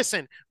me.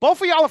 Listen,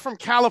 both of y'all are from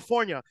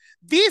California.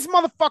 These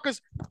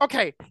motherfuckers,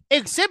 okay,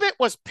 Exhibit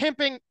was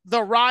pimping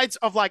the rides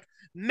of like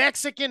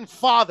Mexican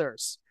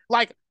fathers,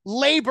 like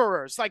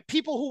laborers, like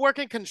people who work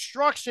in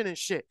construction and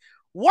shit.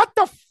 What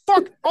the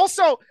fuck?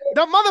 Also,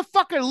 the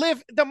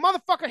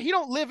motherfucker, he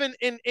don't live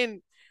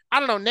in I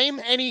don't know, name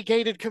any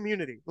gated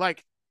community.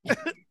 Like, you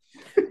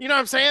know what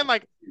I'm saying?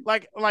 Like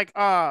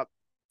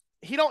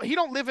he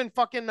don't live in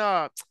fucking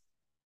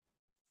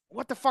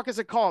what the fuck is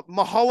it called?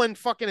 Mulholland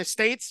fucking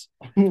Estates.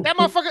 That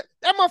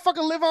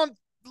motherfucker live on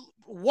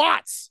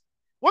Watts.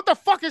 What the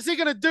fuck is he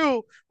gonna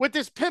do with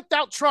this pimped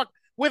out truck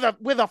with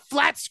a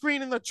flat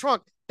screen in the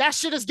trunk? That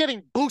shit is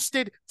getting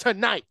boosted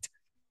tonight.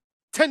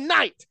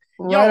 Tonight.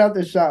 Right Yo, out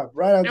the shop.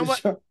 Right out and the what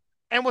shop.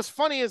 and what's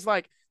funny is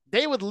like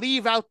they would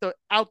leave out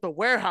the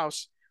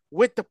warehouse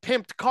with the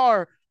pimped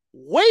car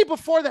way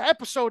before the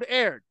episode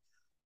aired.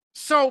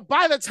 So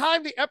by the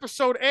time the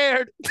episode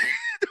aired, the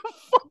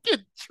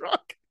fucking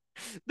truck,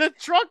 the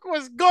truck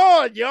was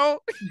gone, yo.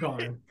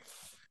 Gone.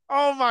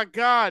 Oh my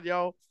god,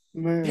 yo.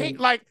 Man.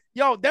 Like,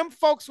 yo, them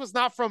folks was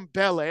not from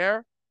Bel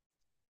Air.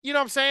 You know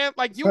what I'm saying?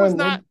 Like, you was Son,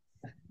 not.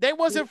 They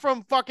wasn't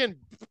from fucking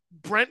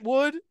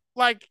Brentwood,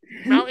 like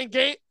Mountain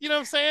Gate. You know what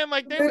I'm saying?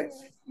 Like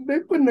they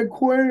put an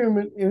aquarium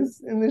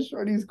in this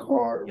shorty's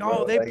car, yo,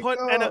 bro. they Like, put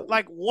and dog.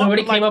 like what,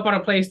 Somebody like came up on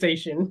a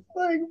PlayStation.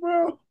 Like,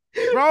 bro.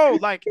 bro,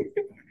 like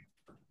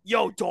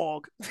yo,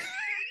 dog,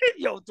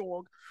 yo,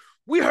 dog.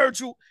 We heard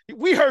you.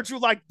 We heard you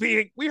like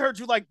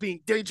being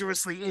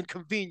dangerously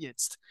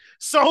inconvenienced.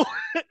 So,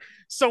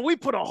 so we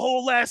put a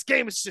whole ass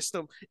gaming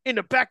system in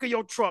the back of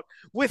your truck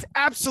with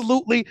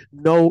absolutely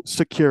no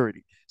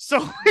security.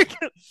 So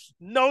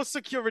no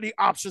security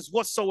options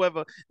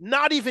whatsoever,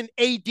 not even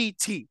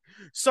ADT.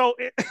 So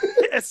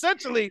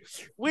essentially,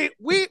 we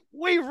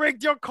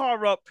rigged your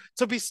car up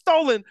to be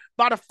stolen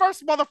by the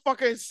first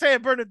motherfucker in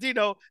San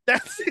Bernardino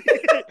that's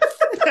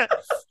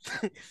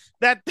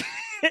that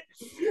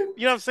you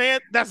know what I'm saying?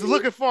 That's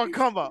looking for a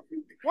come up.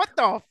 What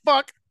the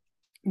fuck?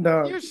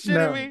 No, You shitting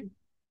no. me?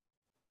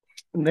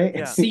 They,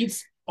 Yeah.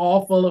 Seats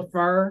all full of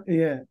fur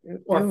yeah,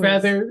 or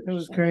feathers. It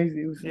was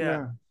crazy. It was, Yeah.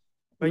 yeah.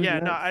 But It was yeah,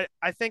 no, nuts.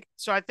 I think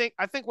so. I think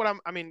what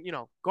I mean,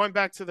 going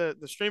back to the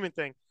streaming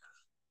thing,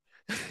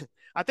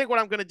 I think what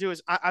I'm gonna do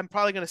is I'm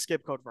probably gonna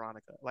skip Code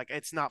Veronica. Like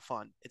it's not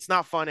fun. It's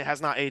not fun. It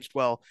has not aged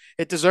well.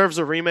 It deserves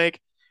a remake.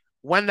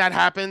 When that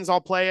happens,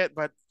 I'll play it.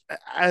 But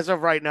as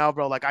of right now,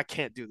 bro, like I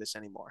can't do this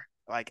anymore.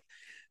 Like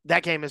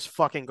that game is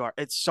fucking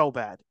It's so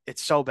bad.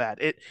 It's so bad.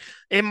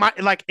 It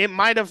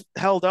might have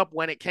held up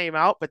when it came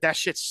out, but that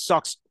shit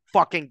sucks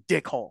fucking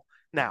dickhole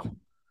now.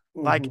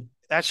 Like Mhm.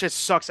 that shit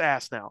sucks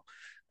ass now.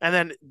 And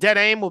then Dead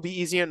Aim will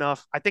be easy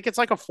enough. I think it's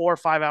like a 4 or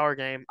 5 hour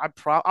game.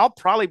 I'll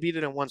probably beat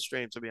it in one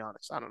stream, to be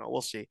honest. I don't know.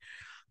 We'll see.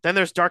 Then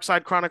there's Dark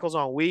Side Chronicles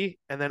on Wii,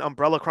 and then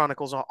Umbrella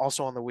Chronicles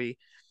also on the Wii.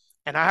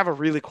 And I have a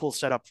really cool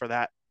setup for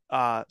that.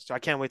 So I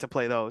can't wait to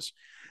play those.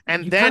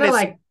 And You then kind of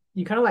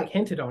it's like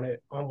hinted on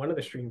it on one of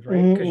the streams,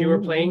 right? Because you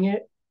were playing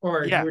it,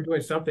 or Yeah. you were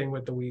doing something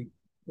with the Wii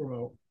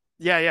remote.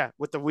 yeah,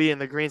 with the Wii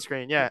and the green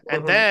screen. Yeah.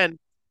 And Mhm.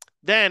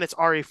 then it's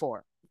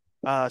RE4.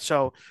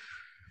 So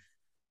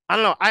I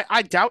don't know.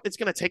 I doubt it's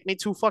gonna take me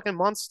 2 fucking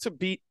months to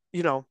beat,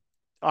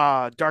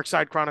 Dark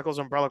Side Chronicles,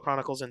 Umbrella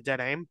Chronicles, and Dead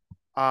Aim.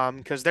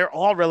 Because they're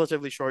all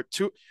relatively short.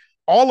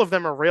 All of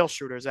them are rail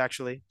shooters,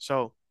 actually.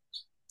 So,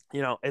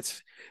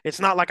 it's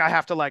not like I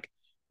have to like,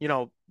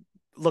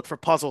 look for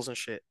puzzles and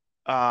shit.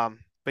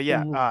 But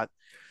yeah, Mhm.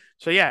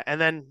 So yeah, and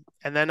then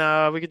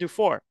we could do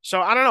four.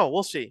 So I don't know.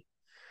 We'll see.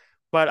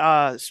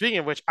 But speaking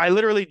of which, I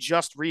literally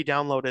just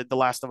re-downloaded The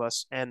Last of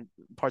Us and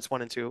parts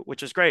one and two,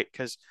 which is great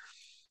because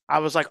I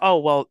was like, oh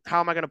well,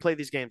 how am I gonna play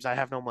these games? I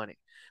have no money.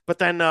 But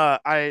then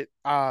I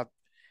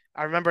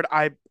remembered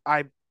I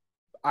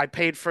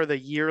paid for the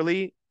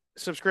yearly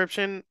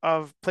subscription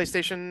of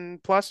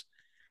PlayStation Plus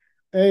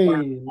Hey,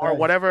 or nice.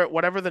 whatever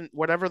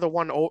the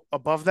one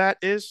above that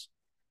is,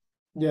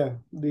 Yeah,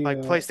 the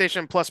like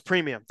PlayStation Plus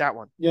Premium, that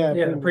one. yeah,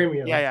 Yeah, the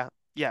premium. Yeah, premium.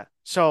 yeah, yeah.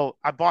 So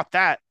I bought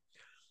that,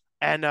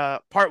 and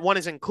part one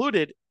is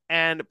included,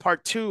 and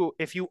part two,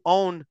 if you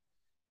own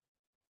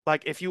the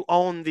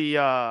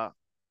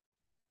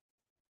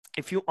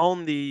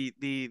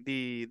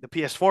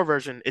PS4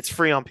 version, it's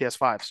free on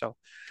PS5.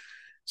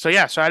 So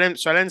yeah, so I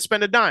didn't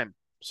spend a dime.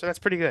 So that's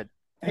pretty good.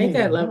 Ain't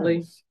Hey, that lovely?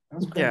 nice.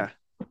 That's Yeah,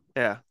 great.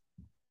 yeah,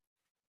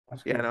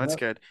 That's yeah. good. No, it's Yep.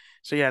 good.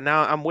 So yeah,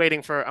 now I'm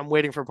waiting for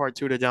part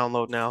two to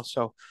download now.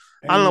 So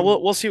I don't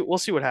know. Hey, We'll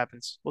see what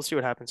happens. We'll see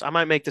what happens. I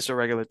might make this a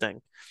regular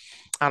thing.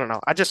 I don't know.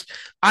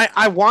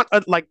 I want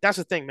a, like that's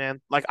the thing,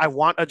 man. Like I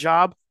want a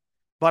job,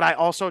 but I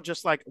also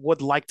just like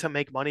would like to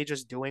make money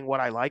just doing what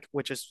I like,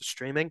 which is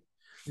streaming.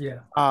 Yeah.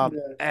 yes.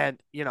 And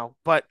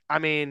but I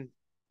mean,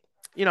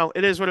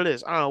 it is what it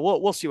is. I don't know.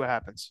 We'll see what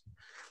happens.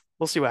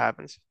 We'll see what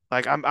happens.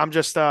 Like I'm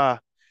just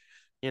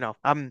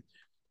I'm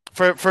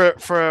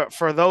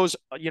for those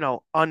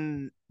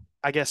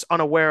I guess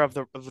unaware of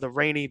the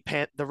rainy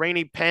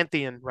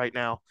pantheon right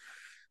now.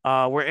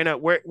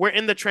 We're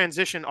in the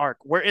transition arc.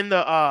 We're in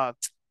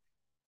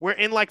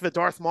like the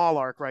Darth Maul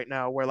arc right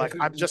now, where like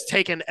I'm just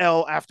taking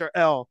L after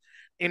L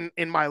in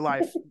my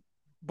life,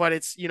 but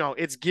it's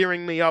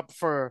gearing me up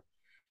for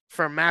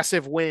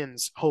massive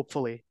wins,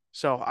 hopefully.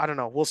 So I don't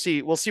know. We'll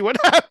see what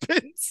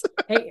happens.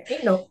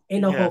 Ain't no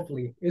Yeah,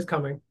 hopefully. It's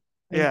coming.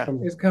 It's yeah,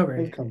 coming. It's coming.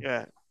 It's coming.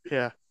 yeah,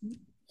 yeah,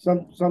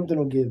 Something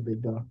will give,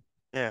 big dog.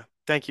 yeah.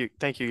 Thank you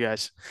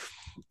guys.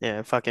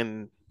 Yeah,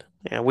 fucking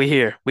yeah. We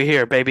here,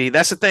 baby.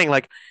 That's the thing.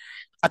 Like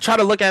I try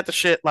to look at the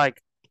shit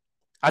like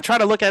I try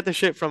to look at the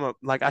shit from a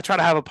like I try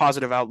to have a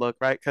positive outlook,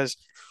 right? Because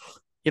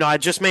I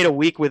just made a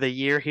week with a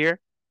year here.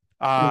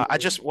 I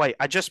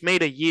just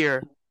made a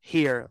year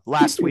here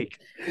last week.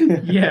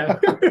 Yeah.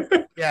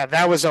 Yeah,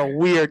 that was a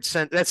weird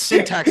that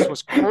syntax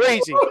was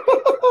crazy.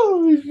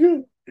 Oh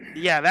shit.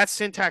 Yeah, that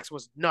syntax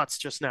was nuts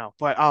just now.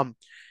 But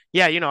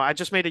yeah, I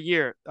just made a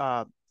year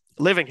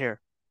living here.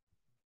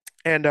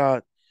 And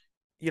I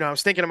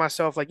was thinking to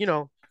myself like,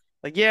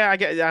 like yeah,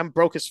 I'm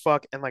broke as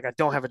fuck and like I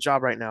don't have a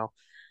job right now.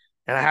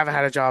 And I haven't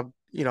had a job,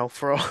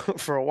 for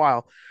for a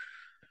while.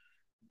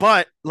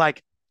 But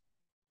like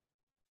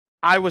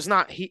I was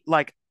not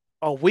like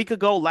a week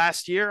ago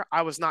last year,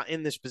 I was not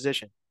in this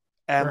position.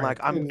 And Right.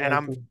 like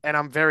Exactly.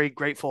 I'm very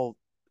grateful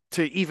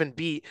to even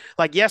be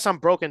like, yes, I'm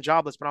broken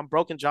jobless, but I'm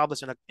broken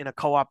jobless in a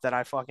co-op that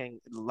I fucking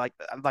like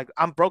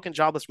I'm broken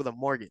jobless with a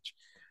mortgage.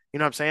 You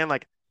know what I'm saying?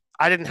 Like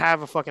I didn't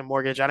have a fucking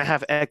mortgage. I didn't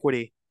have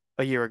equity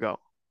a year ago,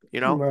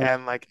 Right.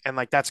 and like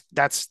that's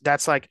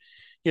like,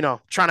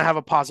 trying to have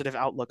a positive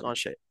outlook on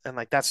shit. And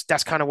like that's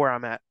kind of where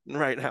I'm at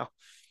right now.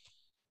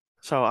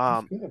 So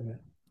That's good, man.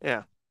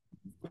 yeah.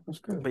 That's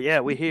good. But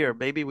yeah, we here,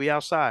 baby. We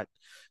outside.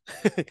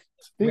 We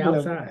Speaking of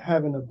outside.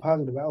 having a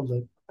positive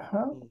outlook,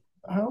 how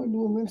are we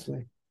doing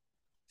mentally?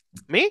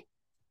 Me?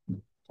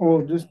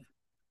 Or just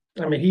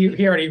I mean,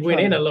 he already went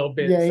trying in a to. little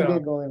bit, Yeah, he did so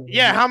go in a little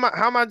Yeah, bit.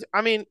 how am I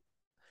I mean,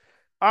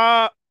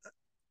 uh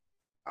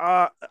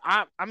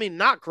I mean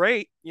not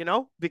great,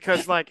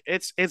 because like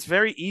it's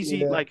very easy.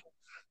 Yeah. Like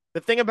the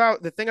thing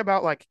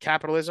about like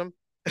capitalism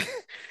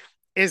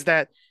is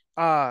that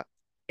uh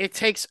it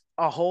takes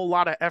a whole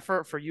lot of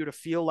effort for you to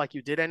feel like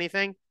you did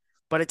anything,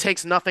 but it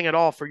takes nothing at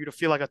all for you to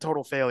feel like a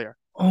total failure.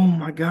 Oh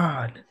my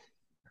God.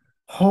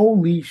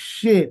 Holy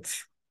shit.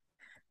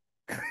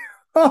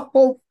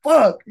 Oh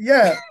fuck.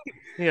 Yeah.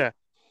 Yeah.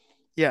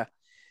 Yeah.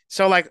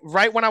 So like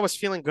right when I was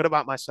feeling good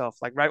about myself,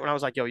 like right when I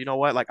was like, yo, you know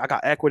what? Like I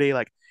got equity.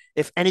 Like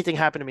if anything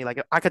happened to me, like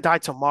if I could die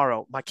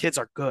tomorrow, my kids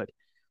are good.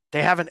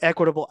 They have an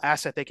equitable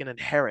asset they can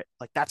inherit.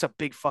 Like that's a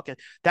big fucking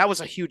that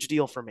was a huge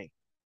deal for me.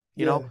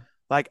 You know? Yeah.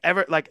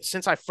 Like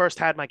since I first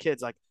had my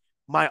kids, like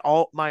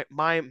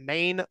my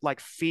main like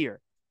fear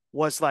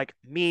was like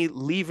me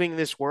leaving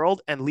this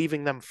world and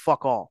leaving them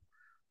fuck all.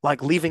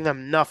 Like leaving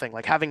them nothing,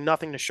 like having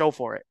nothing to show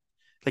for it.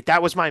 Like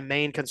that was my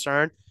main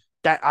concern,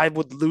 that I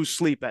would lose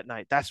sleep at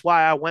night. That's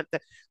why I went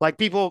there. Like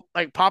people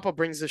like Papa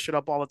brings this shit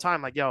up all the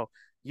time. Like, yo,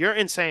 you're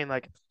insane.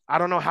 Like, I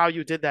don't know how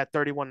you did that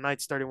 31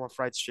 nights, 31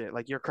 frights shit.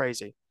 Like, you're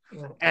crazy.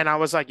 And I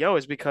was like, yo,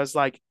 it's because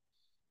like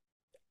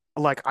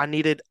I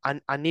needed it.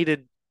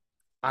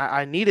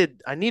 I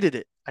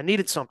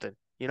needed something,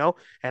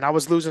 and I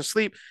was losing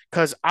sleep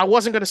because I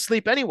wasn't gonna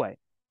sleep anyway.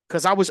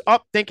 Because I was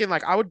up thinking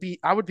like I would be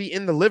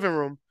in the living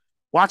room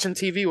watching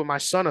TV with my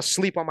son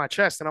asleep on my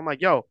chest. And I'm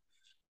like, yo,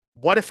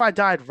 what if I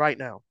died right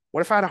now?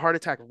 What if I had a heart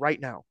attack right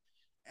now?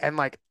 And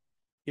like,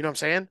 you know what I'm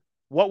saying?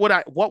 What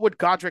would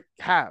Godric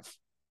have?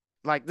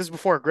 Like this is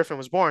before Griffin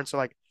was born. So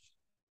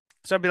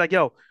I'd be like,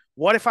 yo,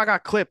 what if I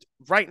got clipped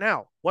right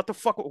now? What the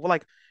fuck?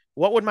 Like,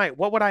 what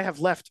would I have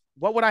left?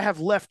 What would I have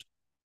left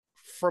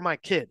for my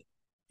kid,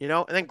 you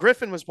know? And then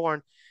Griffin was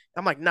born.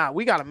 I'm like, nah,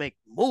 we gotta make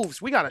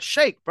moves. We gotta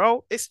shake,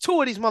 bro. It's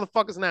two of these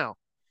motherfuckers now.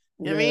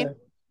 You know what I mean?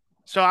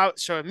 Yeah.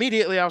 So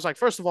immediately I was like,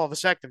 first of all,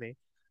 vasectomy.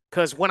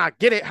 Because when I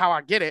get it, how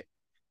I get it,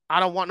 I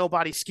don't want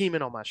nobody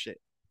scheming on my shit.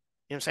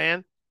 You know what I'm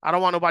saying? I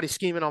don't want nobody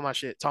scheming on my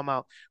shit. Talking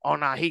about, oh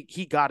nah, he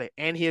got it.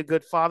 And he a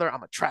good father. I'm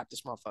gonna trap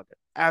this motherfucker.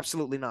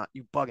 Absolutely not.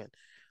 You bugging.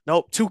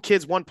 Nope. Two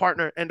kids, one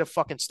partner, end of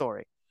fucking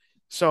story.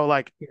 So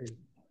like,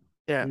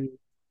 yeah.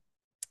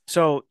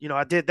 So,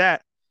 I did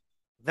that.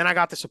 Then I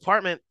got this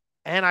apartment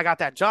and I got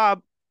that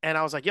job. And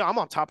I was like, yo, I'm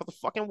on top of the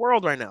fucking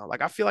world right now.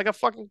 Like I feel like a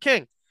fucking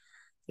king.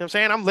 You know what I'm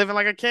saying? I'm living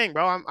like a king,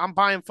 bro. I'm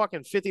buying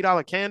fucking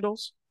 $50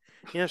 candles.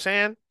 You know what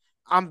I'm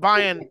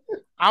saying?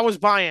 I was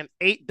buying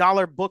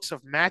 $8 books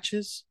of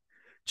matches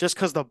just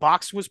because the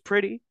box was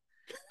pretty.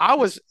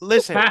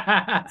 Listen,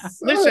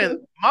 Son.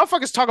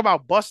 motherfuckers talk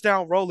about bust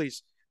down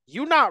rollies.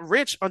 You not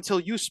rich until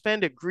you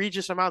spend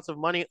egregious amounts of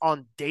money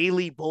on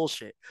daily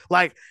bullshit.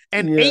 Like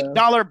an Yeah.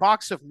 $8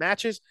 box of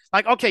matches.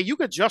 Like, okay, you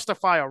could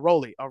justify a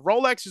rollie. A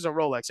Rolex is a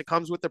Rolex. It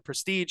comes with the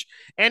prestige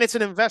and it's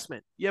an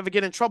investment. You ever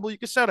get in trouble, you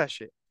can sell that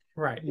shit.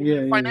 Right.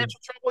 Yeah. Yeah. Financial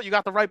trouble, you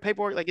got the right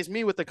paperwork. Like it's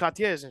me with the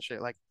Cartiers and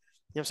shit. Like,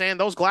 you know what I'm saying?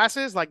 Those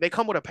glasses, like they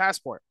come with a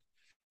passport.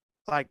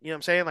 Like, you know what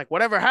I'm saying? Like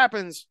whatever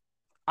happens,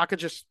 I could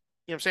just,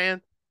 you know what I'm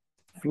saying?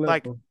 Flip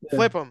Like 'em. Yeah.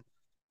 flip them.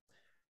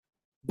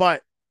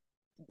 But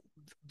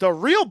the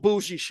real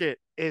bougie shit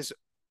is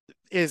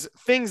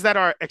things that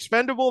are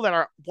expendable that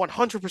are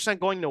 100%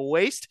 going to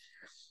waste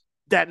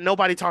that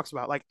nobody talks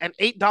about. Like an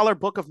 $8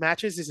 book of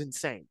matches is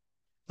insane.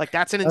 Like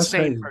that's an That's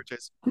insane crazy.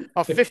 purchase.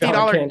 A $50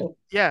 $50, candle.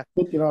 yeah.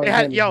 $50 It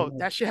had candles.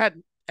 that shit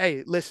had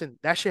hey, listen,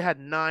 that shit had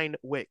 9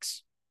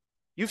 wicks.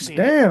 You've seen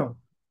it. Damn.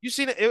 You've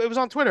seen it. It was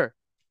on Twitter.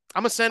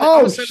 I'm gonna send it. I'm Oh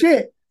gonna send it.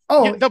 shit.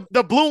 Yeah, Oh,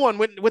 the blue one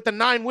with the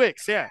 9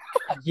 wicks. Yeah,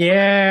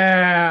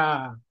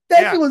 Yeah.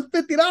 that yeah. shit was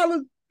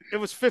 $50. It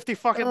was 50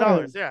 fucking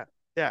dollars. Yeah,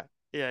 yeah,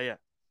 yeah.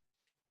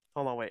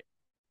 Hold on, wait.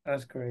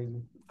 That's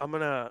crazy. I'm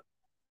gonna.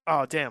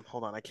 Oh damn.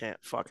 Hold on. I can't.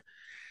 Fuck.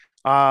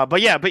 But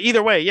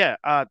either way, yeah.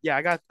 Yeah.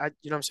 You know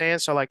what I'm saying.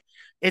 So like,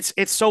 it's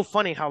so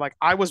funny how like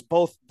I was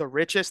both the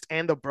richest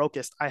and the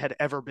brokest I had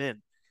ever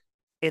been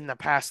in the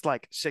past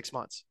like 6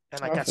 months,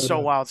 and like I that's feel so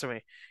that. wild to me. You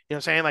know what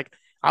I'm saying? Like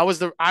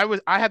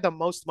I had the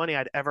most money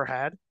I'd ever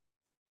had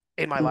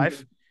in my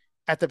life Mhm.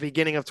 at the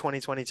beginning of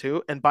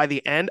 2022, and by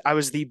the end, I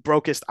was the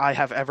brokest I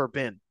have ever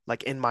been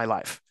like in my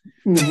life.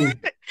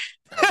 Mhm. That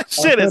I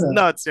shit feel is that.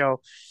 nuts,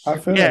 yo. I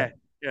feel Yeah, that.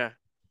 yeah,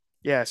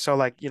 yeah. So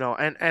like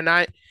and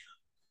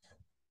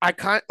I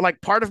kind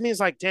like part of me is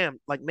like, damn,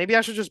 like maybe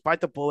I should just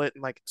bite the bullet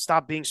and like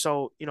stop being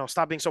so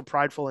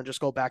prideful and just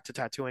go back to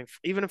tattooing,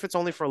 even if it's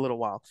only for a little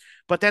while.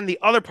 But then the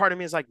other part of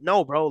me is like,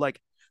 no, bro, like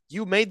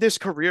you made this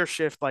career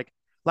shift, like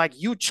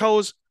you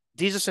chose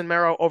Jesus and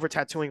Mero over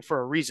tattooing for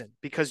a reason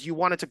because you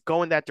wanted to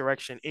go in that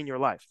direction in your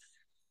life.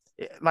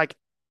 Like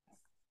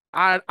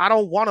I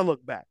don't want to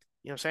look back.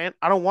 You know what I'm saying?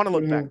 I don't want to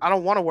look back. Mhm. I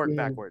don't want to work Mhm.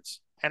 backwards.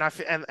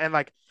 And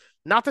like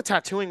not the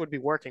tattooing would be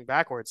working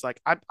backwards.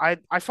 Like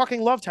I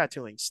fucking love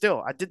tattooing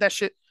still. I did that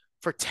shit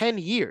for 10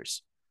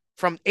 years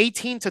from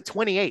 18 to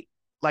 28.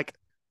 Like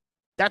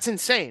that's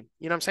insane.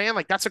 You know what I'm saying?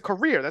 Like that's a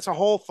career. That's a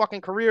whole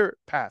fucking career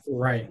path.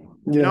 Right.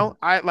 You Yeah. know?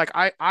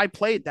 I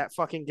played that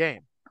fucking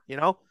game, you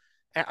know?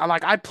 And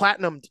I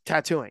platinumed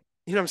tattooing.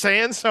 You know what I'm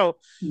saying? So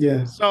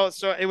Yeah. so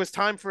it was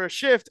time for a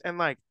shift and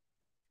like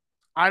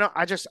I don't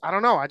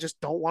know. I just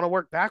don't want to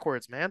work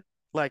backwards, man.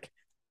 Like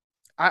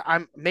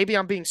I'm maybe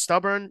I'm being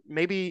stubborn.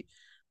 Maybe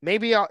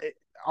maybe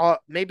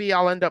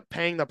I'll end up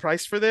paying the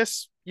price for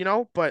this,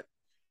 but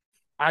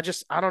I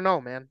don't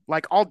know, man.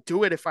 Like I'll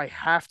do it if I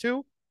have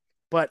to,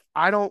 but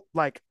I don't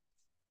like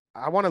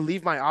I want to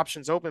leave my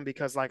options open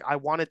because like I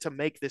wanted to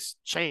make this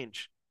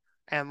change.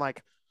 And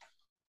like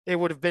it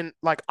would have been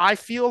like I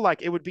feel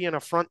like it would be an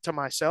affront to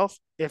myself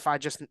if I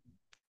just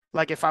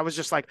like if I was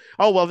just like,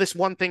 oh well, this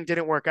one thing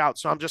didn't work out,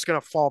 so I'm just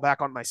gonna fall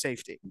back on my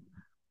safety,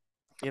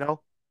 you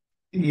know?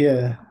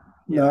 Yeah.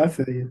 Yeah. No, I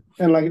feel you.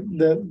 And like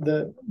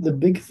the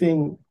big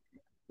thing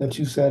that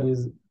you said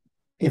is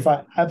if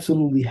I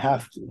absolutely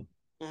have to,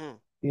 Hmm.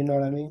 you know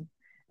what I mean?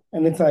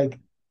 And it's like,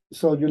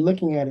 so you're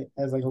looking at it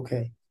as like,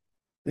 okay,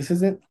 this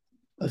isn't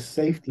a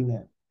safety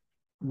net,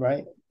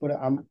 right? But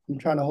I'm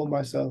trying to hold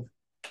myself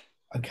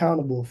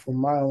accountable for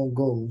my own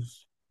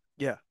goals.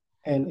 Yeah.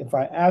 And if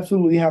I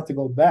absolutely have to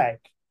go back,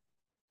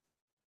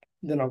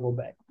 then I'll go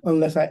back.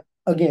 Unless I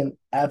again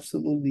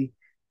absolutely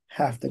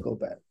have to go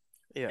back.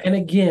 Yeah. And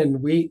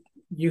again,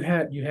 you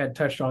had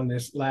touched on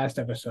this last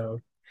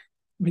episode.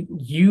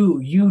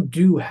 You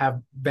do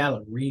have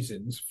valid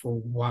reasons for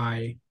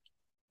why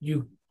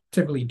you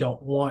typically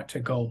don't want to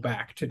go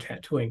back to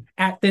tattooing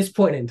at this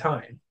point in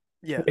time.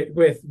 Yeah.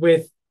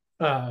 With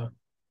uh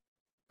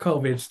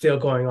COVID still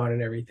going on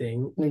and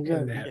everything, and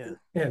Exactly. that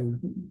Yeah.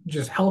 and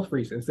just health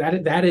reasons.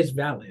 That is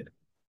valid.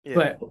 Yeah.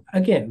 But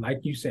again, like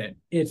you said,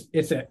 it's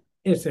a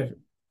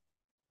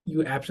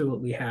you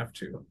absolutely have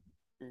to.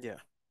 Yeah.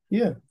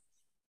 Yeah.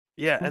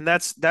 Yeah. And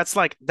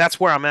that's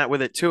where I'm at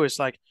with it too. It's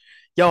like,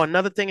 yo,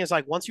 another thing is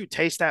like once you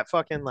taste that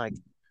fucking like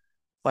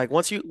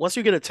once you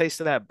get a taste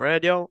of that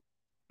bread, yo,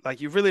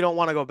 Like you really don't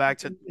want to go back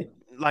to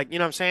like, you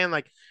know what I'm saying?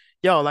 Like,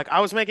 yo, like I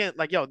was making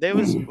like yo, there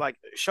was like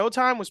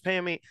Showtime was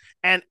paying me,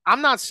 and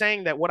I'm not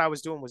saying that what I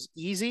was doing was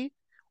easy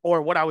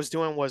or what I was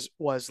doing was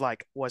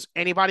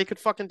anybody could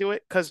fucking do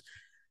it. Cause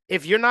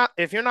if you're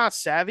not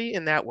savvy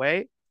in that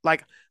way,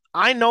 like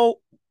I know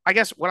I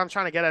guess what I'm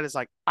trying to get at is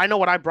like I know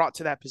what I brought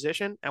to that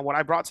position, and what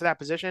I brought to that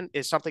position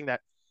is something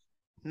that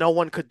no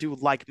one could do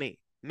like me.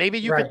 Maybe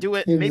you could Right. do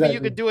it, maybe you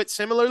Exactly. could do it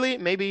similarly,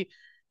 maybe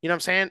you know what I'm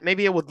saying?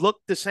 Maybe it would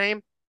look the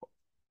same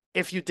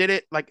if you did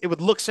it like it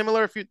would look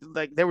similar if you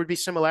like there would be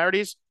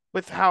similarities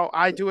with how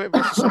I do it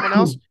versus someone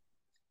else.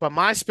 But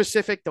my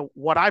specific the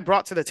what I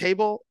brought to the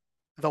table,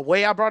 the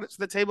way I brought it to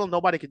the table,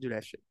 nobody could do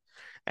that shit.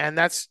 And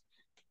that's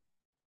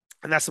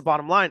the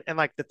bottom line. And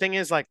like the thing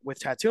is like with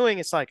tattooing,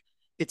 it's like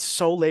it's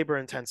so labor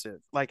intensive.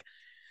 Like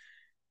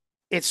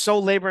it's so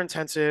labor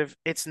intensive.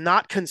 It's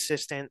not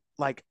consistent.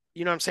 Like,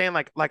 you know what I'm saying?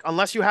 Like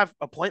unless you have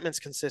appointments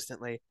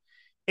consistently,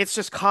 it's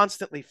just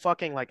constantly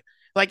fucking like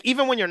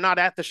even when you're not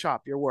at the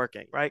shop, you're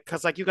working, right?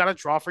 Because like you got to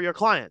draw for your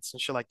clients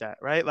and shit like that,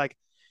 right? Like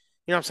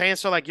you know what I'm saying?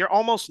 So like you're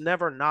almost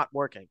never not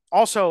working.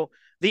 Also,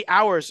 the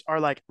hours are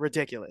like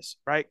ridiculous,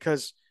 right?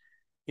 Because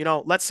you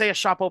know, let's say a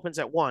shop opens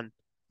at 1,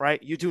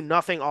 right? You do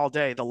nothing all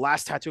day. The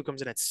last tattoo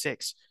comes in at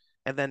 6,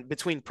 and then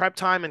between prep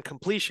time and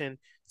completion,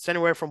 it's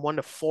anywhere from 1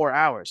 to 4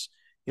 hours.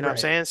 You know what I'm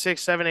Right. saying?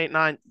 6, 7, 8,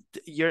 9.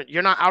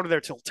 You're not out of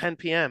there till 10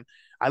 p.m.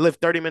 I live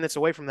 30 minutes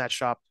away from that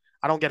shop.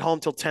 I don't get home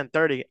till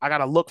 10:30. I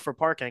gotta look for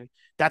parking.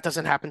 That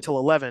doesn't happen till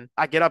 11.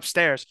 I get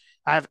upstairs.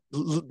 I have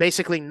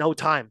basically no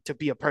time to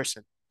be a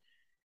person.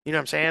 You know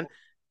what I'm saying?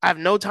 I have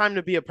no time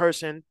to be a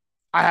person.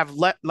 I have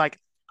let like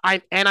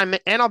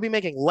I'll be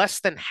making less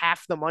than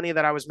half the money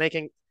that I was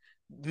making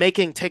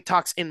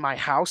TikToks in my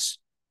house.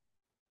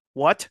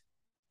 What?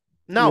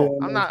 Yeah, No,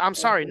 I'm no. not. I'm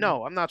sorry.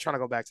 No, I'm not trying to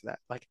go back to that.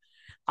 Like,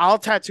 I'll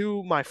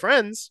tattoo my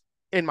friends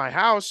in my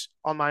house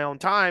on my own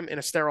time in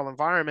a sterile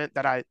environment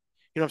that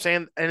you know what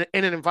I'm saying?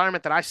 In an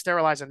environment that I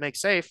sterilize and make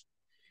safe.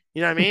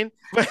 You know what I mean?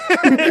 But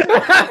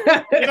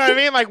you know what I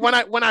mean? Like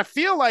when I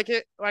feel like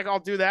it, like I'll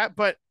do that.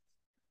 But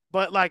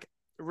like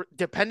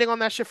depending on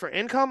that shit for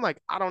income, like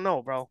I don't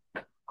know, bro.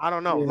 I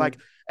don't know. Yeah. Like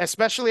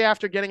especially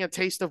after getting a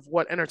taste of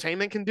what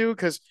entertainment can do,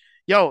 because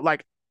yo,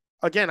 like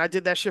again, I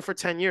did that shit for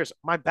 10 years.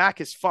 My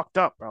back is fucked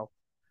up, bro.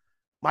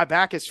 My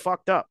back is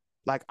fucked up.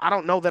 Like I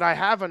don't know that I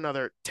have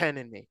another 10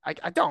 in me.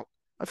 I don't.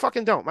 I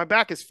fucking don't. My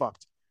back is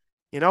fucked.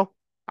 You know?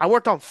 I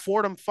worked on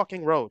Fordham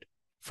fucking Road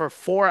for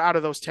 4 out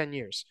of those 10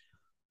 years.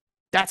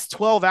 That's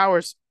 12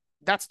 hours.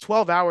 That's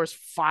 12 hours,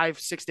 5,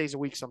 6 days a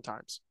week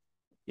sometimes.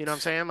 You know what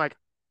I'm saying? Like,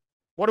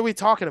 what are we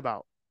talking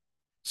about?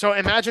 So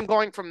imagine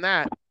going from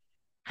that,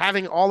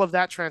 having all of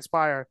that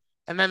transpire,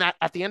 and then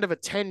at the end of a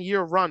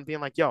 10-year run, being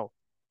like, yo,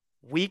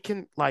 we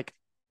can, like,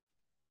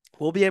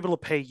 we'll be able to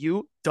pay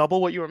you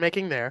double what you were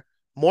making there,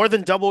 more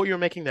than double what you were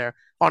making there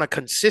on a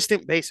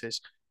consistent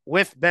basis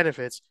with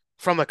benefits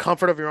from the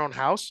comfort of your own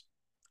house.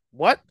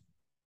 What?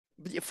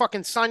 You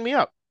fucking sign me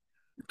up.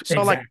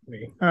 So, like,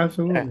 Exactly. yeah.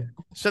 Absolutely.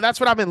 So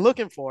that's what I've been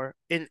looking for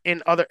in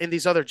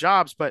these other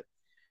jobs. But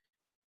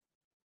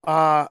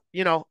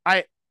you know,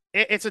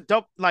 it's a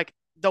dope like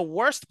the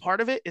worst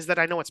part of it is that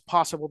I know it's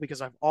possible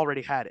because I've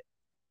already had it.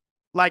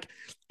 Like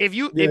Yeah.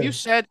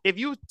 if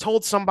you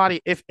told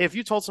somebody if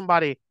you told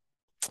somebody,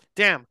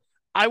 damn,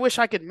 I wish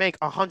I could make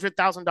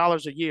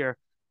 $100,000 a year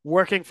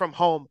working from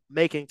home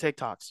making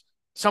TikToks.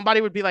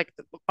 Somebody would be like,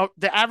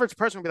 the average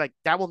person would be like,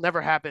 that will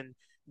never happen.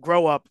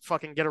 Grow up,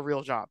 fucking get a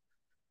real job.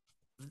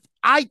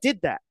 I did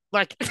that.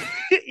 Like,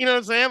 you know what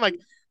I'm saying? Like,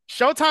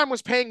 Showtime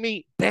was paying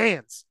me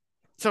bands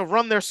to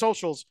run their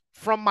socials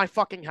from my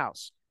fucking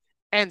house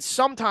and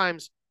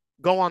sometimes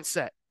go on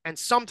set and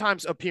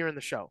sometimes appear in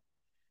the show.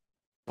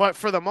 But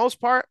for the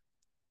most part,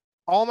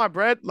 all my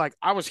bread, like,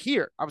 I was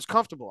here. I was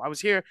comfortable. I was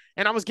here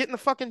and I was getting the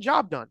fucking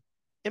job done.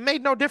 It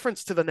made no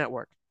difference to the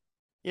network,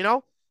 you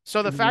know?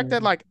 So the fact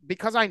that, Yeah. like,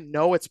 because I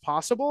know it's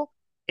possible,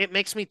 it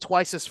makes me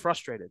twice as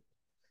frustrated.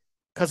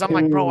 Cause I'm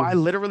like, bro, I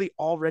Mm. literally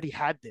already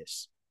had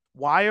this.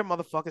 Why are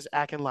motherfuckers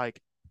acting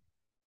like,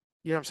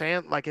 you know what I'm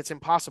saying? Like it's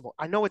impossible.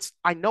 I know it's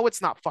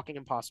not fucking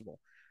impossible.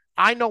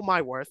 I know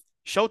my worth.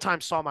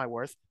 Showtime saw my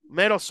worth.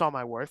 Meadow saw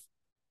my worth.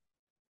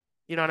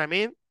 You know what I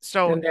mean?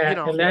 So, you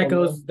know, And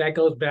that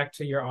goes back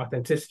to your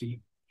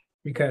authenticity,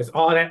 because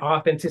all that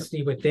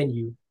authenticity within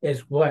you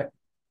is what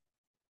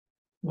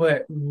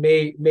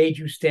made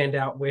you stand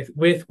out with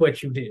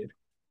what you did.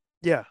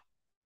 yeah,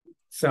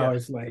 So yeah,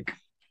 it's like,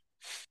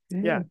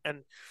 yeah. Yeah.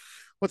 And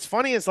what's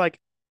funny is like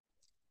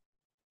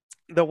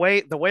the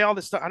way all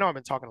this stuff I know I've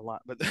been talking a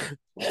lot, but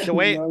the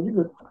way No, you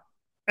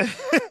good.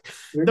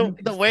 You're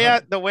good.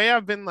 the way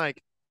I've been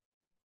like,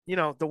 you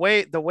know, the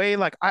way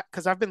like I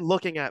because I've been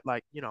looking at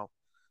like, you know,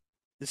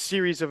 the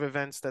series of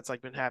events that's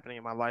like been happening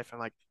in my life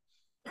and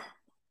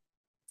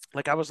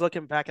like I was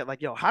looking back at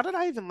like, yo, how did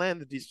I even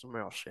land the Diesel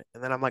Romero shit?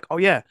 And then I'm like, oh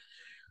yeah,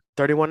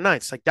 31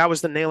 nights. Like that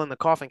was the nail in the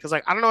coffin. Cause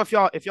like I don't know if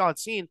y'all had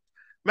seen,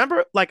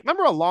 remember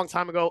a long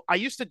time ago, I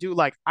used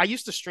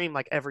to stream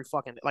like every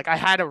fucking like I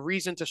had a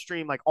reason to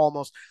stream like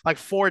almost like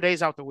 4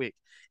 days out the week.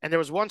 And there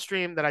was one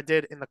stream that I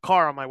did in the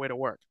car on my way to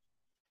work.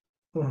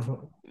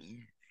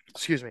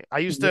 Excuse me. I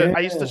used to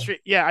Yeah. stream.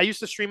 Yeah, I used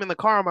to stream in the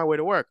car on my way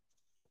to work.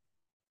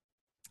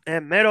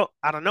 And Mero,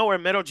 out of nowhere,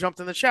 Mero jumped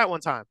in the chat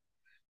one time,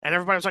 and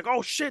everybody was like,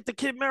 "Oh shit, the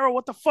kid Mero,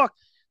 what the fuck?"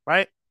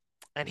 Right?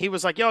 And he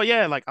was like, "Yo,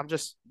 yeah, like I'm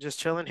just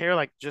chilling here.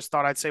 Like, just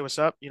thought I'd say what's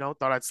up.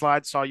 Thought I'd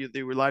slide. Saw you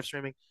were live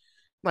streaming.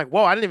 I'm like,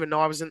 whoa, I didn't even know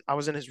I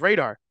was in his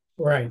radar.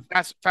 Right.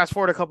 Fast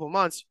forward a couple of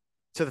months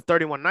to the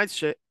 31 Nights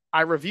shit.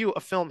 I review a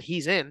film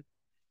he's in,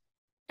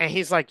 and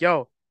he's like,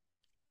 "Yo,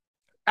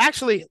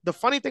 actually, the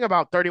funny thing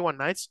about 31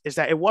 Nights is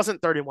that it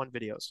wasn't 31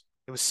 videos.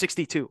 It was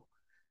 62.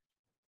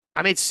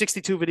 I made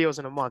 62 videos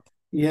in a month.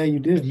 Yeah, you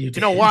did. You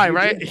You know did. why, You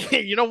right?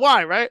 did. You know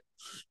why, right?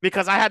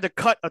 Because I had to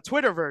cut a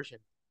Twitter version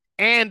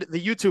and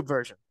the YouTube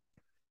version.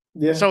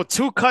 Yeah. So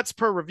 2 cuts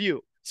per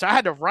review. So I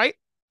had to write,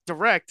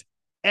 direct,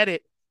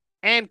 edit,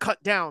 and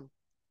cut down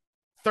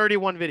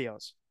 31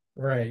 videos,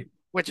 Right.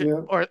 which Yeah.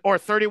 or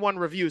 31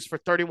 reviews for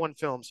 31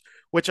 films,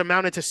 which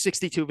amounted to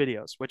 62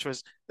 videos, which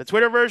was the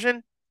Twitter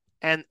version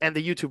and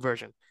the YouTube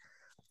version.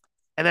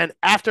 And then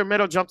after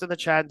Middle jumped in the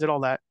chat and did all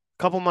that,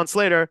 a couple months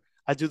later,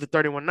 I do the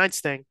 31 Nights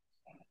thing.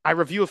 I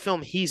review a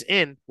film he's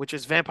in, which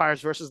is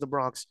Vampires versus the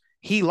Bronx.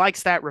 He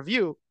likes that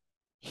review.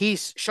 He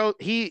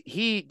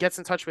gets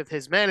in touch with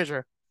his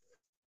manager.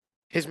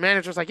 His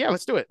manager's like, "Yeah,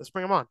 let's do it. Let's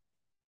bring him on."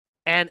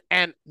 And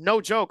no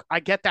joke,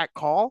 I get that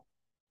call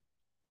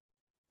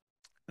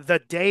the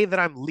day that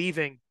I'm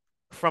leaving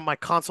from my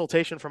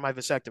consultation for my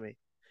vasectomy.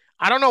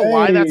 I don't know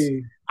why that's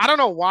Hey. I don't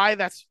know why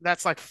that's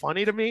like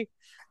funny to me.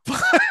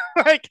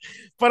 But like,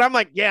 but I'm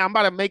like, yeah, I'm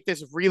about to make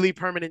this really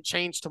permanent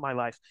change to my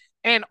life.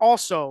 And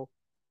also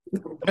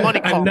the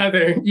money call.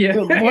 Another, yeah.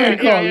 The Yeah, money yeah,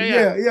 call. yeah,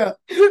 yeah. Yeah,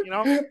 You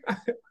know,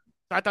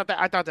 I thought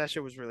that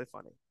shit was really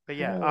funny. But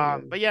yeah,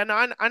 yeah.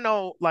 no, I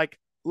know like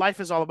life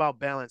is all about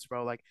balance,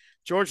 bro. Like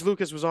George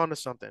Lucas was onto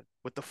something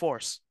with the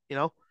Force.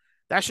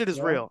 That shit is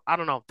Yeah. real. I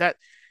don't know that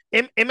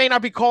it may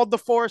not be called the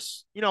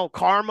Force,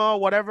 karma,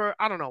 whatever.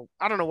 I don't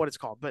know what it's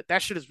called, but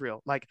that shit is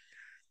real. Like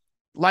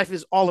life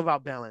is all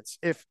about balance.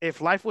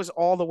 If life was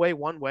all the way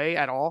one way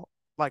at all,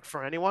 like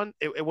for anyone,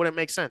 it wouldn't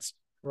make sense.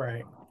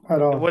 Right. At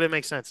It all. wouldn't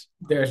make sense.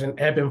 There's an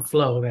ebb and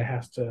flow that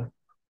has to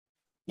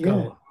Yeah.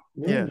 go.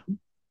 Yeah.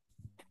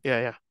 Yeah,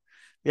 yeah.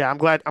 Yeah, I'm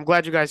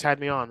glad you guys had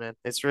me on, man.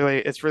 It's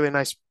really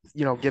nice,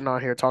 getting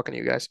on here talking to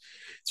you guys.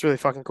 It's really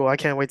fucking cool. I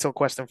can't wait till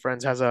Quest and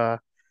Friends has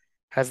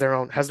their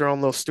own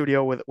little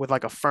studio with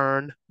like a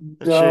fern and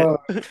shit. Dog,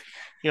 You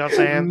know what I'm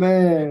saying?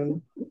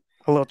 man.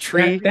 A little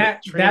tree, tree in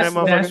that That's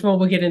motherfucker. when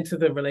we'll get into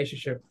the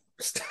relationship.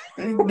 That's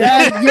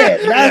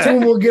Yeah,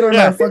 when we'll get on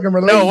yeah. that fucking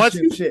No, once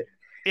relationship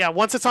shit.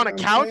 once it's You on know a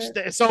what I'm couch,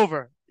 saying? it's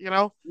over.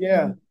 Yeah,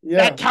 That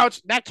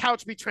yeah.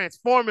 couch be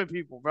transforming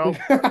people, bro.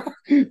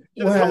 It's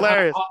Well,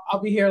 hilarious.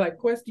 I'll be here like,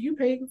 Quest, do you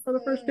pay for the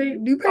first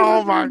date? do you pay for Oh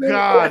the my first date?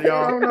 god, I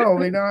yo. don't know,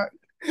 we not.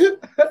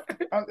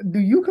 Do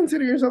you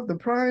consider yourself the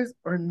prize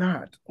or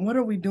not? What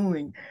are we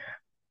doing,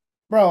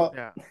 bro?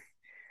 Yeah.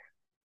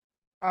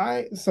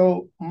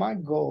 So my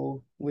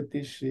goal with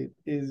this shit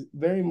is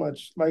very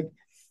much like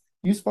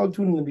you spoke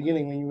to it in the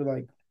beginning when you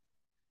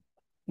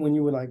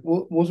were like,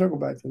 we'll circle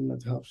back to the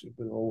mental health shit,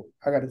 but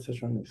I got to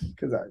touch on this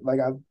because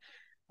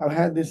I've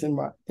had this in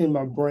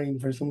my brain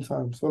for some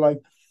time. So like,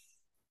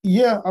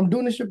 yeah, I'm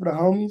doing this shit for the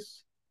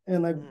homies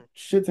and like Mhm.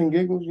 shits and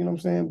giggles, you know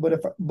what I'm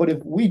saying? But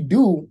if we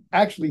do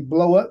actually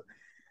blow up,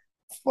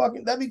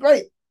 fucking that'd be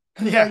great.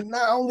 Cause Yeah. like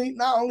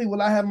not only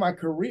will I have my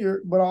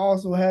career, but I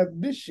also have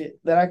this shit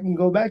that I can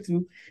go back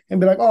to and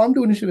be like, oh, I'm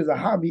doing this shit as a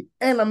hobby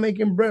and I'm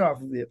making bread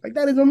off of it. Like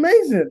that is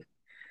amazing.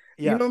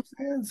 You Yeah. know what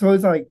I'm saying? So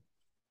it's like,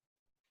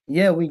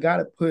 yeah, we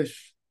gotta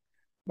push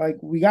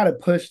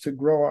to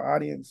grow our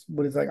audience,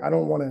 but it's like I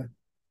don't want to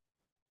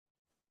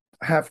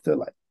have to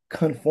like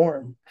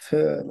conform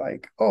to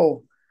like,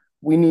 oh,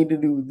 we need to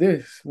do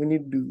this, we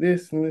need to do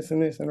this and this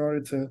and this in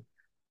order to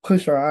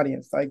push our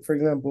audience. Like, for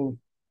example,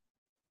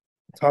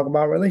 talk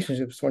about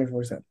relationships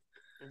 24/7.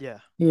 Yeah.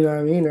 You know what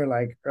I mean? Or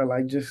like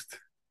just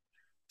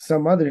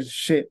some other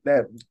shit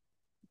that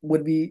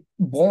would be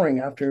boring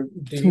after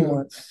Do 2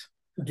 months.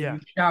 do Yeah. you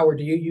shower?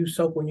 Do you use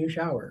soap when you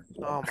shower?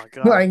 Oh my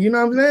god. Like, you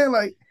know what I'm saying?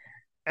 Like,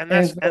 And and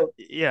that's and, so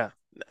yeah.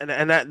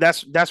 And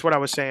that's what I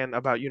was saying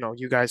about,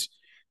 you guys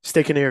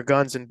sticking to your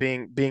guns and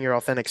being your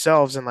authentic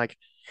selves, and like,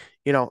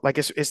 like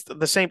it's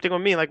the same thing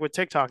with me, like with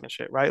TikTok and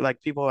shit, right? Like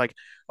people are like,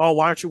 oh,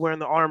 why aren't you wearing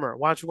the armor?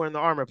 Why aren't you wearing the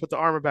armor? Put the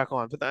armor back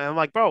on. I'm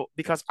like, bro,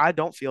 because I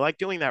don't feel like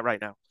doing that right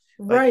now. Like,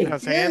 you know what Right. I'm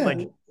saying? yeah,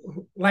 Like,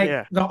 Like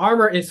yeah, the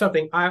armor is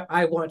something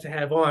I want to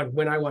have on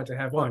when I want to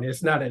have on.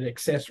 It's not an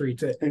accessory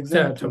to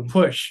exactly.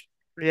 push.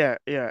 yeah.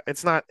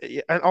 It's not,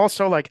 and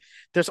also like,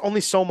 there's only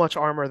so much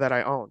armor that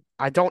I own.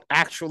 I don't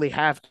actually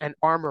have an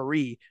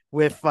armory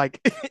with like,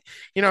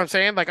 you know what I'm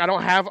saying? Like, I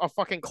don't have a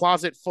fucking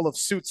closet full of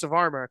suits of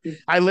armor.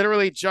 I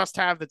literally just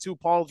have the 2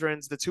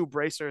 pauldrons, the 2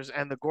 bracers,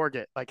 and the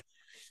gorget. Like,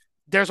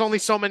 there's only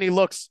so many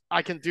looks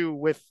I can do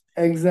with,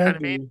 you know what I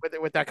mean? Exactly.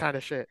 With that kind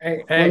of shit. Hey,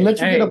 Well, hey, let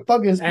you get a hey,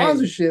 fucking hey,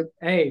 sponsorship.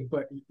 hey,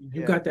 but you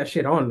Yeah. got that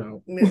shit on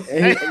though. He do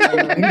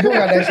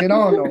got that shit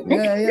on though.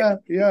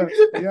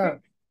 Yeah.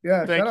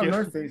 Shout Thank out you.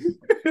 North Face.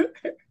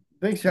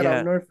 Big shout out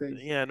Yeah. North Face.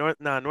 Yeah,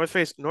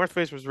 North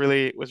Face was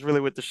really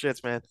with the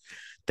shits, man.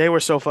 They were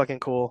so fucking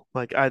cool.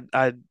 Like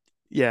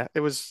yeah, it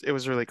was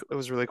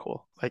really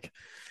cool. Like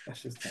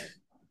That's just tight.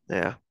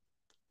 yeah.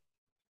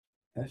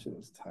 That shit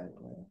was tight,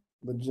 man.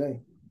 But Jay,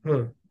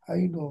 Hmm. how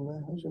you doing,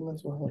 man? How's your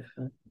mental health,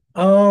 man?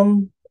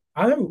 Um,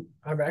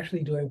 I'm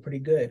actually doing pretty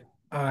good.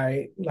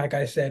 Like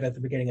I said at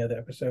the beginning of the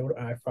episode,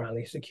 I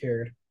finally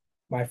secured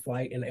my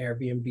flight and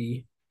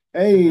Airbnb Hmm.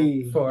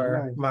 Hey,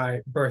 for nice.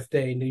 my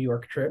birthday New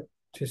York trip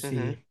to Hmm.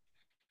 see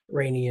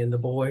Rainey and the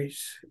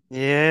boys.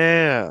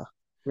 Yeah.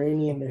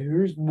 Rainy in the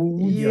here's boo,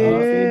 Yeah,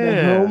 say the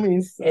Yeah.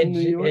 homies in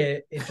New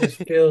York. it just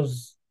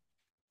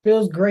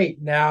feels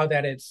great now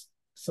that it's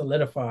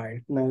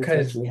solidified. No, it's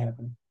Because actually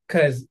happening.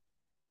 because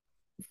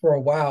for a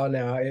while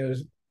now it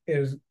was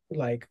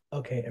like,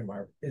 okay,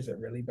 is it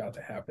really about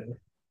to happen?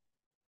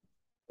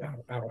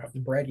 I don't have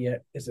the bread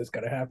yet. Is this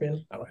gonna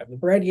happen? I don't have the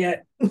bread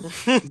yet.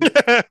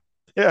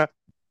 Yeah.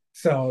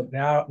 So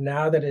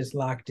now that it's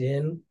locked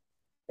in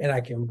and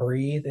I can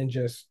breathe and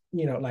just,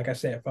 like I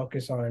said,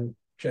 focus on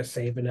just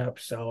saving up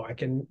so I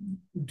can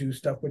do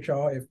stuff with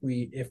y'all if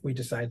we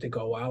decide to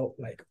go out.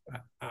 Like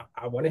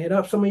I want to hit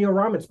up some of your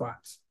ramen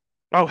spots.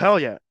 Oh hell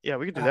yeah. Yeah,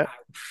 we could do that.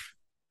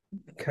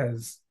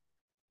 Because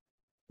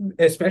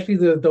especially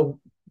the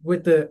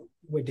with the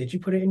wait, did you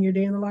put it in your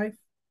day in the life?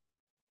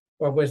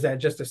 Or was that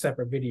just a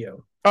separate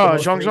video? The Oh,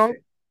 most Zhong. recent.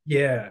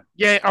 Yeah.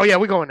 Yeah. Oh yeah,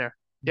 we going there.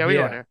 Yeah, we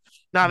going Yeah. there.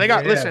 Now they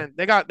got Yeah. listen,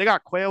 they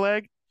got quail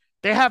egg.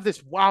 They have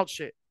this wild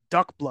shit,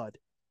 duck blood.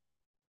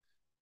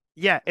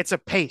 Yeah, it's a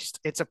paste.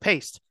 It's a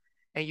paste.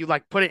 And you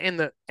like put it in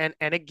the and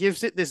it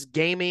gives it this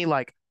gamey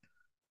like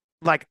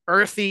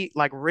earthy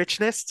like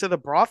richness to the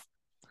broth.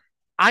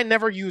 I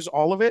never use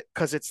all of it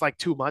because it's like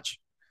too much.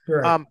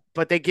 Right.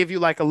 But they give you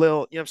like a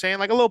little, you know what I'm saying?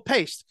 Like a little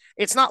paste.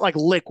 It's not like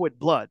liquid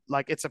blood.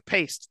 Like it's a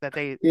paste that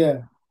they, Yeah.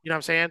 you know what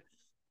I'm saying?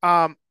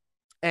 Um,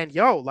 and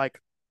yo, like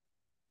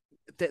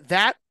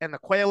that and the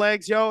quail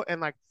eggs, yo, and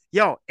like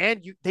yo,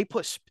 and you could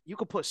put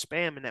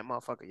spam in that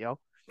motherfucker, yo.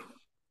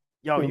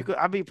 Yo, you Hmm. could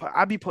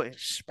I be putting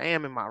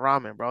spam in my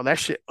ramen, bro. That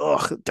shit,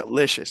 ugh,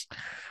 delicious.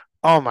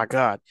 Oh my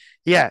God.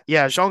 Yeah,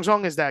 yeah.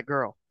 Zhong is that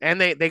girl. And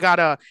they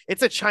got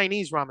it's a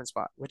Chinese ramen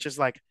spot, which is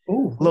like a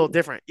little Ooh.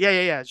 different. Yeah,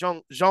 yeah, yeah.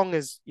 Zhong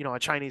is, a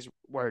Chinese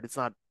word. It's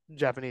not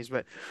Japanese,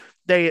 but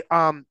they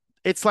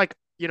it's like,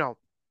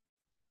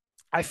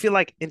 I feel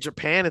like in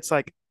Japan it's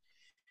like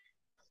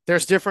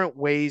there's different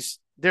ways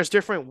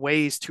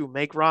to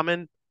make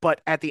ramen, but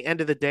at the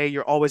end of the day,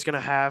 you're always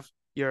gonna have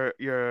your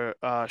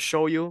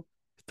shoyu,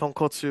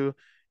 tonkotsu,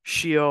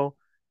 shio,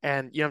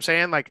 and you know what I'm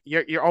saying? Like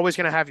you're always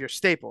gonna have your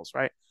staples,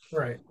 right?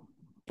 Right.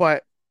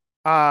 But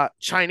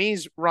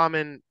Chinese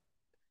ramen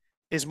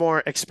is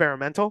more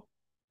experimental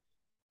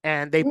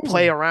and Hmm.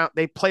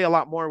 they play a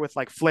lot more with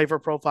like flavor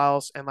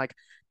profiles and like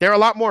they're a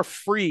lot more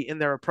free in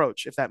their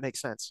approach, if that makes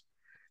sense.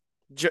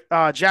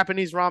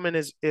 Japanese ramen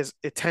is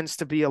it tends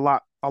to be a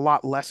lot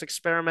less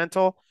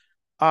experimental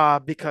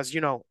because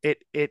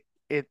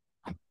it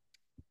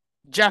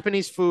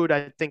Japanese food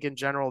I think in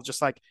general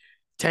just like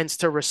tends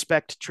to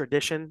respect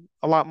tradition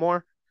a lot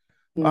more.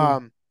 Hmm.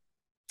 Um,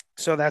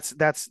 so that's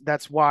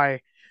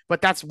why,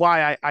 but that's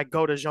why I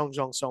go to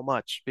Zhongzhong so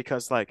much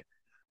because like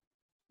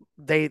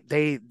they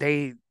they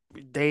they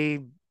they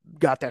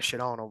got that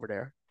shit on over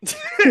there.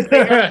 They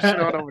got that shit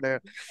on over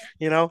there,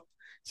 you know.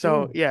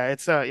 So Hmm. yeah,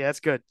 it's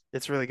good.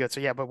 It's really good.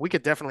 So yeah, but we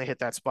could definitely hit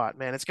that spot,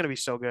 man. It's gonna be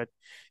so good.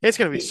 It's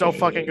gonna be so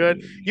fucking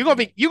good. You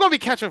gonna be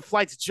catching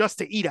flights just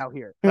to eat out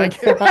here.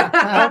 Like, you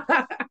know,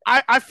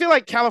 I feel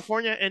like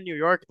California and New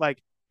York,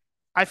 like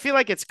I feel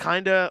like it's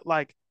kind of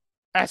like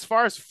as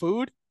far as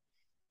food,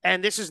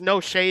 and this is no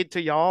shade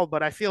to y'all,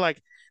 but I feel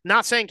like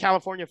not saying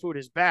California food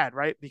is bad,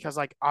 right? Because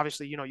like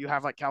obviously, you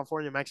have like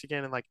California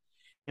Mexican and like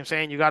I'm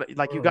saying you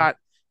Mm. got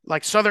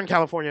like Southern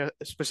California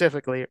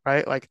specifically,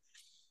 right? Like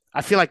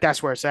I feel like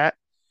that's where it's at.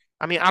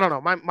 I mean, I don't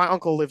know. My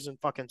uncle lives in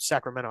fucking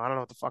Sacramento. I don't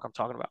know what the fuck I'm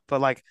talking about.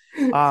 But like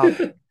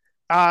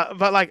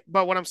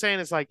but what I'm saying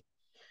is like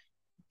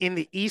in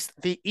the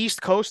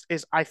East Coast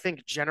is I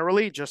think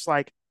generally just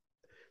like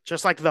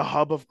the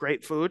hub of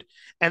great food.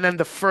 And then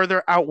the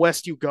further out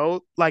west you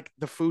go, like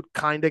the food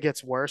kind of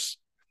gets worse.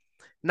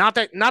 Not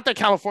that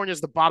California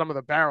is the bottom of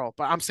the barrel,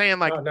 but I'm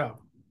saying Oh no.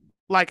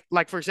 like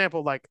for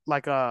example, like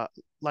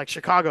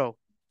Chicago,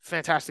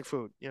 fantastic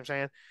food. You know what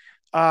I'm saying?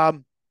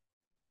 Um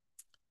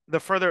the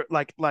further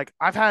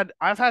I've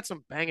had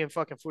some banging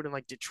fucking food in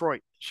like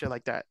Detroit, shit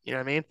like that. You know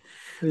what I mean?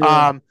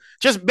 Yeah.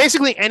 Just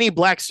basically any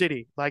black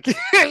city, like you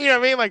know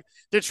what I mean, like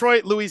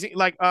Detroit,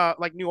 Louisiana,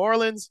 like New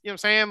Orleans. You know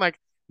what I'm saying? Like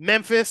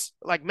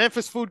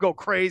Memphis food go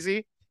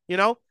crazy. You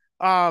know,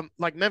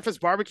 like Memphis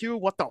barbecue.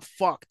 What the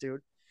fuck, dude?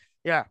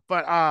 Yeah,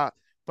 but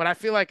I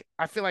feel like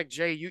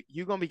Jay,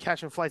 you gonna be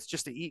catching flights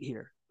just to eat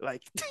here.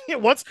 Like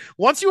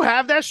once you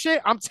have that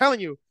shit, I'm telling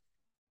you,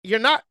 you're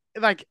not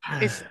like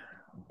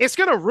it's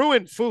gonna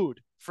ruin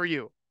food for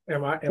you.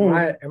 Hmm.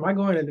 Am I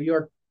going to New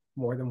York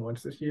more than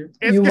once this year?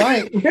 It's You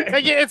might.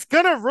 yeah, it's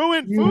gonna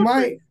ruin You food for you.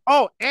 might.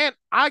 Oh, and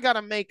I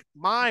gotta make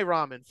my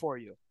ramen for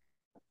you.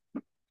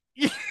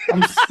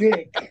 I'm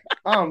sick.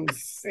 I'm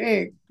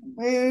sick,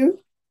 man.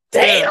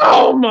 Yeah.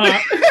 Damn.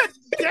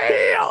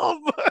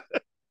 Damn.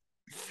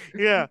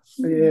 Yeah.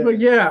 Yeah, But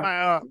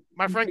yeah,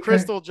 My friend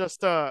Crystal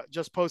just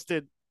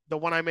posted the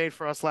one I made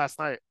for us last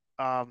night.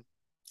 Um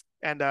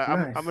and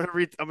I'm nice. gonna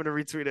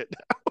retweet it.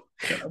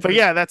 But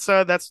yeah, that's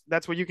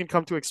what you can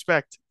come to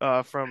expect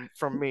from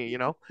me, you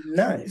know?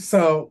 Nice.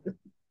 so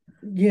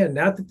yeah,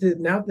 now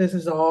this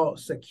is all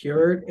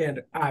secured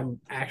and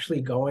I'm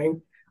actually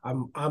going.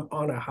 I'm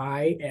on a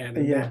high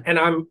Yeah. and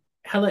I'm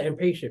hella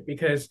impatient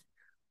because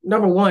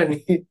number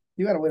one,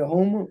 You gotta wait a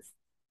whole month.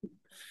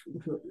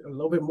 a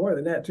little bit more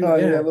than that too. Oh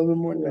yeah, Yeah, a little bit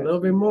more than a that little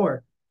bit too. Yeah.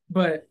 more.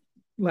 But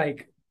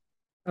like,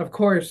 of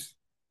course,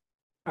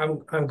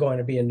 I'm going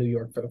to be in New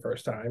York for the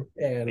first time,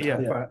 and Yeah.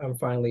 Yeah. I'm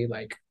finally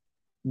like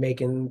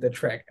making the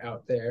trek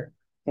out there.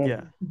 Yeah.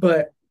 Mhm.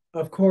 But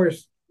of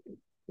course,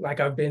 like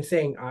I've been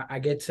saying, I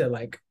get to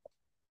like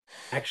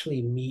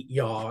actually meet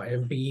y'all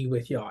and be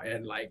with y'all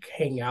and like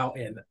hang out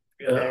and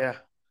Yeah. ugh, Yeah.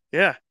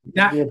 Yeah.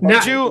 not Be a part Did of it.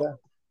 not you Yeah.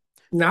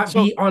 not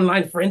so be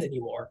online friends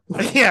anymore.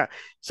 yeah.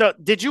 So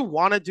did you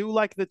want to do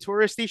like the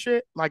touristy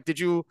shit? Like did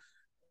you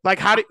like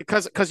how did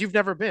because you've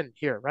never been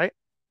here, right?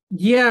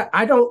 Yeah,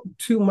 I don't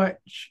too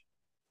much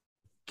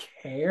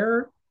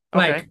care.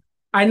 Okay. Like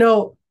I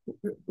know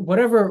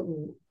whatever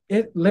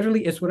it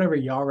literally is whatever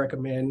y'all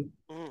recommend,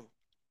 Mm.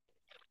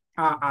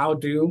 I'll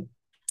do.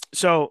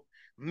 So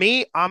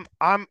me, I'm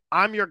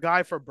your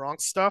guy for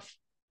Bronx stuff.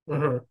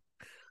 Mhm.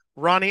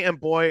 Ronnie and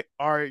Boy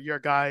are your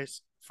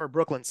guys for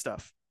Brooklyn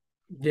stuff.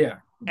 Yeah,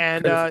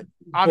 And because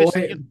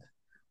obviously,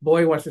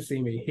 boy wants to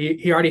see me.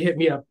 He already hit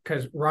me up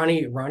because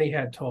Ronnie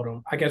had told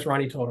him. I guess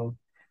Ronnie told him.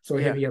 So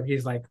he hit yeah, me up.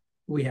 He's like,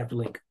 we have to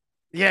link.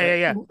 yeah,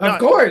 yeah, Like, yeah.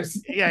 of No,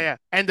 course. yeah, yeah.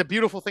 And the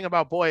beautiful thing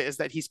about Boy is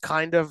that he's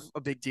kind of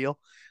a big deal.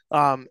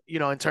 In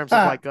terms of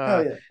Ah, like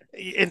hell yeah.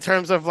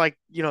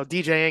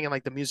 DJing and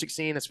like the music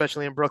scene,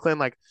 especially in Brooklyn,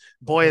 like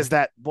Mhm. boy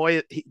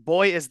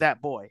is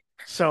that boy.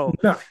 So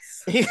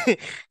Nice.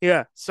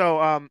 yeah.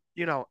 So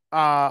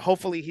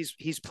hopefully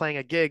he's playing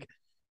a gig.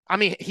 I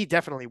mean, he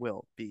definitely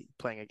will be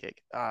playing a gig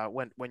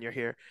when you're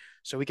here.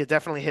 So we could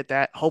definitely hit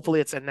that. Hopefully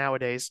it's at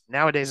Nowadays.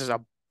 Nowadays is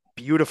a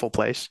beautiful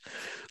place.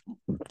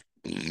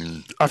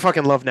 I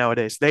fucking love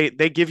Nowadays. They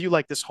give you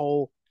like this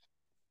whole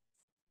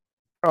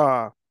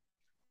uh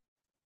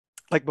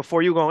like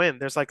before you go in,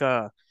 there's like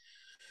a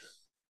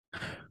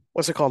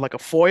what's it called? Like a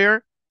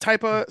foyer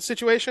type of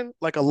situation,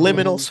 like a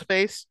liminal Mhm.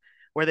 space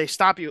where they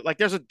stop you. Like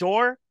there's a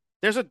door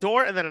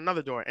and then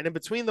another door. And in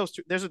between those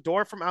two, there's a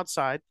door from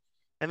outside,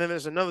 and then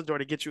there's another door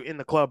to get you in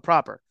the club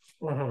proper.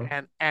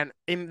 Mhm. And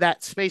in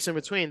that space in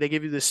between, they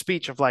give you this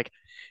speech of like,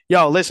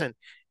 yo, listen,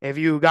 if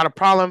you got a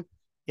problem,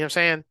 you know what I'm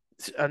saying?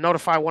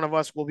 Notify one of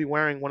us. We'll be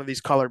wearing one of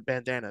these colored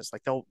bandanas.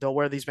 Like they'll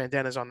wear these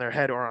bandanas on their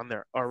head or on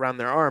their or around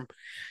their arm,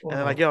 and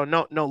they're like, Mhm.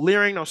 yo, no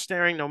leering, no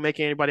staring, no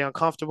making anybody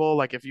uncomfortable.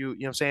 Like if you know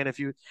what I'm saying, if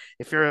you're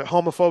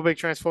homophobic,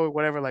 transphobic,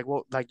 whatever, like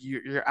well, like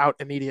you're out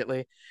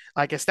immediately.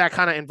 Like it's that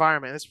kind of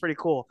environment. It's pretty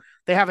cool.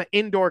 They have an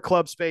indoor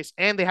club space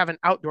and they have an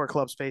outdoor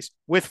club space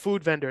with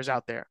food vendors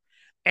out there,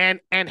 and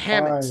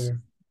hammocks,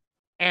 Fire.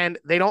 and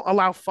they don't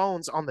allow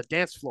phones on the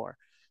dance floor.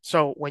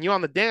 So when you're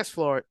on the dance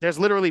floor, there's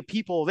literally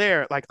people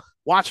there like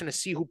watching to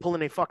see who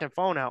pulling a fucking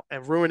phone out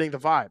and ruining the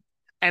vibe.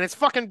 And it's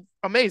fucking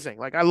amazing.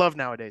 Like I love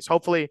Nowadays.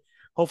 Hopefully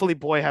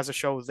Boy has a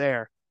show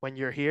there when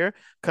you're here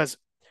cuz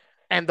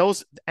and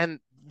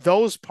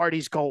those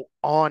parties go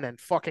on and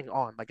fucking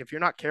on. Like if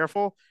you're not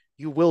careful,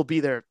 you will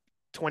be there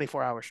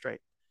 24 hours straight.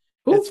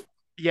 It's Who?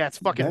 yeah, it's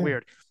fucking Dang.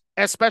 weird.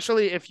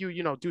 Especially if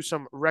you do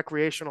some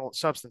recreational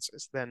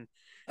substances, then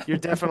you're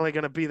definitely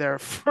gonna be there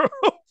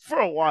for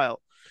a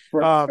while.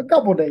 For a Um,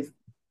 couple days.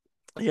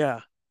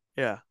 yeah,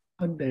 yeah,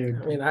 A day or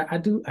I two. mean,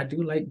 I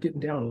do like getting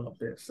down a little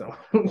bit. So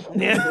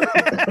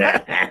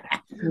yeah,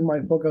 You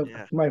might fuck up.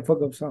 yeah, You might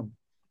fuck up something.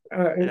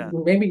 yeah,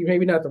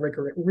 maybe not the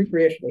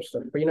recreational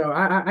stuff, but you know,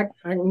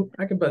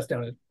 I can bust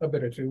down a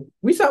bit or two.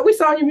 We saw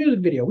your music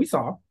video. We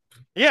saw.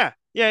 yeah.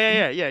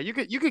 You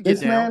could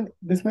get down.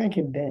 This man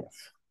can dance.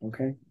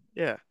 Okay.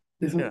 Yeah,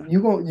 This yeah.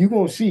 you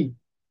gonna see.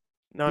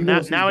 No, You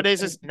gonna see.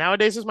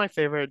 nowadays is my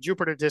favorite.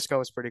 Jupiter Disco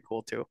is pretty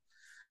cool too.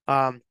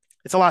 Um,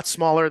 it's a lot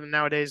smaller than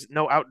Nowadays.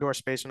 No outdoor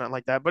space or nothing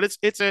like that, but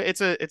it's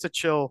a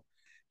chill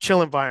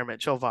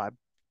environment, chill vibe.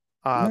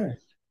 Um, Nice.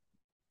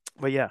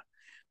 but yeah,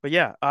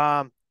 yeah.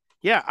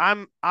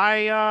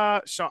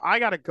 So I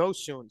gotta go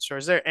soon. So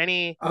is there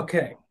any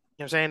Okay. what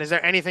I'm saying? Is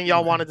there anything y'all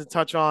Okay. wanted to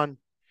touch on,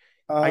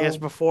 I guess,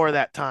 Um, before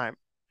that time?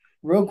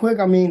 real quick.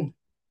 I mean,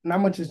 not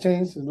much has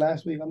changed since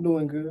last week. I'm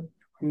doing good.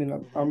 I mean,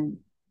 Mhm. I'm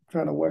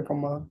trying to work on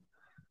my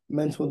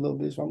mental a little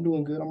bit, so I'm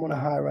doing good. I'm on a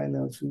high right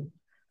now too.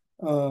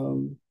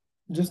 Um,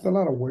 just a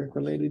lot of work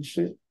related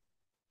shit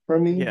for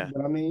me. Yeah.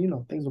 But I mean,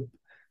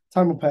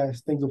 time will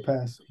pass, things will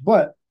pass.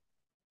 But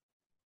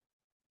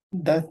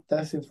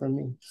that's it for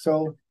me.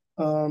 So,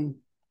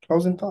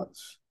 closing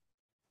thoughts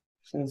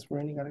since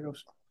Rainey gotta go.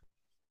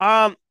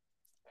 Um,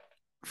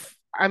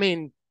 I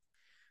mean,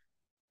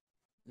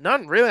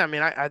 None really. I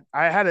mean, I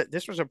had it.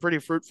 This was a pretty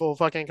fruitful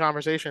fucking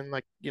conversation.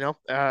 Like,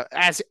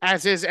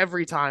 as is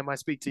every time I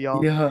speak to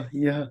y'all. Yeah,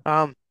 yeah.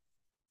 Um,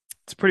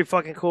 it's pretty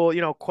fucking cool.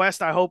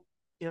 Quest. I hope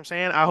what I'm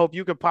saying. I hope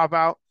you could pop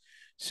out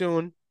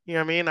soon. You know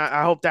what I mean?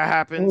 I hope that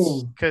happens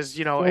Soon, because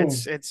soon.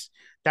 it's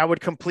that would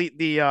complete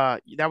the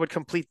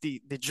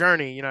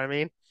journey. You know what I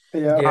mean?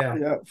 Yeah, Yeah.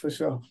 yeah, for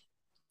sure.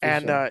 For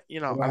And sure. I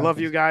It'll love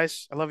you happen.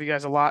 guys. I love you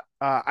guys a lot.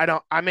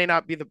 I may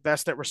not be the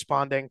best at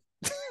responding,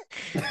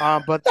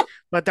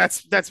 but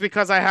that's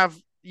because I have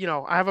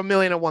a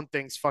million and one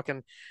things.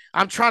 Fucking,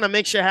 I'm trying to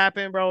make shit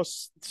happen, bro.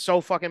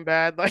 So fucking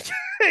bad, like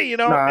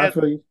Nah, I and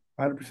feel you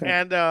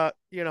 100%.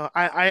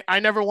 I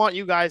never want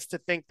you guys to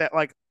think that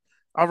like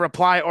a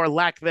reply or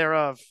lack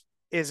thereof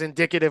is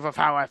indicative of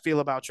how I feel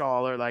about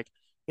y'all or like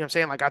what I'm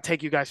saying, like I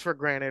take you guys for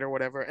granted or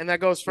whatever. And that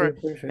goes We for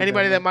appreciate that,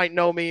 anybody that bro. might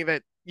know me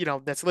that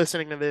that's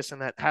listening to this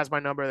and that has my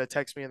number that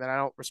texts me and that I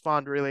don't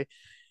respond really.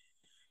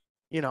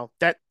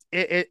 That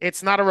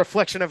it's not a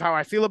reflection of how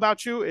I feel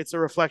about you. It's a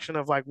reflection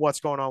of like what's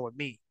going on with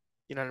me.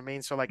 You know what I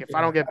mean? So like Yeah, if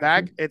I don't get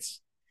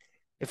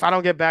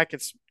back,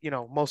 it's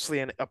mostly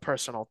a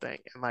personal thing.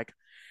 And like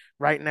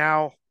right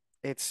now,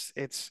 it's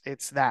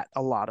that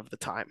a lot of the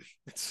time.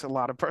 It's a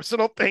lot of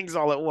personal things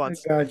all at I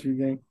once. got you,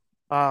 gang.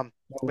 Um,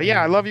 No but yeah,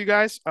 I worries. love you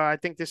guys. I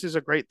think this is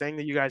a great thing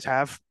that you guys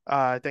have.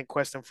 I think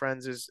Quest and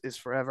Friends is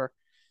forever,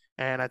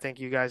 and I think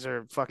you guys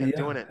are fucking Yeah,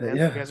 doing it, man.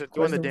 You yeah. guys are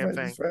doing the Question damn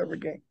friends is thing. forever,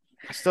 gang.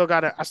 I still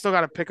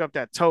gotta pick up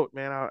that tote,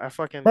 man. I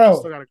still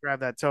Bro, gotta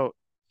grab that tote.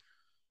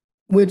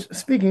 which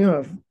speaking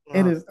of,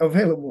 it Uh, is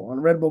available on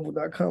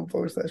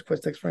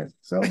redbubble.com/QuestXFriends.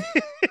 So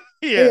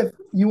yeah, if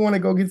you want to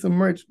go get some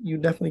merch, you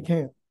definitely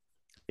can.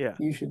 yeah.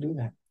 You should do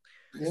that.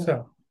 Yeah.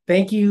 So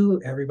thank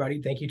you,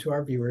 everybody. Thank you to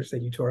our viewers.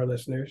 Thank you to our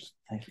listeners.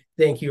 Thank you.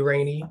 Thank you,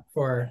 Rainey,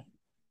 for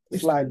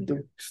Slide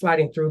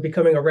through,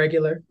 becoming a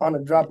regular. on a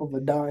drop of a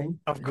dime.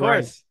 Of Right.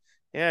 course.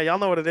 Yeah, y'all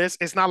know what it is.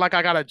 It's not like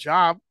I got a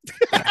job.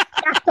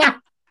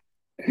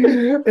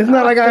 It's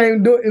not like I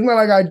ain't do. It's not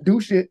like I do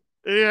shit.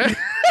 Yeah.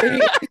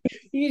 He-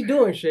 he's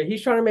doing shit.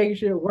 He's trying to make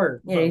shit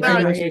work. Yeah, But he's right trying Nah,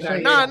 to now make he ain't shit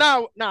got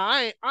shake. it.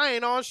 nah. I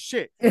ain't on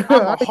shit.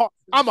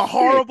 I'm a Shit.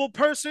 horrible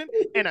person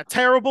and a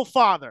terrible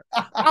father.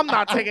 I'm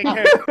not taking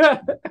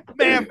care.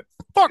 Man,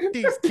 fuck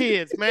these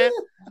kids, man.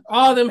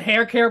 All them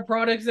hair care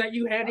products that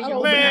you had in I your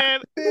don't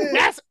back.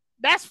 Man,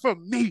 that's for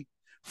me.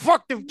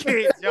 Fuck them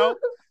kids, yo.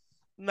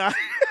 Nah.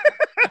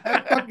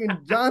 That fucking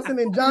Johnson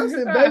and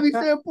Johnson baby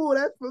shampoo.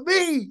 That's for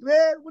me,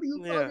 man. What are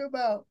you Yeah. talking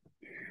about?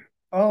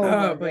 Oh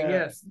my But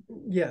god.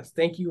 yes.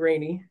 Thank you,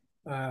 Rainey,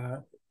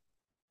 to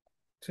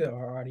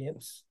our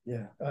audience.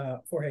 Yeah.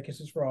 Forehead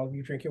kisses for all of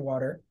you. Drink your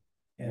water,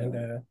 and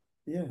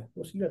Yeah.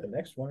 we'll see you at the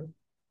next one.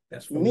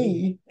 That's for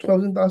Me,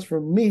 closing thoughts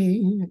from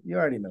me. You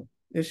already know.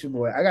 It's your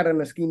boy. I got on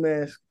a ski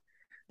mask.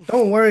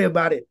 Don't worry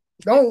about it.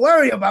 Don't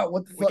worry about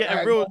what the We fuck getting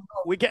I real go.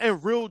 we getting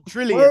real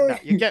drilly in Worry,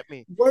 that. You get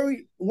me?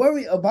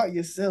 worry about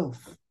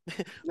yourself.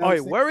 You know what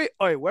I'm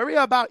saying? Worry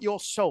about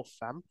yourself,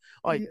 fam.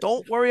 Oi, Yeah,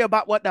 don't worry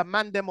about what the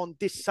man them on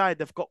this side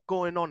have got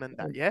going on and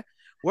that, yeah?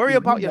 Worry do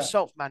about that.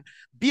 yourself, man.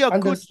 Be a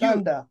good you.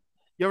 Understand that.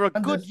 You're a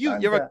good you.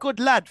 Understand You're a that. good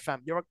lad,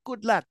 fam. You're a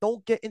good lad.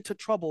 Don't get into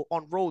trouble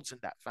on roads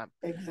and that, fam.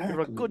 You're a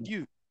Exactly. good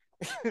you.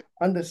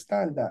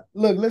 Understand that.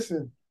 Look,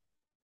 listen.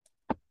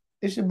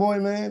 It's your boy,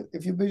 man.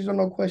 If your bitch don't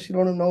know question,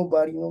 you don't know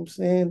nobody. You know what I'm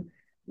saying?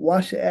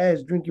 Wash your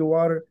ass, drink your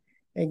water,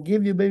 and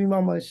give your baby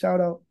mama a shout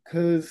out.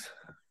 Cause,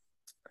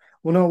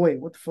 well, no, wait,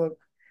 what the fuck?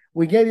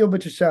 We gave your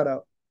bitch a shout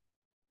out,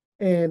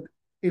 and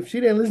if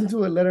she didn't listen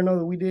to it, let her know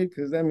that we did,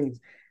 cause that means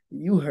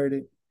you heard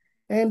it.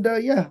 And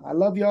yeah, I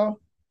love y'all.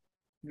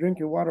 Drink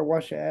your water,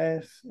 wash your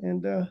ass,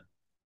 and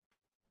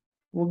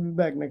we'll be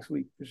back next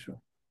week for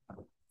sure.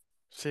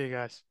 See you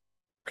guys.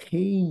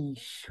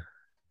 Peace.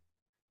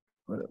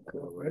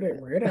 Where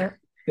it at?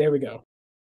 There we go.